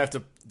 That means do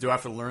I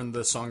have to learn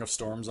the Song of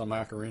Storms on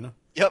my ocarina?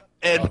 Yep.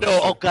 And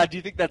God, do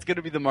you think that's going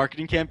to be the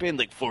marketing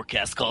campaign?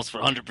 Forecast calls for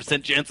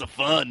 100% chance of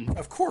fun.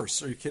 Of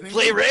course. Are you kidding me?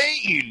 Play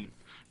rain.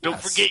 Don't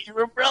forget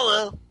your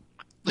umbrella.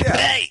 Yeah.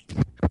 Hey,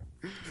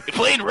 you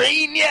played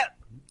rain yet?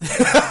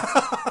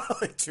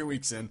 2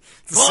 weeks in.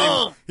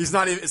 It's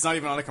not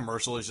even on a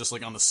commercial. He's just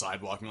on the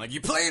sidewalk and you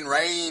playing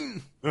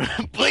rain?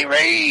 Play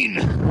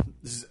rain.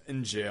 He's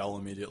in jail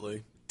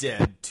immediately.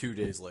 Dead 2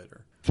 days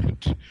later.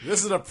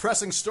 This is a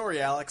depressing story,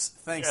 Alex.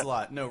 Thanks a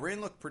lot. No,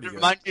 rain looked pretty good.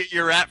 Remind you of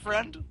your rat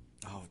friend?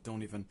 Oh,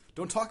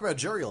 don't talk about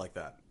Jerry like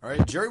that. All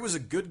right, Jerry was a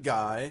good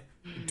guy.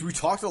 We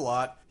talked a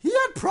lot. He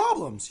had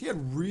problems. He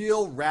had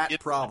real rat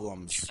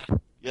problems.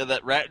 Yeah,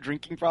 that rat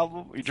drinking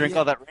problem? You drink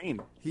all that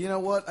rain. You know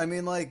what? I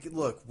mean,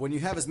 look, when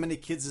you have as many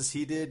kids as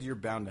he did, you're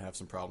bound to have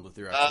some problems with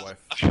your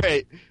ex-wife.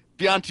 Okay,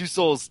 Beyond Two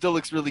Souls still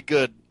looks really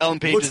good.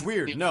 Ellen Page looks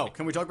weird. No,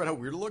 can we talk about how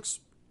weird it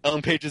looks?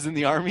 Ellen Page is in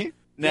the army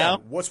now?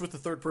 Yeah, what's with the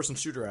third-person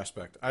shooter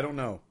aspect? I don't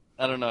know.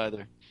 I don't know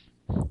either.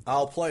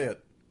 I'll play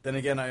it. Then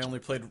again, I only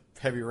played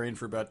Heavy Rain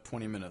for about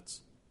 20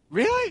 minutes.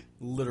 Really?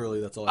 Literally,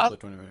 that's all I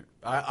played 20 minutes.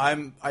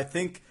 I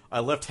think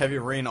I left Heavy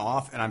Rain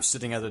off, and I'm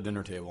sitting at the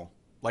dinner table.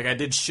 I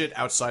did shit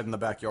outside in the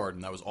backyard,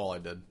 and that was all I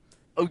did.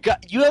 Oh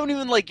God! You haven't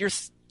even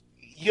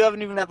you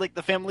haven't even had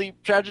the family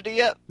tragedy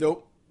yet.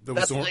 Nope.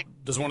 Does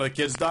one of the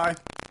kids die?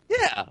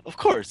 Yeah, of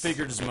course.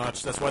 Figured as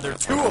much. That's why there are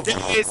two of them.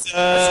 That's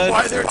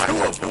why there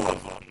are two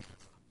of them.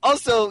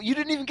 Also, you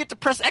didn't even get to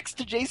press X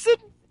to Jason.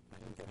 I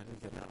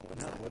didn't get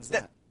that. What's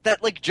that?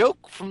 That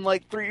joke from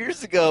 3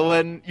 years ago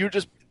when you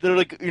just they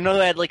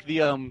had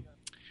the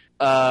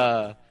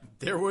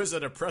There was a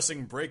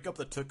depressing breakup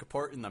that took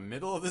part in the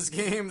middle of this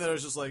game that I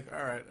was just all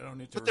right, I don't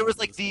need to. But there was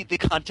the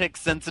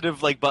context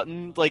sensitive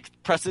button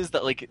presses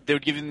that they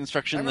would give you the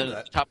instruction at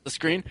the top of the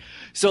screen.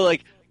 So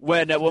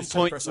when at one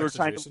point you were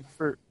trying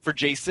for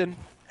Jason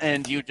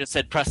and you just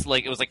said press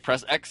it was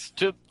press X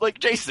to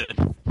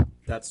Jason.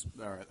 That's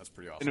all right. That's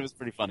pretty awesome. And it was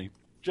pretty funny.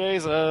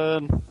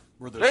 Jason.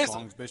 Were there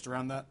songs based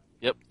around that?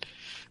 Yep.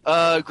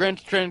 Gran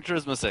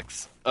Turismo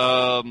 6.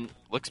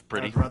 Looks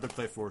pretty. I'd rather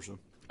play Forza.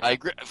 I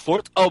agree.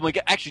 Oh my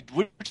god! Actually,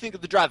 what do you think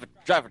of the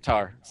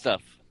Drivatar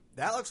stuff?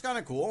 That looks kind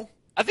of cool.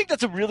 I think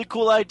that's a really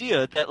cool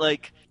idea. That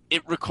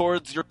it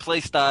records your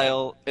play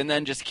style and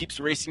then just keeps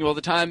racing you all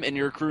the time, and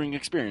you're accruing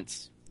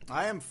experience.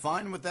 I am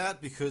fine with that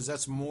because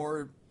that's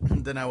more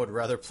than I would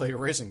rather play a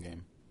racing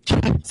game.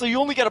 So you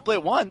only got to play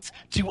it once.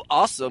 Too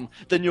awesome,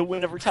 then you'll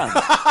win every time.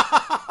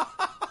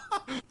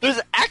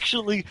 There's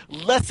actually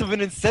less of an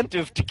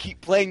incentive to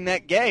keep playing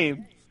that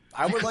game.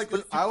 I would like to.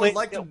 What if you I would play-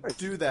 like yeah, to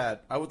do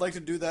that. I would like to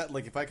do that.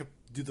 Like if I could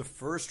do the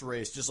first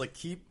race, just like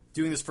keep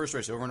doing this first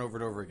race over and over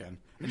and over again,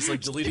 and just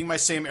like deleting my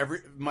save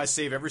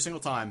every single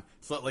time,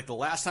 so that like the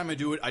last time I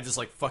do it, I just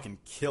like fucking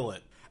kill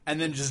it,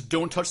 and then just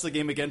don't touch the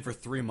game again for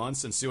 3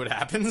 months and see what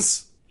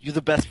happens. You're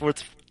the best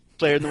sports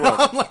player in the world.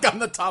 I'm like on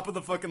the top of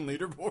the fucking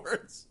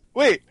leaderboards.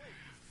 Wait,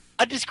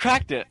 I just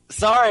cracked it.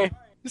 Sorry,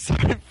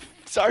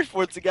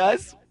 Forza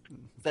guys.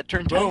 That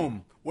turned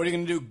Boom. What are you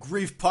gonna do?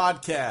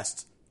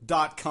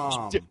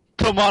 Griefpodcast.com.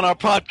 Come on our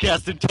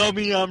podcast and tell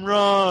me I'm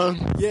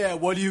wrong. Yeah,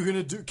 what are you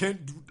gonna do?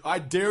 I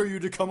dare you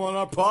to come on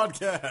our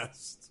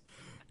podcast.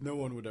 No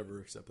one would ever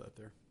accept that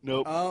there.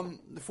 Nope.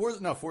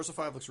 Forza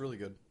 5 looks really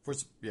good.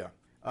 Forza, yeah.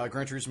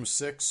 Gran Turismo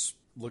 6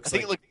 looks. I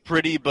think like, it looked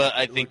pretty, but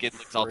I think it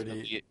looks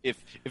ultimately if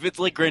it's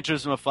like Gran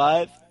Turismo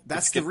 5.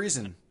 that's the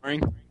reason.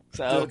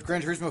 So,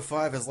 Gran Turismo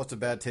 5 has left a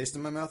bad taste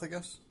in my mouth, I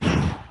guess.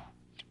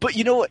 but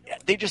you know what?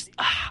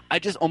 I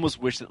just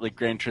almost wish that like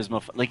Gran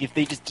Turismo, like if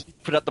they just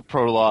didn't put out the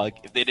prologue,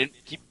 if they didn't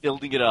keep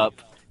building it up,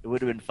 it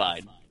would have been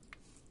fine.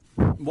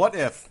 What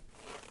if,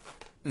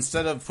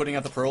 instead of putting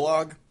out the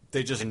prologue,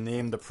 they just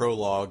named the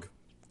prologue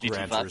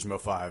Gran GT5? Turismo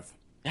 5?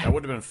 That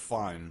would have been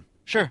fine.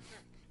 Sure,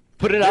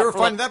 put it They out. were for,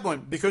 fine at that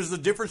point, because the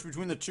difference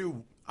between the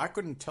two, I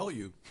couldn't tell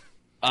you.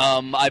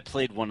 I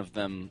played one of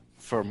them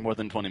for more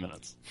than 20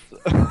 minutes.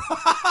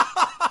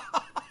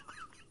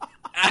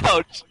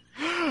 Ouch.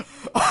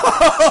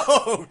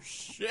 Oh,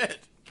 shit.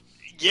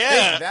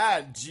 Yeah. Take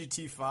that,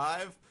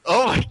 GT5.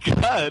 Oh my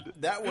god.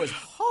 That was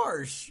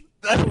harsh.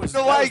 I don't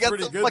know why I was got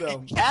pretty so good,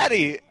 fucking though.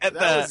 catty at That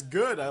that. was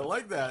good. I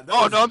like that. That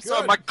Oh was no, I'm good.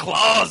 sorry. My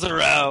claws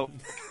are out.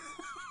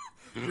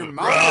 Your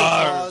Mario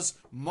Claus,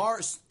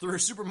 through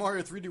Super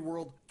Mario 3D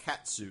World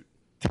catsuit.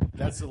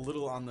 That's a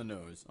little on the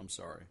nose. I'm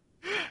sorry.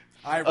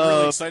 I'm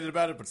really excited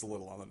about it, but it's a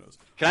little on the nose.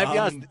 Can I be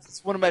honest? This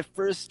is one of my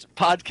first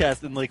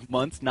podcasts in like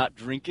months not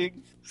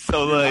drinking.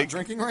 So You're like, not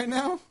drinking right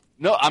now?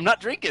 no, I'm not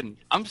drinking.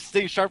 I'm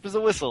staying sharp as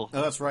a whistle.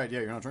 Oh, that's right.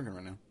 Yeah, you're not drinking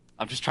right now.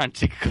 I'm just trying to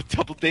take a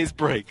couple days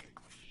break.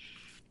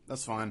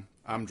 That's fine.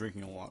 I'm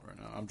drinking a lot right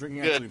now. I'm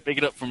drinking Good, actually. make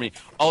it up for me.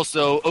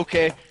 Also,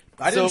 okay.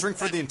 I didn't so- drink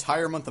for the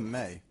entire month of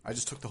May. I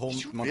just took the whole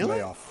Did you month really? of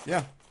May off.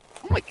 Yeah.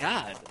 Oh my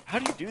god, how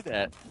do you do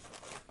that?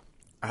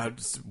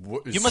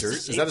 You must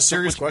is have that a saved so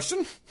serious much-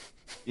 question?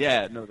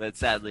 Yeah, no, that's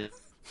sadly.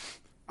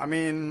 I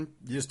mean,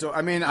 you still.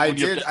 I mean, I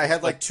did. I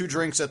had like 2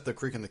 drinks at the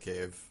Creek in the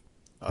Cave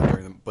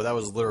during them, but that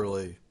was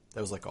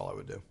like all I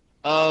would do.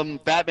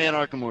 Batman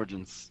Arkham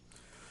Origins.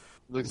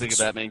 Looks like a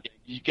Batman game.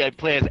 You can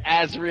play as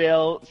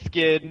Azrael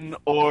skin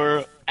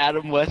or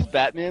Adam West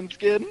Batman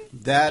skin.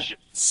 That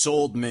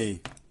sold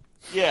me.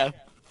 Yeah.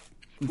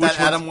 That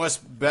Adam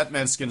West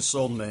Batman skin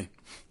sold me.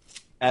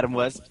 Adam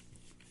West.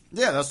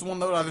 Yeah, that's the one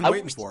that I've been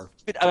waiting for.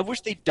 I wish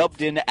they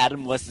dubbed in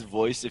Adam West's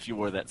voice if you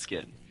wore that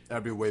skin.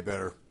 That'd be way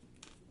better.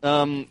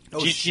 GTA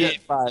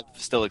shit. 5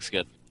 still looks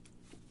good.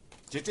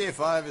 GTA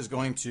 5 is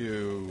going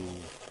to.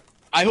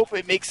 I hope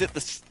it makes it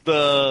the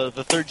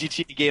third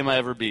GTA game I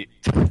ever beat.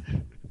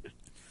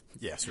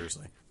 Yeah,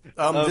 seriously.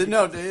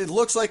 No, it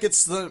looks like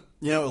it's it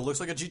looks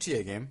like a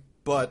GTA game,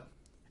 but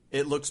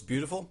it looks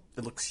beautiful.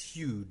 It looks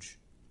huge,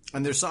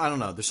 and I don't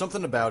know. There's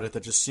something about it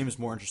that just seems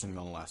more interesting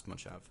than the last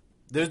bunch have.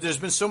 There's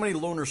been so many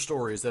loner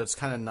stories that it's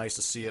kind of nice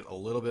to see it a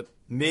little bit,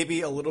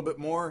 maybe a little bit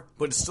more,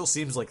 but it still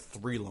seems like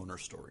 3 loner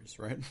stories,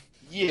 right?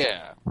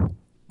 Yeah.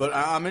 But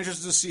I'm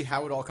interested to see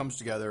how it all comes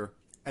together,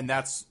 and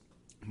that's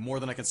more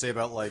than I can say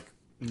about like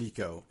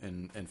Nico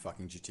in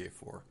fucking GTA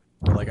 4.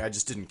 Like I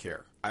just didn't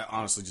care. I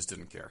honestly just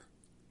didn't care.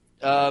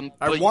 I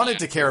wanted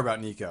to care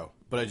about Nico,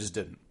 but I just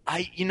didn't.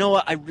 You know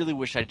what? I really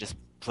wish I just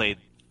played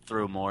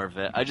through more of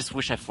it. I just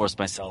wish I forced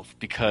myself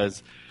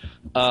because,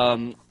 I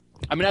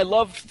mean, I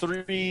loved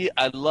 3.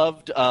 I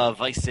loved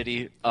Vice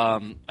City.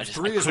 3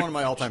 is one of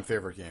my all-time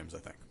favorite games, I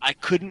think. I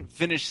couldn't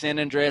finish San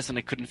Andreas, and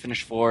I couldn't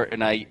finish 4,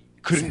 and I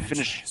couldn't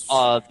finish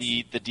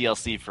the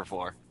DLC for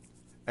 4.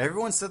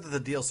 Everyone said that the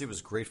DLC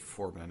was great for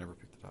 4, but I never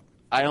picked it up.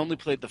 I only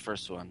played the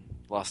first one,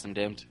 Lost and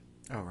Damned.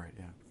 Oh, right,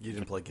 yeah. You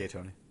didn't play Gay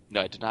Tony?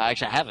 No, I did not.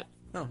 Actually, I have it.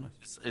 Oh,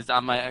 nice. It's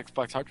on my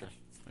Xbox hard drive.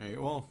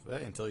 Well,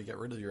 hey, until you get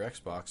rid of your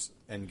Xbox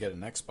and get an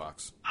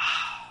Xbox.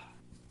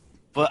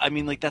 But, I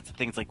mean, like, that's the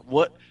thing. It's like,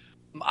 what...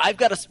 I've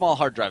got a small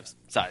hard drive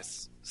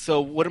size.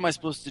 So what am I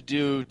supposed to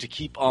do to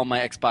keep all my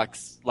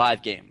Xbox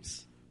Live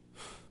games?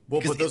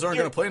 Well, but those aren't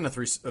going to play in a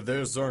 3...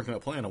 Those aren't going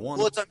to play in a 1.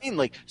 Well, that's what I mean.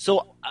 Like,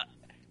 so...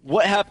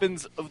 what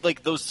happens,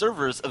 like, those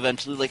servers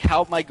eventually? Like,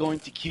 how am I going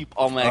to keep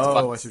all my Xbox Oh,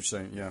 I see what you're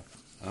saying, yeah.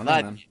 I don't know,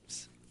 Live man.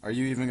 games? Are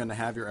you even going to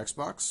have your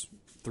Xbox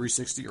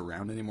 360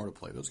 around anymore to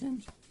play those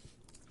games?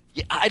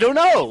 Yeah, I don't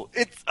know.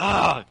 It's...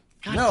 God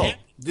No, damn.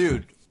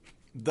 dude.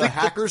 The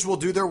hackers will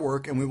do their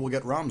work, and we will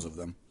get ROMs of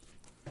them.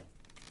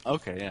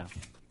 Okay, yeah.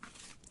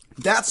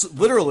 That's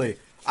literally...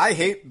 I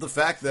hate the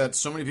fact that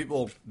so many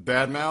people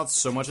badmouth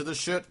so much of this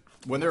shit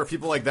when there are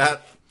people like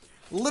that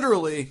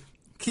literally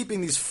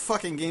keeping these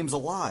fucking games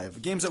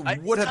alive. Games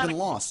that would have been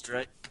lost.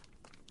 Right.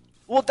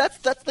 Well,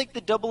 that's like the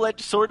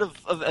double-edged sword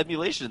of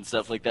emulation and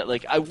stuff like that.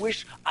 Like, I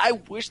wish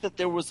that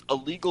there was a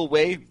legal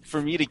way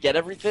for me to get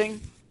everything.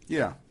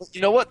 Yeah. But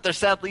you know what? There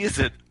sadly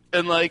isn't.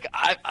 And like,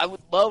 I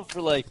would love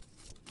for like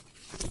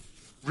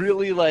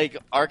really like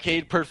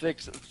arcade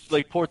perfect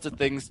like ports of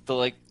things to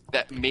like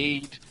that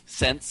made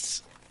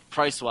sense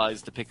price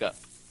wise to pick up.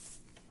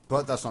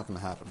 But that's not going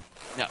to happen.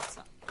 No, it's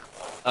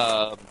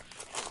not.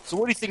 So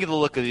what do you think of the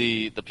look of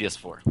the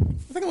PS4?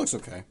 I think it looks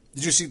okay.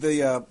 Did you see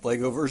the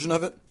Lego version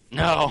of it?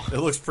 No. It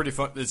looks pretty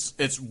fun.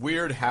 It's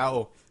weird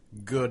how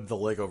good the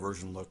Lego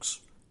version looks.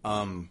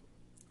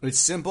 It's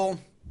simple.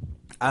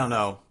 I don't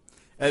know.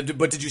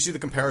 But did you see the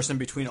comparison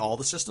between all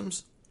the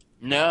systems?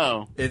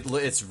 No.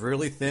 It's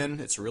really thin.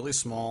 It's really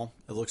small.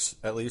 It looks,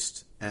 at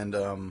least, and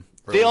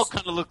they all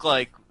kind of look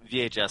like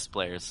VHS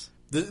players.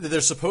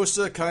 They're supposed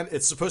to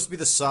It's supposed to be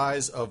the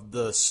size of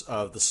the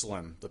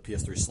Slim, the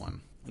PS3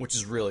 Slim, which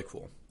is really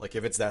cool. Like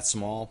if it's that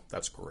small,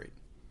 that's great.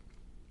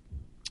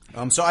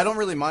 So I don't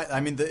really mind. I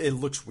mean, it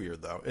looks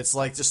weird though. It's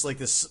like just like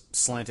this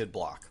slanted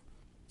block.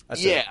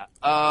 That's it.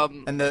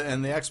 And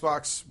the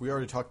Xbox, we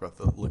already talked about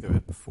the look of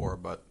it before,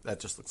 but that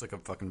just looks like a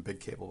fucking big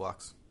cable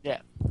box. Yeah.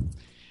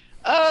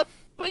 But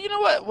you know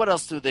what? What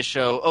else did they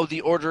show? Oh,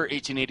 the Order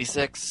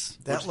 1886.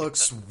 That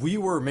looks. We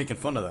were making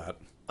fun of that.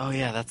 Oh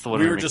yeah, that's the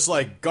one. We were just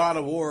like God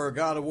of War,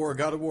 God of War,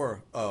 God of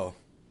War. Oh,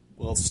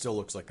 well, it still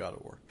looks like God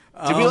of War.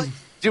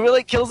 Do we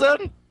like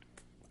Killzone?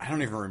 I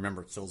don't even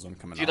remember Killzone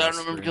coming out. Dude, I don't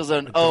remember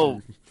Killzone.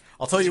 Oh,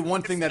 I'll tell you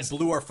one thing that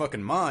blew our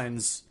fucking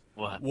minds.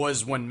 What?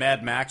 Was when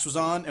Mad Max was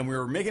on, and we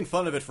were making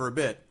fun of it for a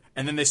bit,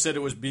 and then they said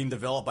it was being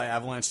developed by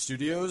Avalanche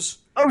Studios.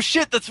 Oh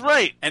shit, that's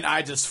right. And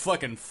I just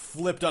fucking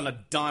flipped on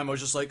a dime. I was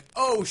just like,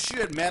 oh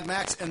shit, Mad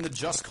Max and the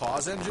Just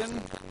Cause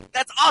engine?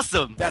 That's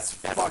awesome. That's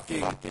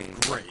fucking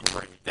great.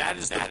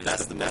 That's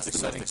the most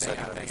exciting thing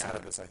out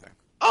of this, I think.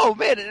 Oh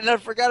man, and I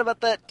forgot about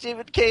that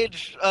David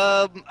Cage.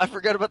 I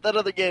forgot about that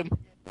other game.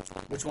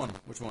 Which one?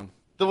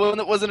 The one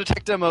that wasn't a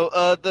tech demo.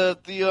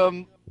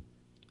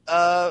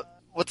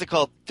 What's it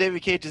called?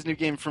 David Cage's new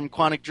game from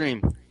Quantic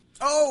Dream.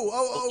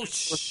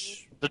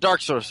 The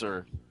Dark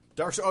Sorcerer.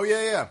 Oh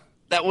yeah.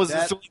 That was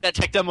that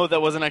tech demo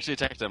that wasn't actually a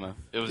tech demo.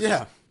 It was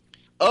yeah.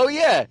 Oh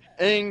yeah,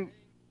 and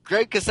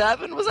Greg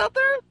Kasavin was out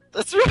there.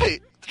 That's right.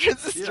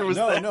 Transistor was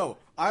there. No.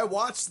 I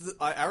watched.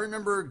 I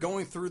remember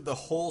going through the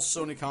whole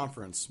Sony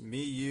conference.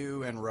 Me,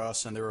 you, and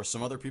Russ, and there were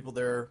some other people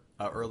there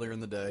earlier in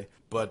the day.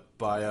 But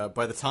by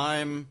the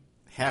time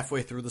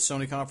halfway through the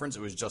Sony conference,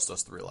 it was just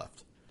us three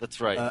left.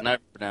 That's right. And I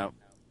remember now.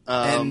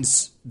 And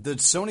the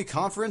Sony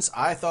conference,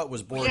 I thought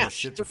was boring as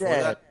shit before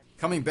that.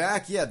 Coming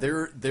back, yeah,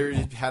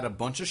 they had a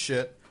bunch of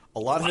shit. A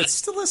lot of it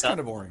still is kind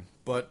of boring,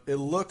 but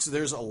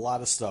there's a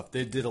lot of stuff.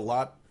 They did a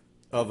lot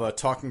of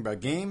talking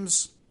about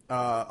games,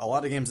 a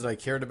lot of games that I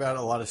cared about,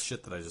 a lot of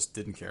shit that I just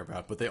didn't care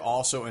about. But they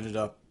also ended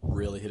up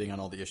really hitting on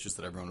all the issues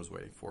that everyone was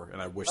waiting for,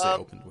 and I wish they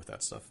opened with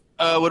that stuff.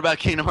 What about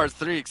Kingdom Hearts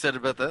 3? Excited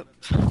about that?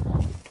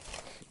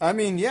 I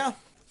mean, yeah.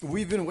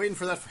 We've been waiting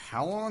for that for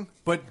how long?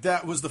 But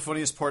that was the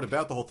funniest part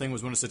about the whole thing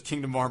was when it said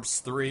Kingdom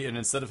Hearts 3, and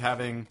instead of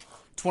having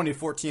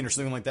 2014 or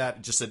something like that,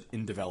 it just said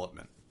in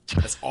development.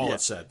 That's all it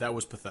said. That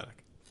was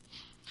pathetic.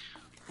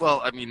 Well,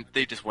 I mean,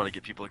 they just want to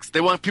get people... They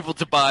want people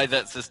to buy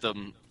that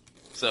system,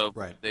 so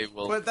they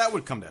will... But that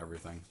would come to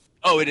everything.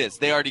 Oh, it is.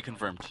 They already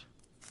confirmed.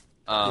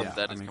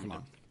 Come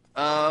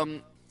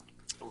on.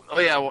 Oh,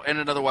 yeah, well, and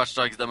another Watch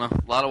Dogs demo.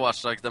 A lot of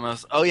Watch Dogs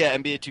demos. Oh, yeah,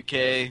 NBA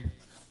 2K...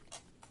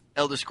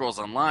 Elder Scrolls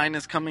Online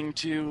is coming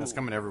to... That's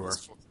coming everywhere.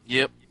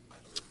 Yep.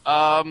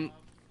 Yeah, Final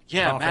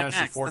Mad Fantasy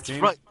Max, 14?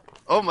 that's right.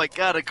 Oh my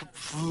god, I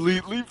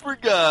completely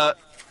forgot.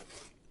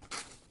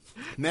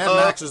 Mad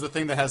Max is the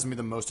thing that has me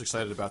the most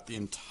excited about the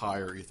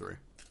entire E3.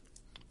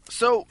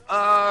 So,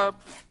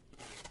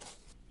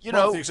 With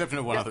the exception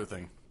of one other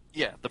thing.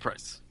 Yeah, the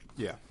price.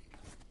 Yeah.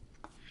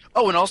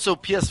 Oh, and also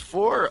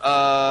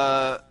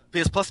PS4,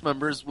 PS Plus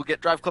members will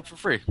get Drive Club for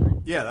free.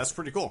 Yeah, that's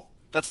pretty cool.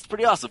 That's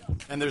pretty awesome.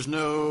 And there's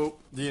no,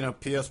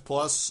 PS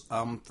Plus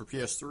for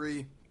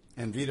PS3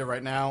 and Vita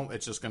right now.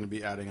 It's just going to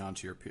be adding on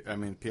to your,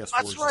 PS4.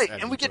 That's right.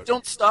 And we get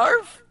Don't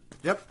Starve?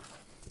 Yep.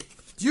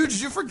 Dude, did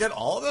you forget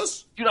all of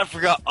this? Dude, I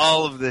forgot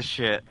all of this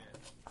shit.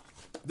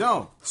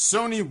 No,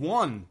 Sony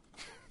won.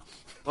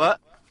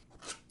 What?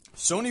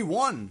 Sony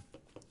won.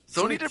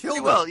 Sony did pretty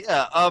well,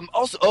 yeah.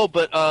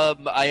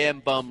 I am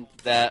bummed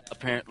that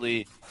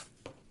apparently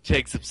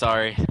Tiggs, I'm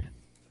sorry,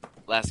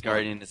 Last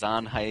Guardian is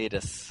on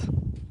hiatus. I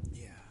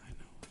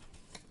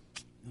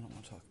don't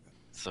want to talk about it.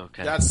 It's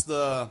okay. That's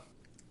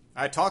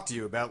I talked to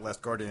you about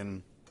Last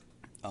Guardian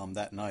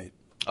that night.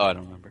 Oh, I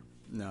don't remember.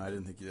 No, I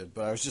didn't think you did.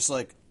 But I was just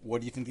like, what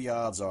do you think the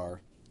odds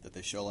are that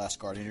they show Last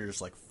Guardian? You're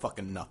just like,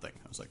 fucking nothing.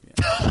 I was like,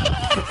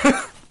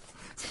 yeah.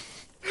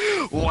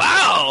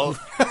 Wow!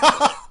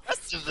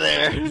 That's just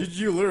there.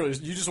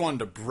 You just wanted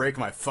to break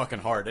my fucking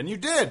heart. And you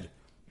did!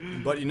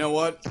 But you know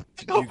what?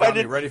 You got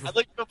me ready for... I'd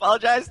like to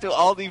apologize to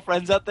all the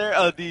friends out there,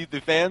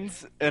 the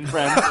fans and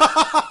friends.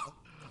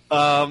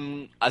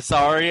 I'm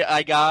sorry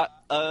I got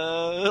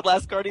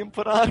Last Guardian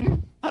put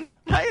on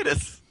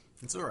hiatus.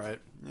 It's alright.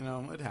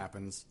 It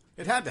happens.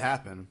 It had to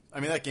happen.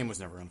 I mean, that game was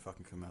never going to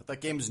fucking come out. That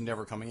game is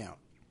never coming out.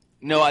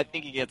 No, I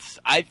think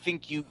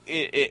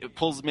it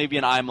pulls maybe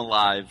an I'm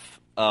Alive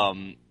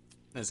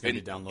And it's going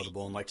to be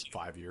downloadable in like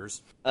 5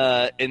 years.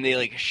 And they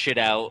like shit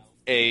out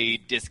a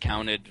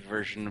discounted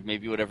version of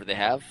maybe whatever they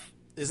have.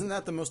 Isn't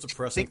that the most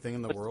depressing thing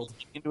in the world?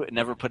 Into it,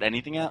 never put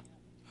anything out.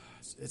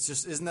 It's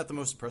just, isn't that the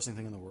most depressing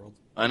thing in the world?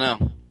 I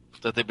know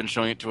that they've been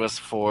showing it to us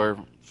for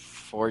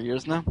 4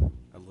 years now.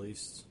 At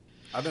least.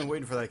 I've been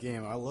waiting for that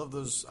game. I love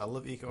those. I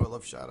love Eco. I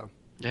love Shadow.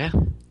 Yeah,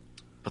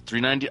 but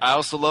 $3.90. I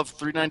also love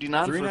 $3.99.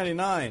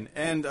 $3.99,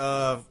 and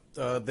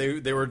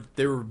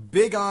they were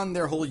big on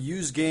their whole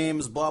used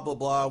games. Blah blah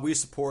blah. We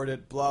support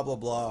it. Blah blah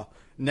blah.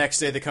 Next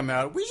day they come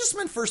out. We just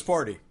meant first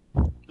party.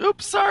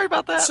 Oops, sorry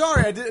about that.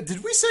 Sorry,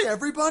 did we say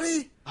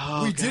everybody?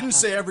 Oh, we God. didn't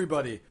say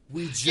everybody.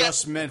 We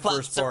just meant Cloud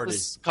first party.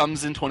 Service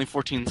comes in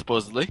 2014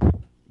 supposedly.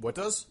 What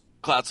does?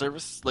 Cloud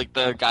service, like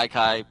the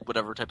Gaikai,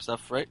 whatever type of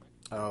stuff, right?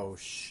 Oh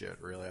shit!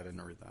 Really, I didn't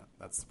read that.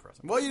 That's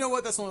depressing. Well, you know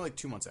what? That's only like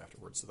 2 months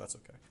afterwards, so that's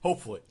okay.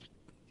 Hopefully,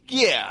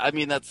 Yeah, I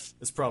mean that's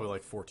it's probably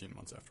like 14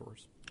 months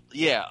afterwards.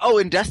 yeah. Oh,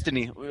 and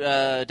Destiny,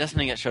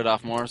 Destiny got showed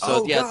off more. So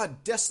Oh yeah,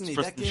 god, Destiny!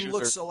 first That game shooter.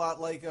 looks a lot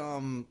like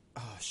oh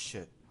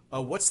shit.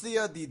 What's the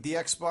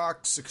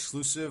Xbox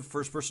exclusive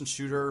first person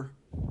shooter?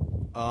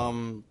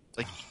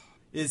 like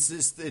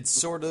It's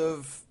sort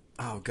of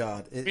oh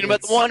god. you know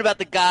about the one about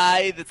the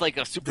guy that's like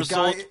a super the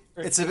guy. soldier.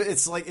 It's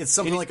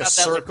something And like he's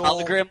a got that, circle.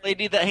 like, hologram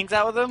lady that hangs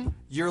out with him.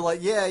 You're like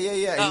yeah.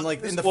 And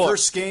like in the Well,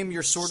 first game,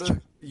 you're sort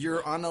of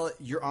you're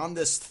on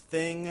this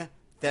thing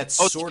that's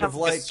Oh, it's sort kind of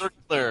like a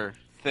circular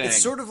thing.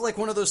 it's sort of like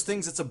one of those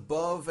things that's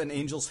above an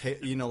angel's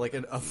like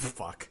an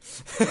fuck.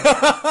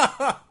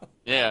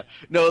 Yeah,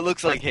 no, it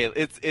looks like Halo.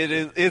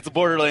 It's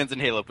Borderlands and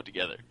Halo put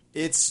together.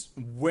 It's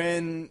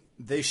when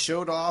they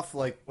showed off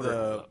like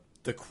the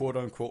quote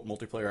unquote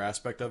multiplayer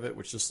aspect of it,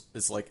 which is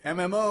it's like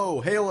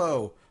MMO,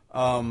 Halo,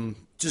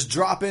 just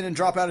drop in and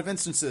drop out of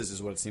instances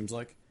is what it seems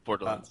like.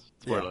 Borderlands.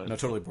 Yeah, no,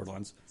 totally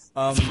Borderlands.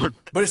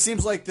 But it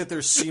seems like that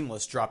there's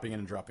seamless dropping in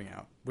and dropping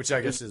out, which I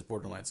guess is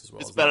Borderlands as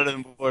well. It's better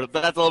than Borderlands.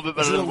 That's a little bit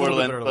better than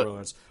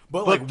Borderlands.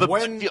 But like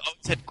when Bungie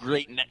always had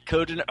great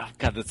netcode in it. Oh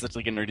god, that's such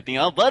like a nerdy thing.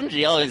 Oh,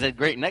 Bungie always had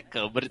great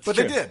netcode, but it's But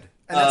true. they did,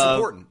 and that's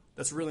important.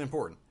 That's really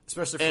important,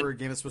 especially for a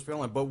game that's supposed to be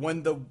online. But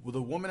when the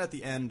woman at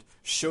the end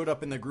showed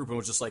up in the group and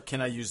was just like,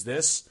 "Can I use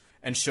this?"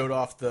 and showed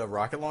off the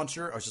rocket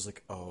launcher, I was just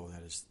like, "Oh,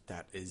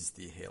 that is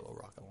the Halo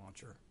rocket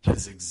launcher. That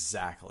is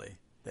exactly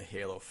the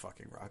Halo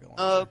fucking rocket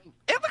launcher."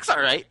 It looks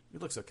alright.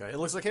 It looks okay. It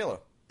looks like Halo.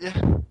 Yeah.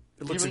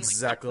 It looks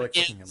exactly like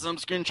fucking Halo. Some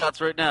screenshots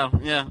right now.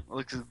 Yeah, it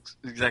looks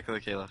exactly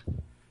like Halo.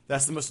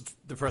 That's the most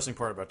depressing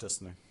part about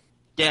Destiny.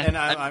 Yeah, And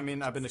I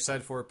mean, I've been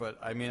excited for it, but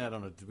I mean, I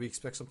don't know. Did we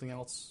expect something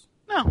else?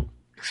 no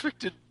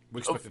expected. We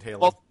expected Halo.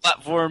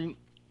 Multi-platform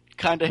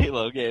kind of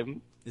Halo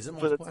game, Is it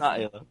but it's not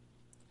Halo.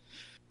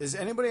 Is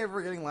anybody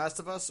ever getting Last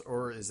of Us,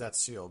 or is that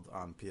sealed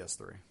on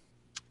PS3?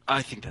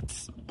 I think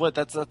that's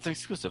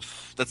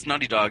exclusive. That's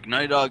Naughty Dog.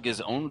 Naughty Dog is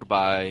owned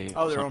by.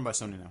 Oh, they're owned by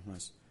Sony now.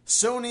 Nice.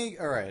 Sony,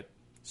 all right.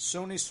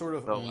 Sony sort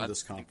of I owned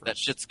this think conference. that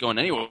shit's going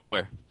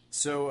anywhere.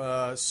 So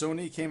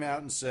Sony came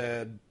out and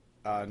said,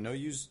 "No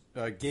used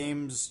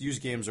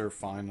games are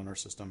fine on our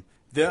system."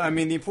 The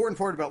important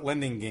part about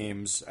lending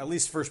games, at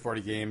least first-party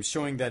games,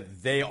 showing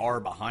that they are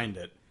behind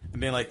it. I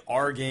mean, like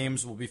our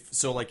games will be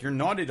so like your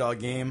Naughty Dog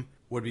game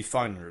would be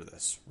fine under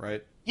this,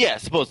 right? Yeah,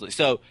 supposedly.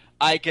 So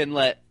I can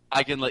let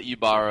you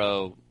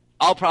borrow.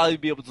 I'll probably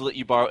be able to let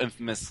you borrow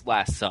Infamous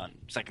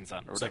Second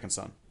Son, or Second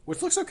Son,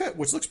 which looks okay,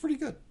 which looks pretty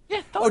good.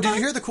 Yeah. Oh, did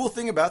you hear the cool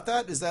thing about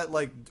that? Is that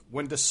like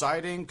when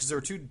deciding, because there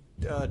were two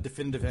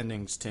definitive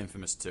endings to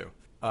Infamous 2.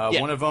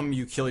 Yeah. One of them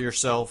you kill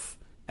yourself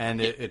and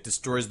it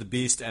destroys the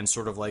beast, and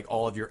sort of like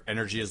all of your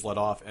energy is let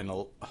off, and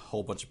a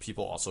whole bunch of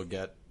people also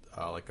get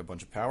like a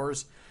bunch of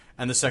powers.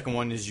 And the second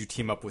one is you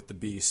team up with the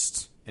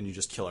beast and you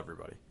just kill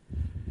everybody.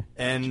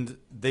 And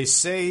they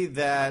say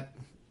that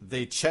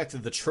they checked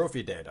the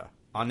trophy data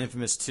on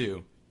Infamous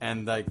 2,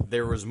 and like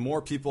there was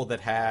more people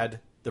that had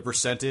the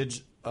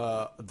percentage,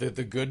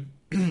 the good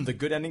the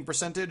good ending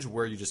percentage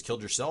where you just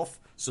killed yourself.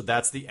 So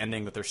that's the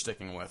ending that they're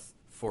sticking with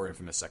for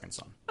Infamous Second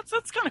Son.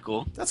 That's kind of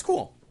cool. That's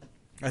cool.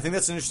 I think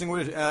that's an interesting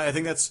way. I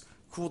think that's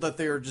cool that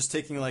they're just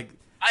taking like.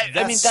 I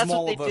mean, that's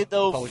what they did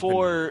though public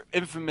for opinion.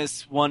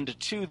 Infamous 1 to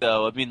 2,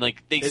 though. I mean,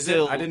 like they Is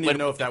still. it? I didn't even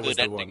know if that was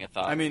the ending, one. I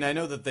thought. I mean, I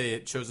know that they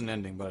chose an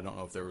ending, but I don't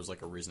know if there was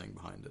like a reasoning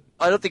behind it.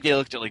 I don't think they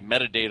looked at like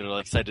metadata or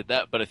like cited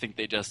that, but I think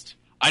they just.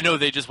 I know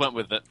they just went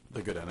with it.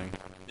 The good ending.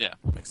 Yeah.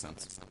 Makes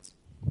sense.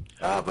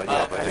 But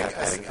yeah,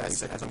 I think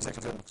second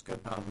looks good.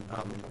 What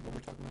were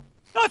we talking about?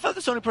 No, I thought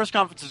the Sony press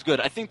conference was good.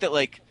 I think that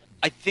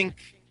I think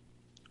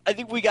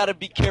we got to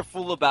be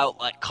careful about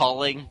like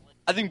calling.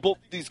 I think both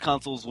of these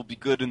consoles will be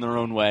good in their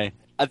own way.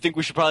 I think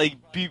we should probably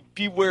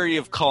be wary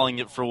of calling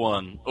it for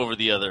one over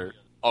the other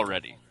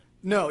already.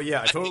 No, yeah,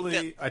 I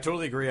think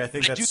totally agree. I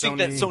think I that do Sony think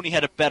that Sony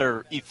had a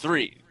better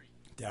E3.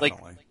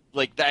 definitely.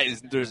 Like that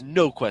is, there's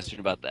no question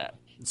about that.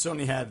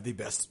 Sony had the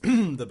best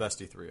the best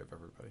E3 of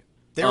everybody.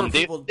 There were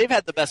people They've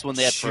had the best one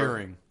they had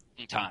cheering. for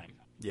a long time.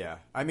 Yeah,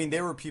 I mean,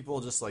 there were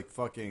people just like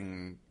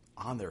fucking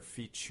on their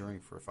feet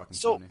cheering for fucking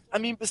So, Sony. I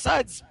mean,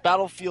 besides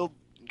Battlefield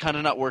kind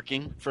of not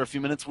working for a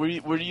few minutes,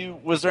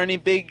 was there any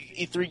big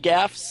E3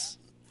 gaffes?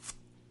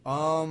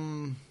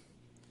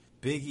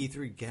 big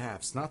E3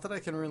 gaffes. Not that I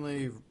can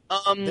really.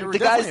 There were the definitely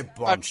guys a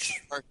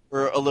bunch.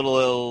 were a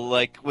little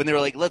like when they were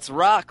like, "Let's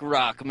rock,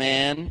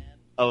 man."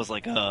 I was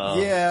like,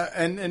 Yeah,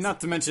 and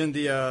not to mention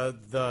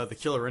the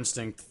Killer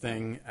Instinct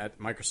thing at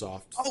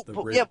Microsoft. Oh, The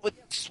but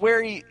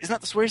Swery isn't that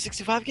the Swery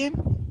 65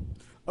 game?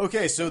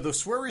 Okay, so the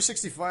Swery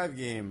 65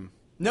 game.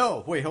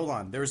 No, wait, hold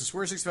on. There was a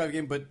Swery 65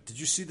 game, but did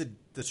you see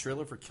the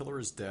trailer for Killer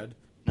is Dead?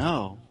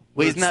 No.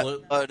 Wait, isn't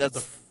that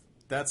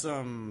that's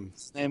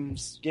his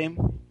name's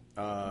game?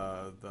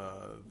 the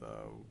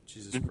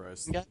Jesus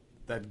Christ. Yeah.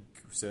 That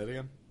say that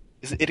again?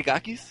 Is it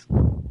Itagaki's?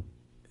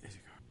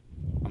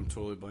 I'm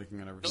totally blanking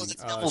on No, everything.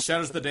 it's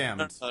Shadows of the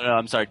Damned. No,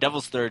 I'm sorry.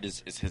 Devil's Third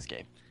is his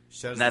game.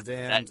 Shadows And of the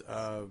Damned.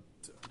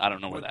 I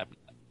don't know where that.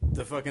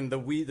 The fucking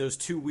those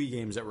two Wii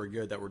games that were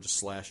good that were just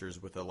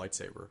slashers with a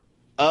lightsaber.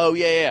 Oh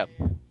yeah.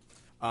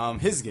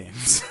 His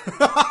games.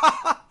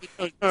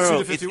 No,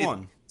 Suda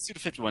 51. Suda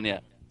 51. Yeah.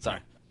 Sorry.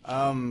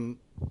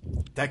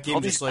 That game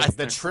All just these like guys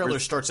the are- trailer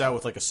starts out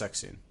with like a sex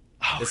scene.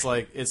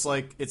 Oh,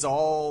 It's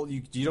all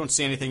you don't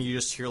see anything. You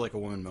just hear like a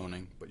woman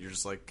moaning, but you're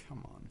just like,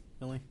 come on,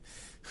 really?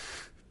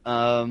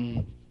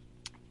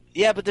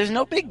 Yeah, but there's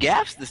no big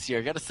gaps this year.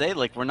 I gotta say,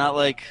 like we're not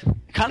like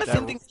kind of That-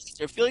 same thing this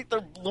year. I feel like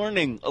they're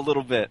learning a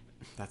little bit.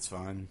 That's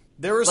fine.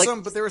 There was Like-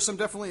 some, but there was some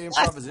definitely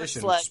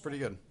improvisation, which is pretty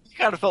good. You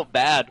kind of felt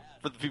bad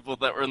for the people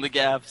that were in the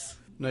gaps.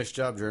 Nice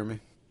job, Jeremy.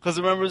 Because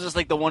remember, it was just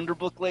like the Wonder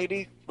Book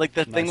lady, like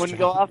the thing Nice wouldn't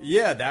job. go off.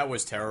 Yeah, that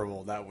was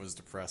terrible. That was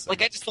depressing.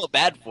 Like I just felt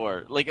bad for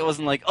her. Like it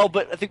wasn't like, oh,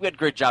 but I think we had a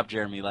great job,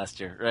 Jeremy, last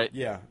year, right?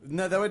 Yeah,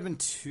 no, that would have been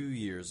 2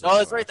 years. Oh,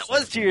 that's ago, right. That actually.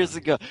 was 2 years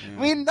ago. Yeah.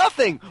 I mean,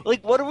 nothing.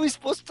 Like, what are we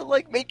supposed to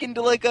like make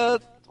into like a?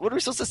 What are we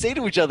supposed to say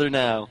to each other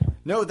now?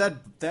 No,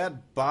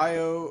 that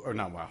bio or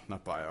not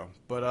bio,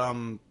 but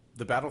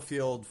the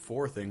Battlefield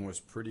 4 thing was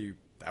pretty.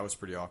 That was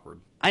pretty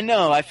awkward. I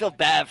know. I feel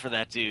bad for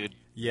that dude.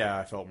 Yeah,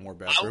 I felt more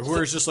bad. I For it. was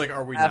Where it's just like,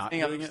 are we not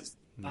laughing, I doing was it? just-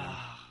 No,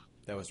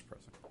 that was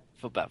depressing.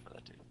 I feel bad for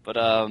that dude. But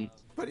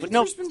But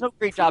no, Ether's been no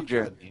great job,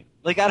 pretty good. Jeremy.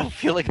 Like I don't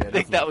feel like Yeah, I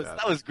think that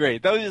definitely was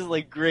great. That was just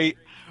like great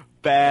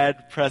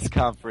bad press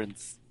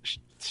conference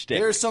shtick.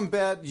 There's some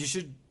bad.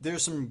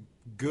 There's some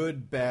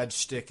good bad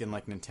shtick in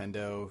like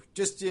Nintendo.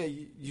 Just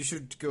you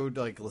should go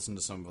like listen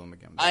to some of them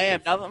again. I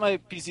am now that my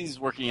PC is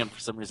working again for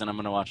some reason. I'm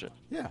going to watch it.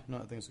 Yeah, no,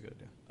 I think it's a good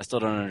idea. I still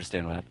don't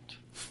understand what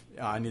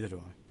happened. Neither do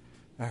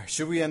I. All right,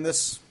 should we end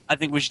this? I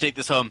think we should take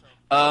this home.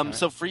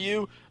 So for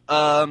you,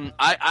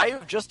 I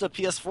have just a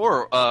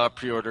PS4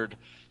 pre-ordered.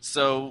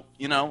 So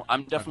I'm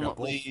got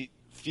definitely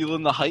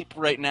feeling the hype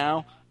right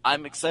now.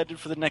 I'm excited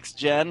for the next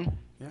gen.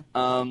 Yeah.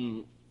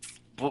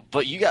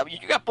 But you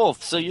got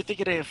both. So you're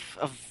thinking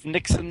of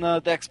nixing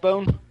the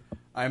Xbone?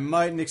 I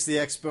might nix the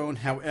Xbone.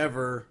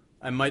 However,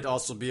 I might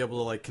also be able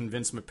to like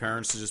convince my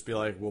parents to just be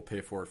like, "We'll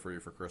pay for it for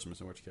you for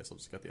Christmas." In which case, I'll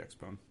just get the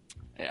Xbone.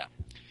 Yeah.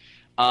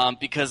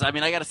 Because I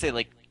mean, I gotta say,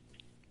 like,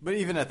 But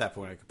even at that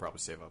point, I could probably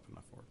save up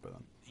enough for it. But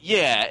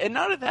yeah, and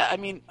none of that. I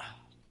mean,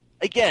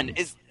 again,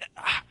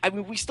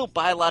 we still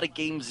buy a lot of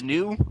games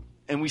new,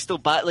 and we still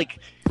buy like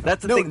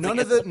that's the no, thing. none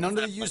of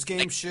the used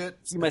game shit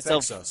see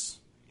myself- affects us.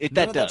 It, None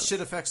that of does. that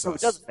shit affects No,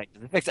 us. it does affect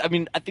us. It affects. I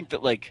mean, I think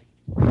that like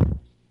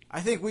I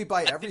think we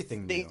buy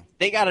everything new.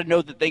 they got to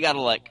know that they got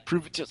to like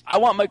prove it to us. I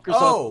want Microsoft.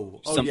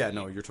 Oh something yeah,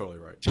 no, you're totally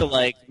right. to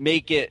like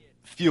make it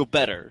feel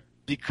better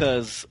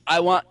because I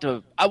want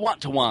to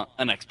want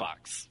an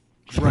Xbox.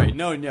 Right.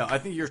 No, I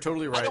think you're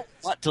totally I right. don't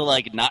want to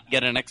like not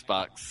get an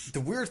Xbox. The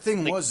weird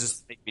thing Like,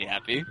 was make me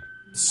happy.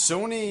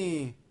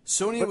 Sony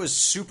was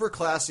super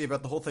classy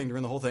about the whole thing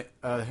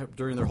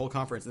during their whole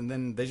conference, and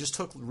then they just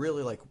took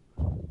really like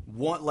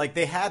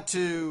they had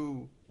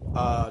to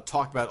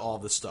talk about all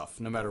this stuff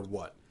no matter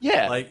what.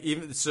 Yeah. Like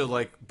even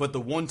so, but the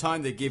one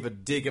time they gave a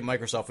dig at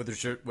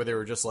Microsoft where they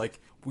were just like,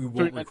 we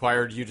won't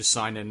require you to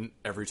sign in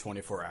every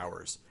 24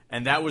 hours,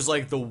 and that was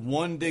like the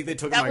one dig they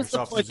took That at was the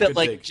Microsoft. point a that good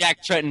like dig.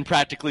 Jack Tretton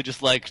practically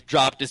just like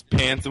dropped his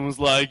pants and was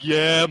like,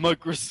 "Yeah,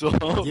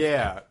 Microsoft."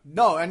 Yeah.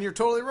 No, and you're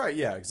totally right.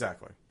 Yeah,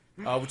 exactly.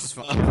 Which is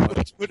fun.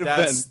 Which would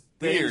have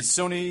been weird.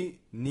 Sony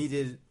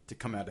needed to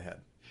come out ahead,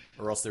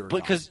 or else they were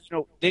Because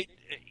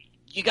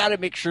you got to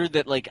make sure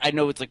that like I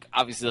know it's like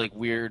obviously like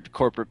weird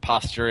corporate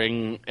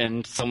posturing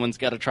and someone's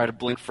got to try to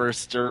blink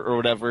first or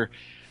whatever.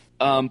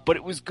 But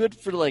it was good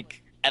for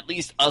like at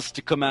least us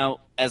to come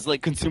out as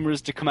like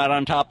consumers to come out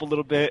on top a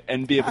little bit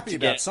and be able happy to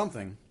about get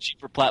something.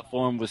 cheaper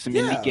platform with some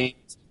Yeah. indie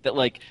games that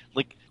like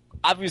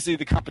obviously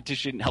the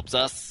competition helps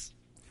us.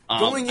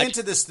 Going I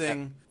into this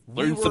thing,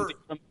 we learn were something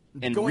from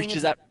and going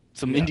reaches in- out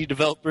some Yeah. indie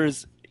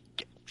developers,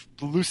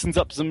 loosens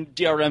up some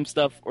DRM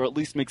stuff, or at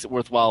least makes it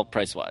worthwhile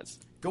price wise.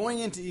 going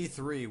into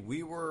E3.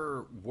 We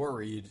were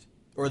worried,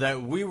 or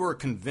that we were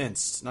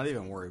convinced. Not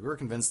even worried. We were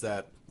convinced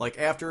that like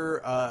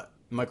after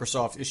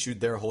Microsoft issued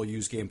their whole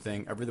used game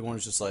thing, everyone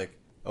was just like,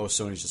 "Oh,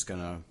 Sony's just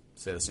gonna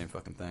say the same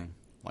fucking thing,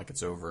 like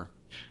it's over.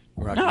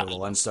 We're not gonna be able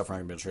to lend stuff. We're not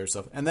gonna be able to trade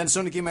stuff." And then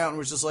Sony came out and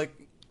was just like,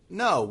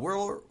 "No,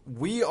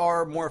 we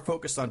are more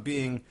focused on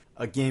being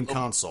a game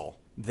console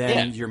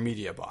than your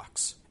media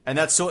box." And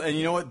that's so. And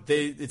you know what?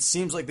 It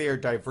seems like they are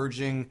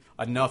diverging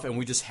enough, and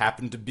we just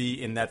happen to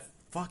be in that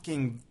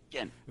fucking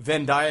again,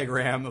 Venn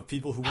diagram of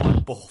people who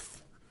want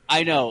both.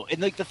 I know,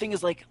 and like the thing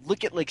is, like,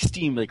 look at like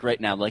Steam, like right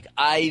now, like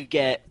we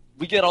get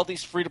all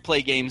these free to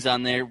play games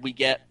on there. We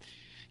get,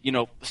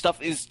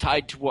 stuff is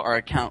tied to our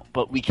account,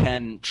 but we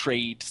can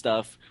trade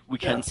stuff. We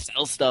can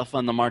sell stuff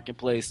on the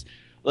marketplace.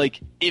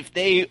 Like, if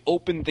they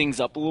open things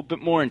up a little bit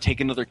more and take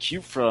another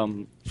cue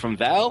from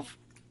Valve,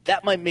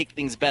 that might make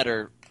things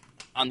better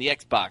on the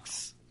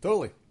Xbox.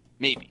 Totally.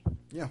 Maybe.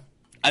 Yeah.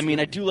 I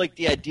mean, I do like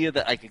the idea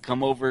that I could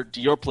come over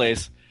to your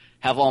place,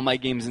 have all my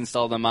games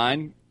installed on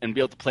mine, and be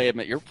able to play them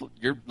at your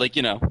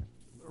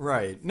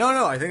Right.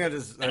 No, I think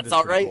that's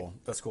all right. Cool.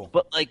 That's cool.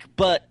 But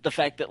the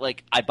fact that,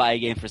 like, I buy a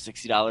game for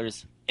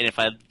 $60, and if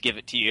I give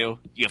it to you,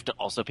 you have to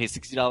also pay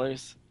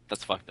 $60,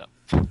 that's fucked up.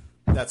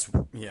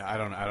 I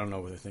don't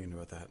know what they're thinking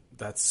about that.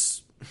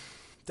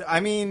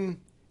 I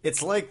mean,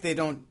 it's like they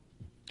don't.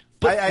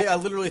 I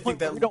literally think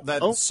that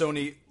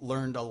Sony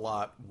learned a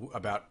lot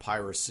about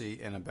piracy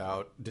and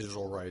about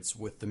digital rights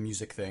with the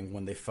music thing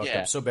when they fucked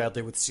up so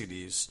badly with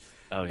CDs.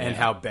 And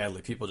how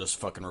badly people just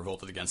fucking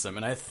revolted against them.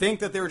 And I think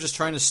that they were just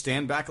trying to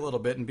stand back a little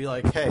bit and be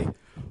like, hey,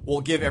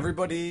 we'll give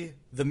everybody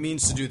the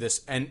means to do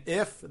this. And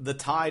if the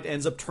tide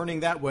ends up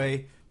turning that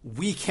way,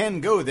 we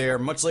can go there,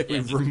 much like we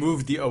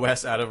removed the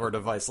OS out of our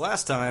device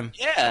last time.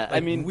 Yeah, I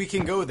mean, we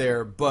can go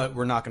there, but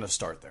we're not going to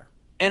start there.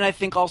 And I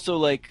think also,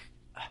 like,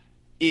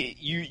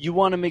 you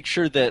want to make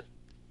sure that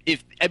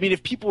if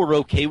people were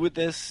okay with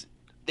this,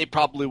 they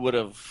probably would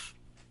have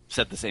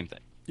said the same thing.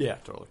 Yeah,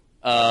 totally.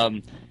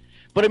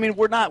 But I mean,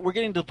 we're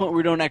getting to the point where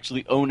we don't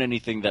actually own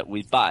anything that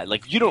we buy.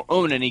 Like, you don't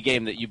own any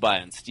game that you buy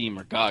on Steam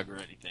or GOG or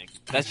anything.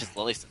 That's just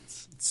the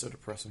license. It's so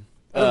depressing.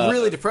 It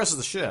really depresses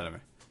the shit out of me.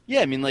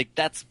 Yeah, I mean, like,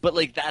 that's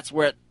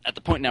where at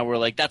the point now where,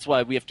 like, that's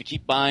why we have to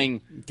keep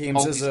buying games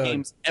all these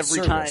games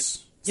every service.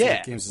 time. Yeah.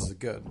 Like games as a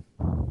good.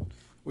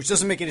 Which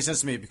doesn't make any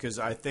sense to me because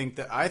I think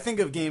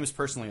of games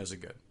personally as a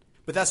good.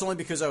 But that's only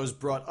because I was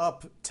brought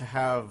up to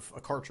have a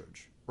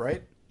cartridge,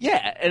 right?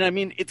 Yeah, and I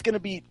mean, it's going to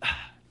be...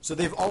 So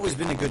they've always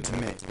been a good to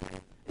me.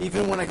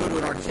 Even when I go to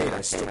an arcade,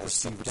 I still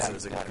perceive that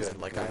as a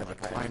good. Like, I have a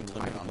time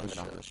limit on this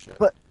shit.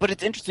 But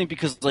it's interesting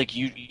because, like,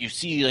 you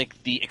see,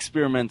 like, the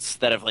experiments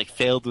that have, like,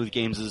 failed with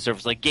games as a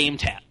service, like Game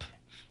Tap.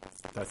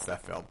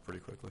 That failed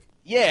pretty quickly.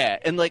 Yeah,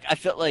 and, like, I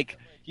felt like,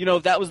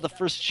 that was the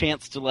first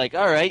chance to, like,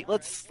 all right,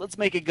 let's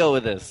make a go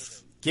of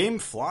this.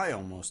 GameFly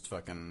almost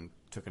fucking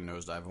took a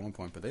nosedive at one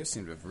point, but they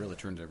seem to have really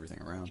turned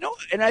everything around.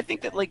 And I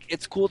think that, like,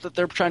 it's cool that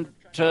they're trying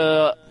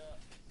to...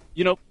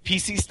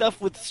 PC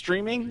stuff with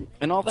streaming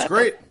and all that. It's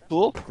great. That's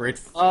cool. Great.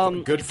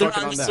 Good they're fucking not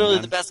on them, necessarily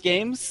man. the best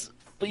games,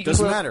 but you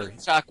Doesn't can matter.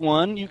 Shock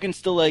One. You can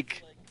still,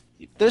 like...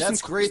 There's That's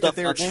some cool great stuff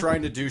that they're out there.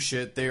 trying to do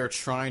shit. They are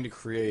trying to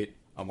create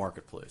a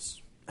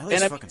marketplace. At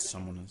least fucking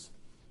someone is.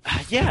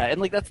 Yeah, and,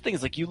 like, that's the thing.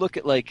 Is, like, you look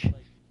at, like...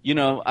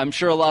 I'm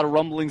sure a lot of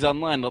rumblings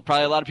online.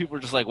 Probably a lot of people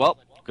are just like, well,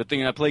 good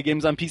thing I play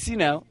games on PC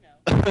now.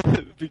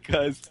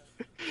 Because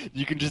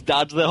you can just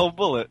dodge the whole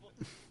bullet.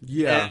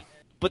 Yeah.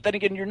 But then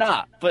again, you're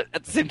not. But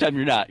at the same time,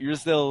 you're not. You're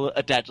still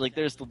attached. Like,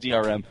 there's still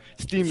DRM.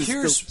 Steam is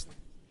still...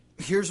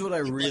 Here's what I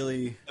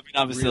really... I mean,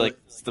 obviously, like,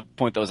 it's the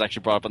point that was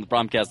actually brought up on the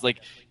Bromcast.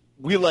 Like,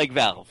 we like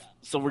Valve,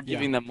 so we're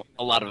giving them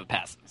a lot of it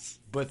passes.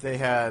 But they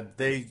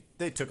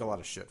took a lot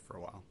of shit for a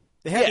while.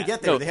 They had to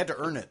get there. They had to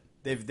earn it.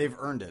 They've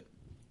earned it.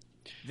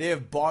 They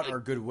have bought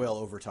our goodwill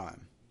over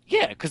time.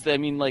 Yeah, because, I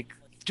mean, like,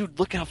 dude,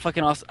 look how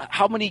fucking awesome...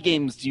 How many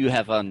games do you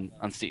have on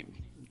Steam?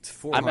 It's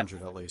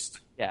 400 at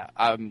least. Yeah,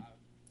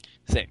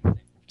 same.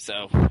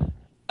 So,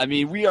 I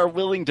mean, we are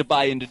willing to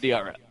buy into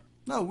DRM.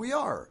 No, we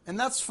are, and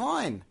that's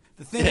fine.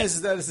 The thing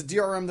is that it's a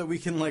DRM that we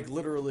can, like,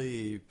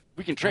 literally...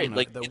 We can trade.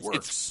 Like, that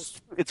works.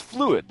 It's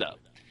fluid, though.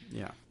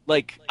 Yeah.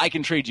 Like, I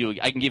can trade you.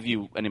 I can give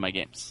you any of my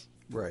games.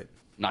 Right.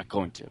 Not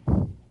going to.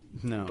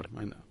 No,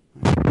 I know.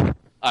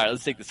 All right,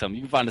 let's take this home.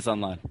 You can find us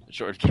online at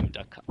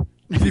shortwavegaming.com.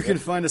 You can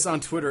find us on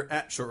Twitter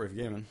at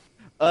shortwavegaming.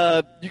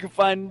 You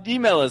can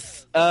email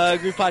us,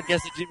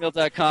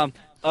 agreepodcast@gmail.com.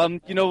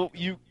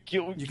 You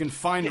can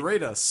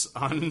rate us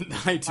on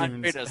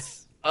iTunes. Rate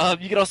us.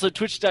 You can also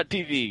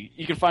twitch.tv.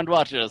 You can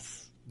watch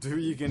us.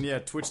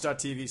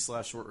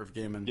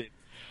 twitch.tv/shortwavegaming.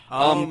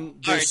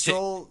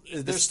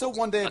 There's still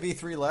one day of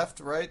E3 left,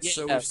 right? Yeah,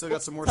 so we've still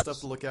got some more stuff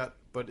to look at.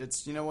 But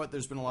it's, you know what?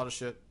 There's been a lot of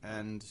shit,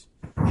 and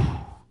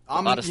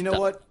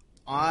what?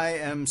 I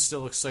am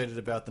still excited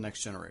about the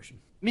next generation.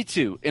 Me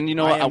too. And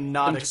I am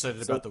not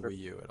excited about the Wii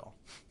U at all.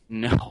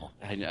 No,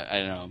 I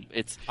know.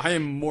 I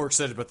am more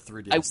excited about the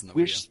 3DS than the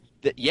Wii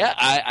U.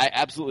 I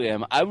absolutely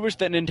am. I wish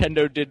that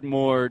Nintendo did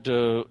more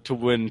to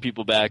win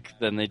people back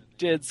than they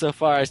did so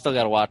far. I still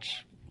got to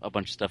watch a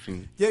bunch of stuff.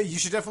 Yeah, you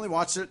should definitely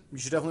watch it. You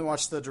should definitely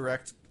watch the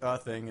Direct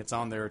thing. It's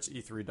on there. It's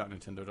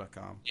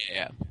e3.nintendo.com.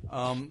 Yeah.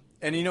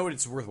 And you know what?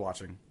 It's worth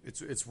watching.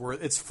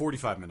 It's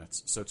 45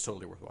 minutes, so it's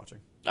totally worth watching.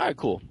 All right,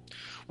 cool.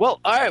 Well,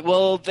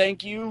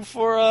 thank you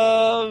for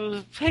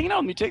hanging out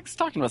with me, Tiggs,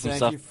 talking about some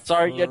stuff.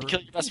 Sorry you had to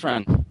kill your best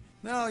friend.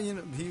 No,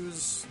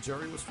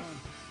 Jerry was fine.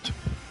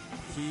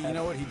 He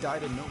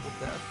died a noble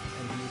death,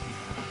 and he would be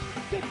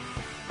happy.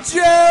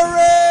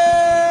 Jerry!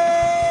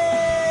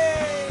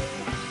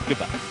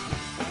 Goodbye.